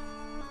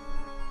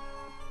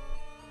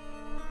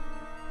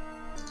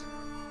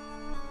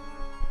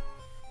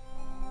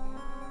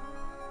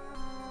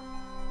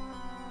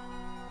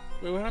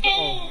 Wait, what happened?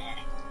 Oh.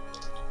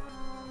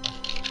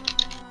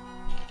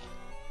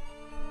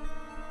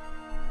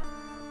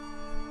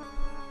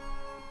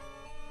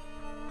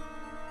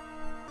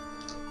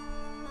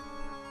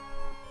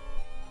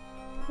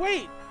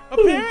 Wait,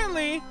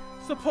 apparently,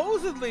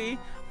 supposedly,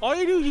 all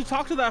you do is you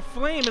talk to that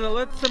flame and it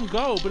lets them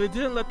go, but it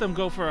didn't let them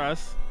go for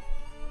us.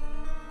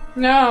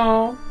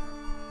 No.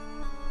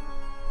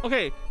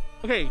 Okay,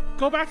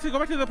 go back to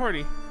the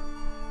party.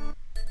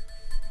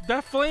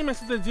 That flame has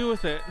something to do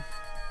with it.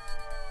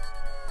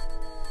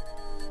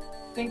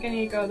 I think I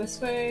need to go this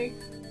way.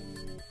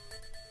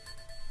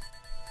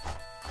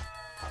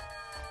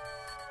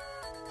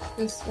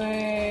 This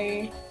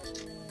way.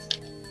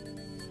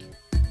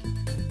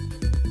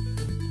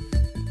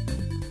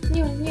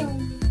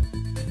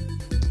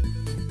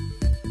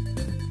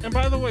 And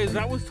by the way,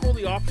 that was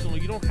totally optional.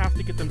 You don't have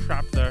to get them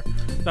trapped there.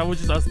 That was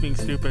just us being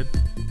stupid.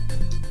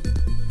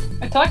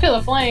 I talked to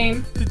the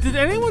flame. Did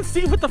anyone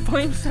see what the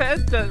flame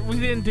said that we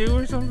didn't do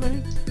or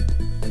something?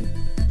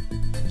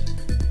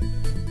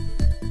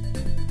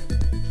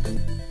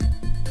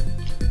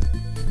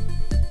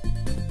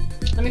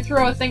 Let me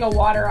throw a thing of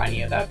water on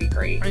you. That would be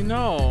great. I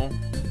know.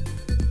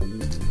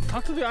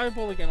 Talk to the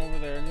eyeball again over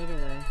there in the other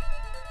room.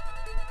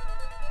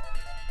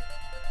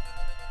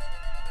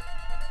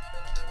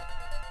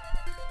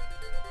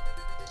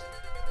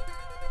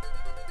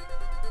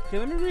 Okay,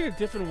 let me read a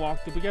different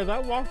walkthrough, because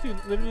that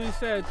walkthrough literally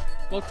said,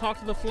 go talk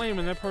to the flame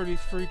and that party's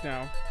free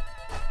now.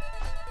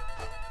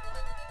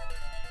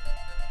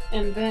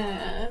 And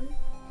then...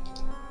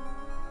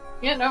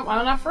 yeah, no,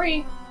 I'm not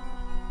free.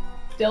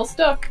 Still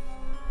stuck.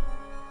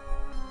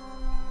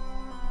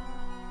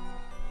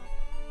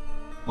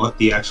 What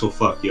the actual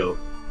fuck, yo?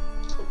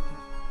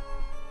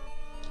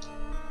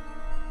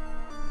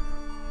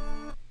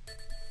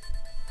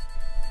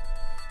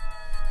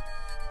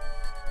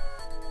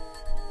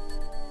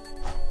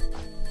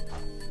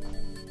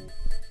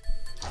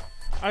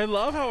 I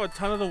love how a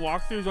ton of the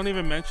walkthroughs don't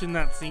even mention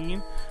that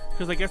scene,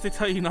 because I guess they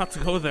tell you not to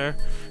go there.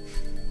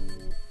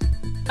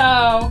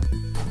 Oh.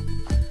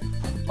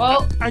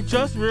 Well... I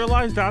just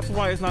realized that's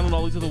why it's not in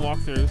all these other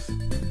walkthroughs.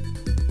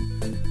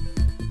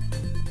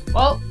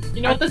 Well,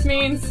 you know what this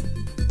means?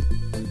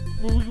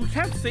 We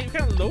can't save, we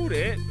can't load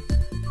it.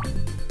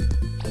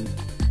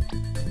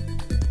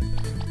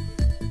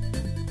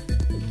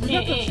 We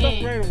got the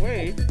stuff right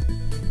away.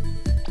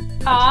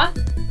 Huh?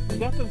 We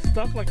got the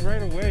stuff like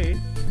right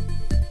away.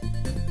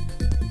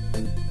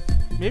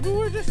 Maybe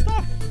we're just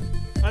stuck.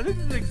 I think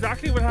this is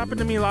exactly what happened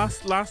to me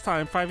last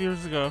time, 5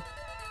 years ago.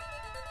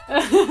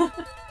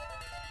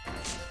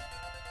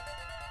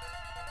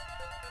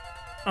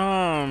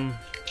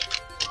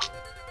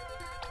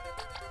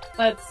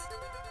 Let's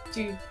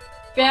do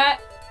that.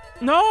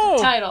 No!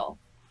 Title.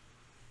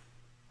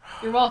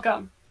 You're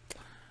welcome.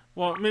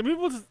 Well, maybe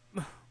we'll just...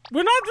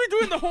 We're not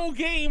redoing the whole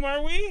game,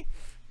 are we?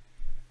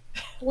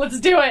 Let's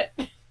do it.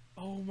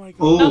 Oh my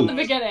god. Oh. Not the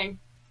beginning.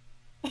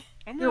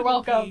 You're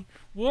welcome. Pee.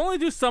 We'll only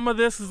do some of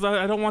this because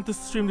I don't want this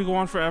stream to go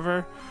on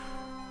forever.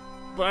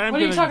 But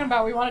what are you talking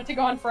about? We want it to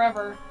go on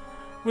forever.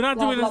 We're not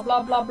doing blah, this.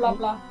 Blah, blah, blah,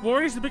 blah, blah. We're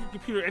already a big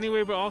computer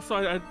anyway, but also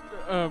I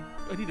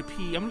need to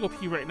pee. I'm gonna go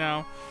pee right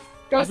now.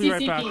 Go I'll be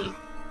CCP. right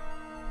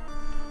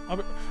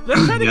back.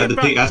 Let's try to get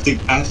back.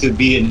 I have to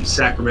be in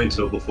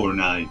Sacramento before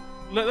 9.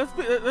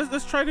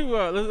 Let's try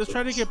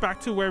to get back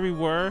to where we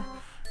were,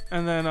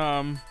 and then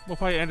we'll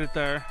probably end it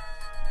there.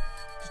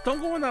 Just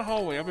don't go in that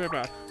hallway. I'll be right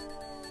back.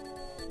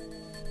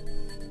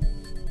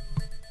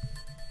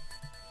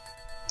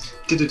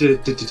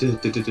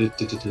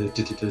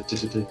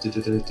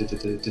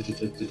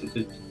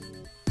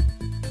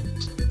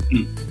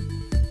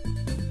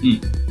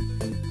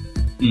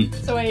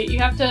 So wait, you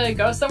have to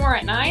go somewhere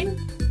at 9?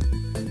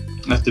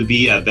 I have to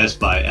be at Best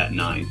Buy at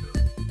 9.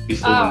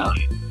 Before 9.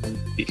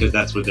 Because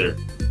that's what their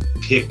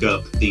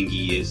pickup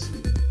thingy is.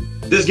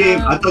 This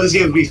game, I thought this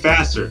game would be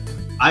faster.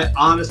 I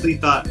honestly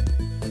thought,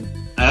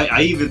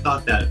 I even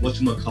thought that,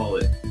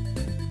 whatchamacallit,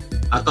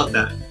 I thought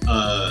that,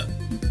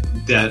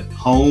 that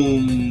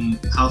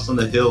House on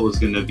the Hill was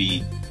gonna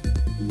be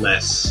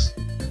less.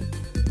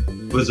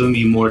 It was going to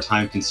be more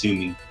time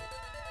consuming.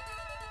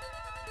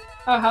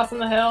 Oh, House on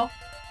the Hill.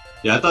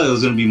 Yeah, I thought it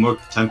was going to be more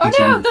time Oh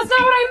consuming. no, that's not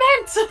what I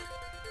meant!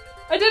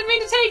 I didn't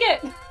mean to take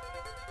it!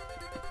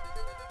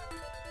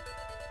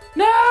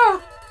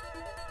 No!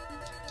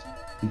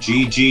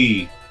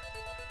 GG.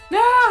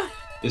 No!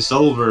 It's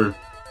over.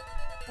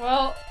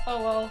 Well,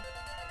 oh well.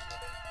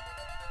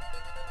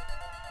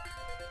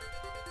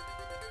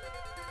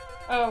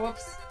 Oh,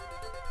 whoops.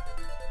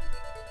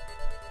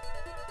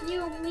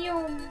 Mew,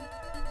 mew.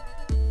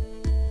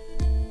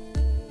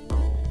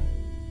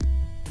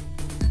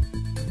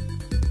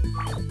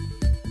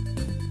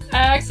 I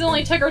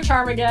accidentally took her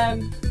charm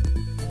again.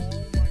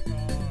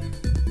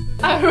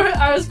 Oh my god.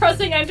 I was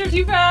pressing enter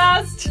too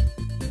fast.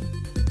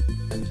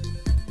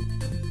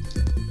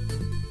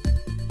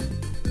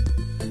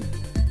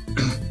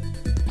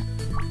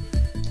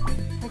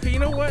 Okay, you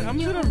know what? I'm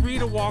just gonna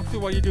read a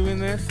walkthrough while you're doing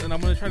this, and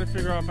I'm gonna try to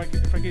figure out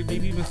if I could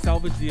maybe even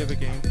salvage the other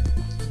game.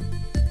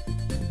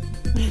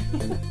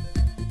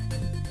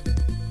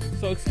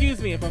 So excuse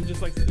me if I'm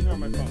just like sitting here on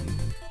my phone.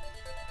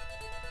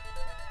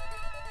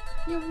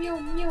 Mew, mew,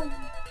 mew.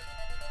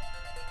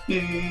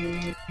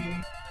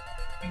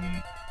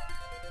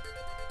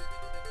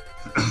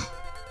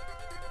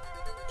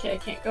 Okay, I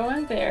can't go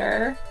in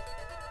there.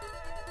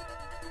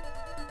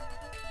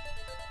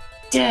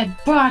 Dead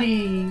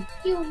body!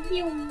 Mew,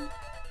 mew.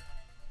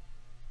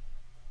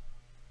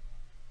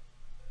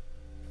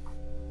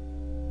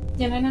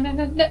 No, no, no, no,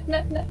 no,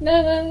 no, no,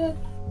 no.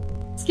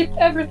 Skip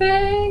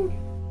everything!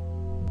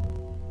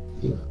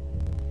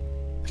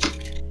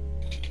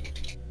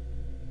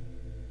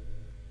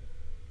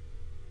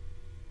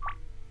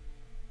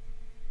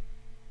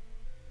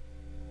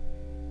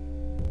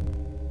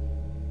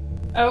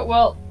 Oh,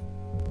 well.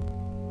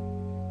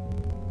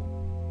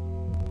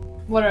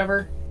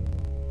 Whatever.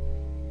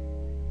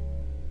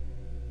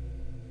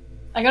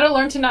 I gotta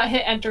learn to not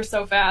hit enter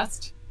so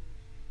fast.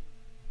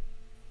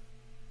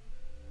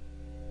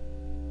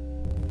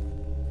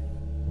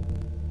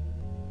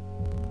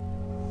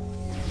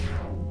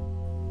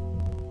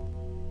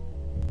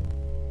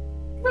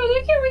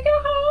 Brother, can we go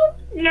home?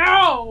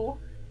 No!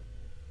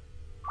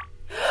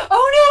 Oh no,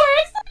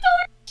 I accidentally told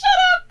her to shut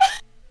up!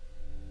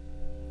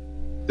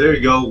 There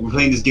you go. We're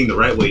playing this game the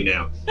right way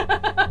now. Oh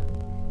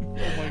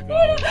my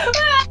god.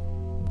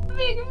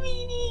 Big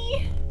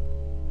meanie.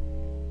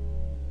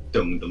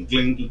 Dum dum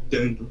cling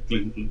cling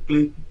cling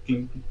cling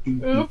cling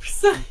cling.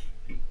 Oops.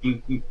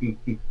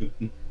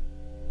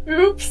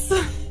 Oops.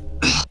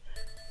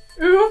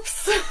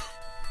 Oops.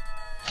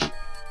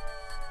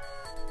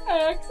 I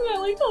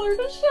accidentally told her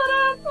to shut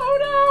up. Oh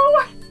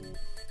no.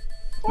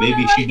 What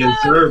Maybe have she I done?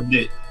 deserved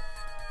it.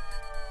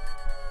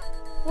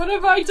 What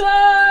have I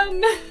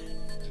done?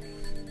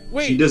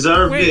 Wait, She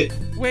deserved it.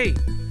 Wait.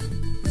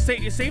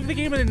 Save the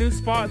game in a new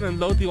spot and then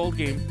load the old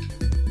game.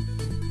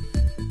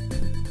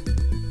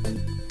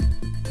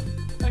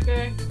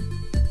 Okay.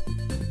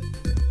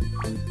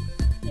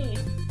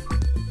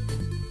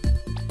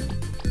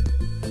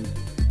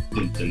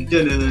 Dun, dun, dun,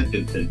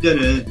 dun, dun, dun,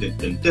 dun,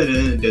 dun,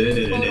 dun,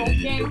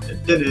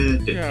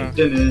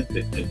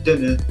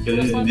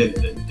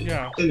 dun,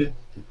 Yeah.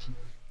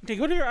 Okay,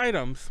 go to your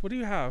items. What do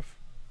you have?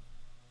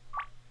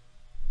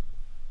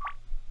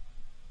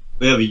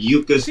 We have a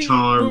Yuka's See,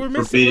 Charm, we're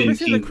Forbidden missing the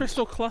Kingdom.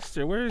 crystal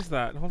cluster. Where is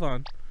that? Hold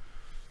on.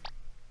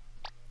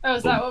 Oh,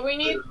 is that what we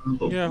need?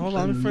 Yeah, hold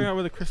on. Let me figure out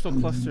where the crystal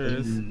cluster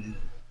is.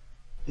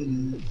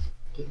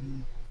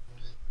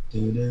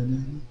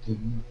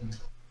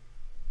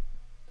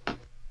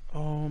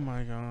 Oh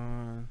my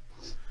god.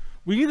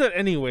 We need that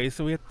anyway,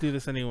 so we have to do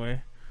this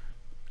anyway.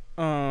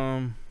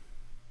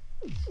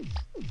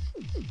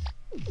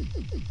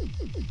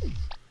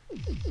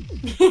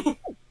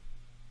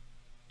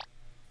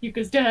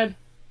 Yuka's dead.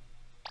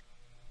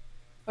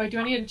 Wait, do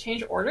I need to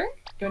change order?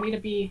 Do I need to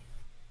be...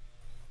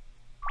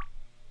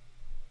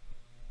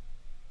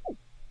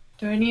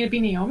 Do I need to be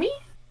Naomi?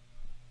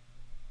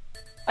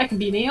 I can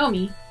be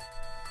Naomi.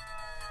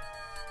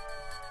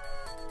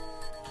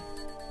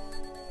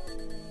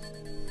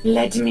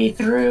 Let me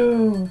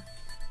through.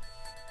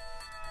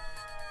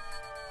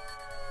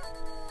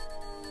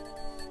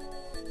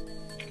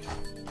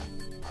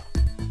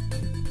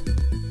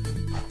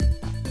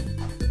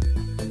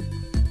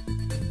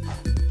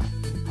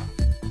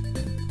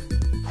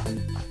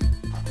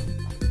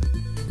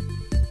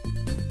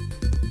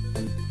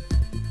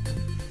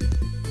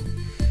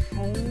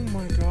 Oh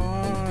my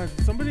god.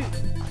 Somebody...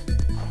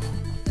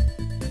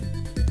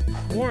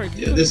 Warren, can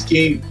you Yeah, this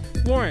game.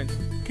 Warren,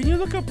 can you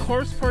look up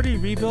Corpse Party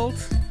Rebuild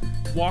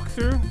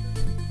walkthrough?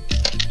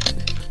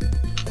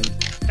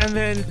 And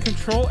then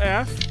Control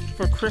F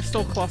for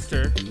Crystal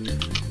Cluster.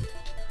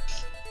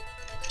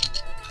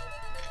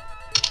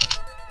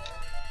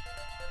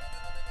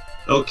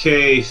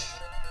 Okay,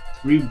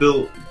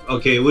 rebuild.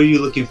 Okay, what are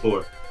you looking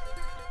for?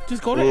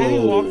 Just go to any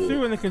Whoa.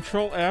 walkthrough and then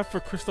Control F for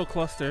Crystal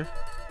Cluster.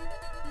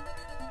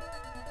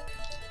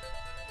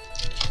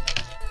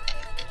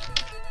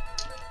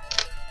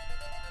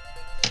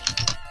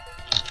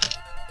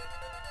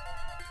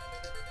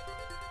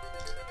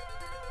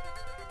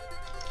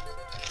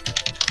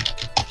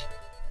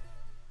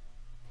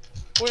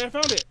 Wait, I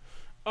found it.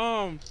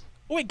 Oh,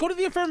 wait, go to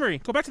the infirmary.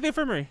 Go back to the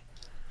infirmary.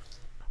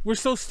 We're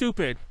so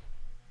stupid.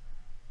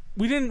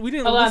 We didn't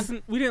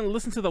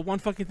listen to the one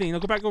fucking thing. No,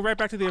 go right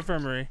back to the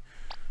infirmary.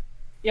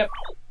 Yep.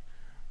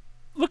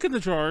 Look in the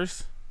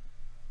drawers.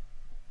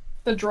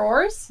 The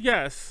drawers?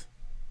 Yes.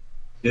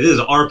 It is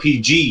an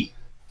RPG.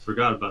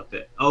 Forgot about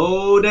that.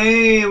 Oh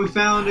damn, we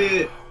found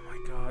it. Oh my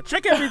god.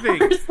 Check everything.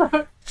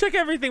 Check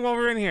everything while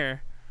we're in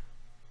here.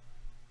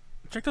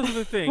 Check those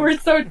other things.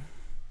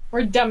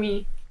 We're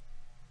dummy.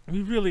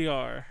 We really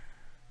are.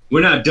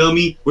 We're not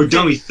dummy. We're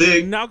dummy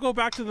thick. Now go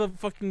back to the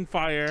fucking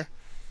fire.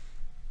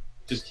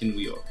 Just kidding,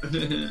 we are.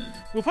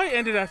 We'll probably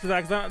end it after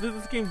that because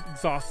this game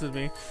exhausted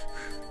me.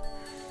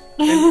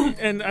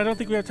 And I don't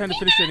think we have time to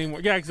finish it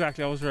anymore. Yeah,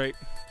 exactly. I was right.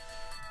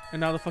 And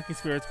now the fucking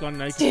spirit's gone.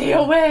 Now Stay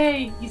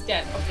away! He's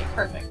dead. Okay,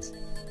 perfect.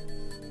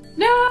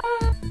 No!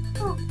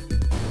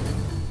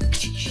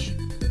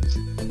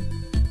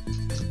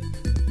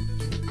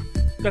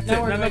 That's it.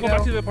 Now go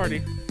back to the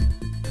party.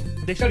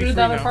 They should go to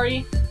the other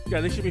party?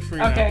 Yeah, they should be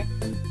free okay.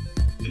 now.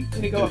 I'm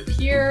gonna go up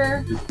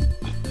here.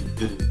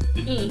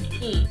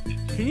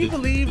 Can you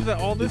believe that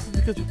all this is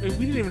because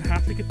we didn't even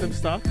have to get them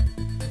stuck?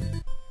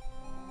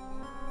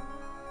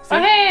 Oh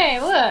hey,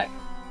 look!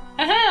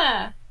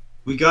 Aha!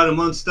 We got him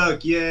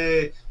unstuck,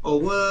 yay! Oh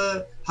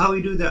what? How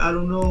we do that? I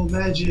don't know.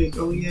 Magic.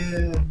 Oh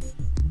yeah.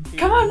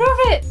 Come on, move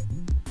it!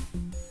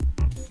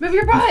 Move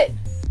your butt!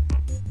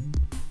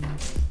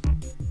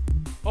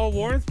 Oh,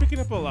 Warren's picking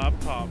up a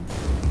laptop.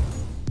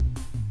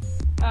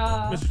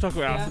 Mr.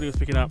 Taco asked what he was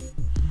picking up.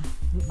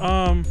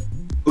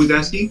 Who's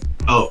asking?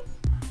 Oh.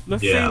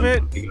 Let's save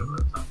it.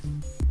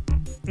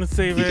 Let's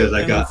save it. Because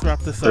let's wrap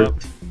this up.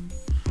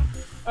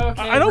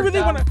 Okay. I don't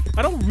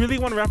really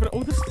want to wrap it up.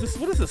 Oh, this.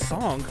 What is this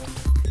song?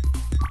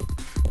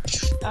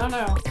 I don't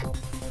know.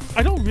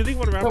 I don't really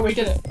want to wrap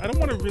it up. I don't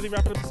want to really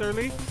wrap it up this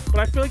early,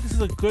 but I feel like this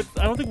is a good.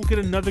 I don't think we'll get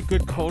another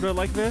good coda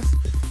like this.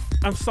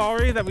 I'm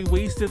sorry that we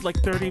wasted like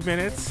 30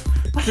 minutes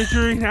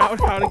figuring out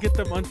how to get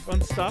them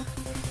unstuck.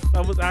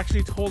 That was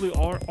actually totally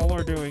all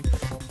our doing.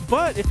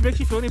 But if it makes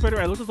you feel any better,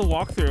 I looked at the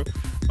walkthrough.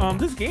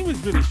 This game is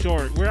really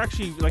short. We're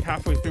actually like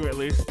halfway through at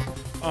least.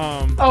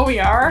 Oh, we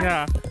are?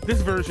 Yeah,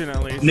 this version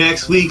at least.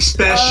 Next week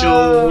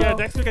special. Yeah,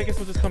 next week I guess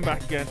we'll just come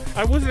back again.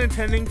 I wasn't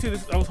intending to.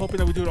 I was hoping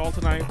that we'd do it all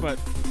tonight, but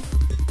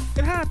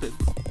it happens.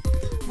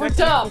 We're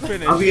dumb.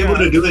 I'll be able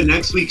to do it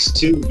next week's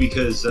too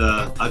because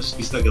I'll just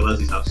be stuck at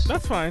Leslie's house.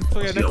 That's fine. So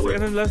yeah, next week,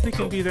 and then Leslie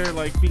can be there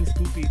like being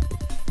spoopy.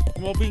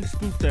 Well, being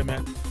spoofed, I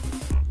meant.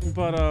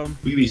 But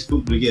we be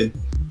spooked again.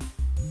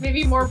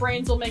 Maybe more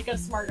brains will make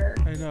us smarter.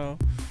 I know.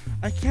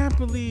 I can't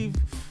believe.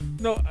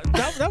 No,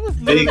 that was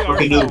literally our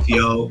fault.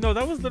 Yo. No,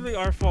 that was literally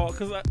our fault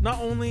because not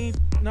only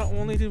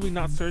did we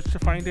not search to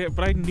find it,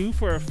 but I knew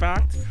for a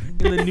fact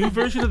in the new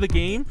version of the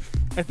game,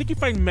 I think you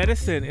find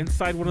medicine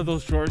inside one of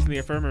those drawers in the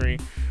infirmary.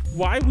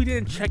 Why we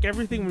didn't check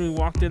everything when we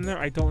walked in there,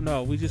 I don't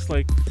know. We just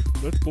like,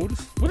 let's go to.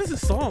 What is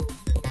this song?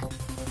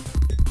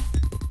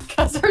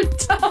 Cause we're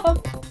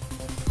dumb.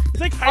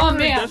 It's like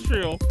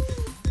hyper-industrial.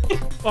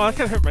 Oh, that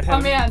kind of hurt my head.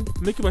 Oh man.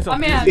 Making myself. Oh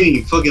man.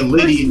 Hey, fucking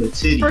Liddy in the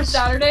titties. For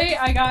Saturday,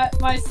 I got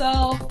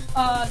myself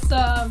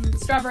some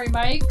strawberry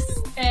mikes,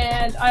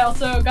 and I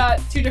also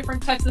got 2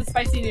 different types of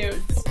spicy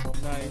nudes.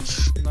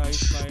 Nice. Gonna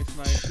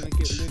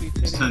get Liddy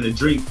titties. It's time to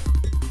drink.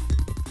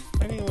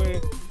 Anyway,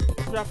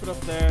 let's wrap it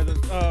up there.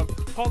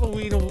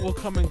 Halloween will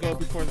come and go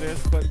before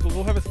this, but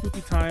we'll have a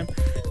spooky time.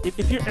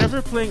 If you're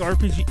ever playing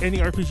any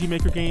RPG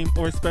Maker game,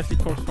 or especially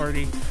Corpse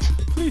Party,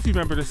 please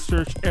remember to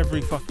search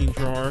every fucking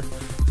drawer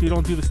so you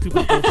don't do the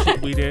stupid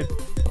bullshit we did.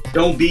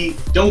 Don't be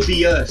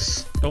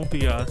us. Don't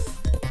be us.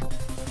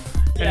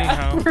 Yeah,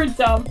 anyhow, we're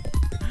dumb.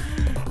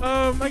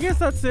 I guess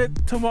that's it.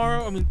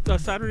 Tomorrow,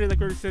 Saturday, like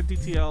I already said,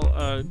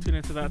 DTL. Tune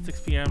into that 6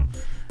 p.m.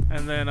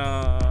 And then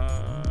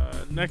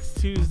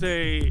next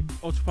Tuesday,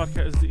 Ultra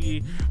Podcast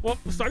Z. Well,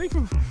 starting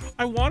from,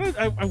 I want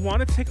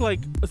to take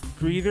like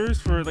breathers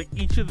for like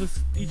each of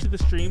the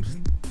streams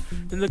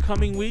in the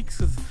coming weeks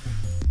because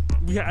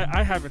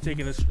I haven't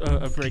taken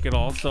a break at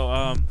all.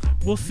 So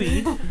we'll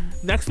see.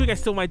 Next week I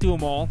still might do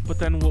them all, but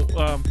then we'll.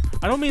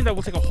 I don't mean that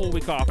we'll take a whole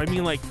week off. I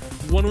mean like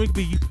 1 week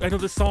be. I know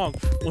this song.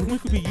 1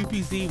 week would be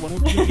UPZ. 1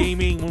 week would be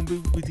gaming. 1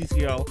 week would be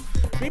DTL.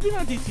 Maybe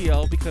not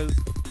DTL because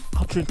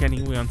I'll drink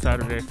anyway on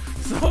Saturday.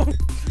 So.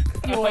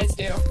 You always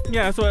do.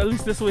 Yeah, so at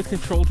least this way it's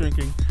control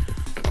drinking.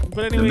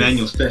 But anyway, the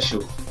manual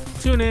special.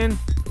 Tune in,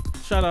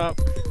 shut up,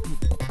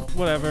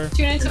 whatever.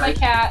 Tune into my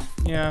cat.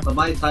 Yeah.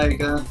 Bye,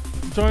 Tiger.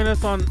 Join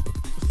us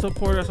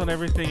support us on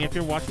everything. If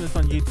you're watching this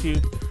on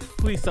YouTube,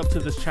 please sub to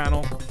this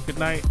channel. Good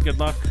night, good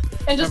luck.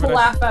 And just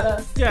laugh at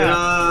us.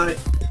 Yeah.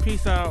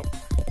 Peace out.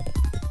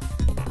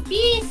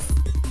 Peace.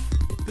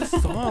 This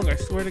song, I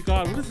swear to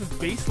God, what is this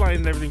bass line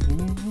and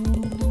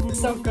everything?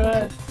 So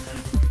good.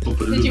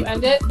 Did you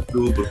end it?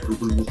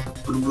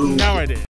 Now I did.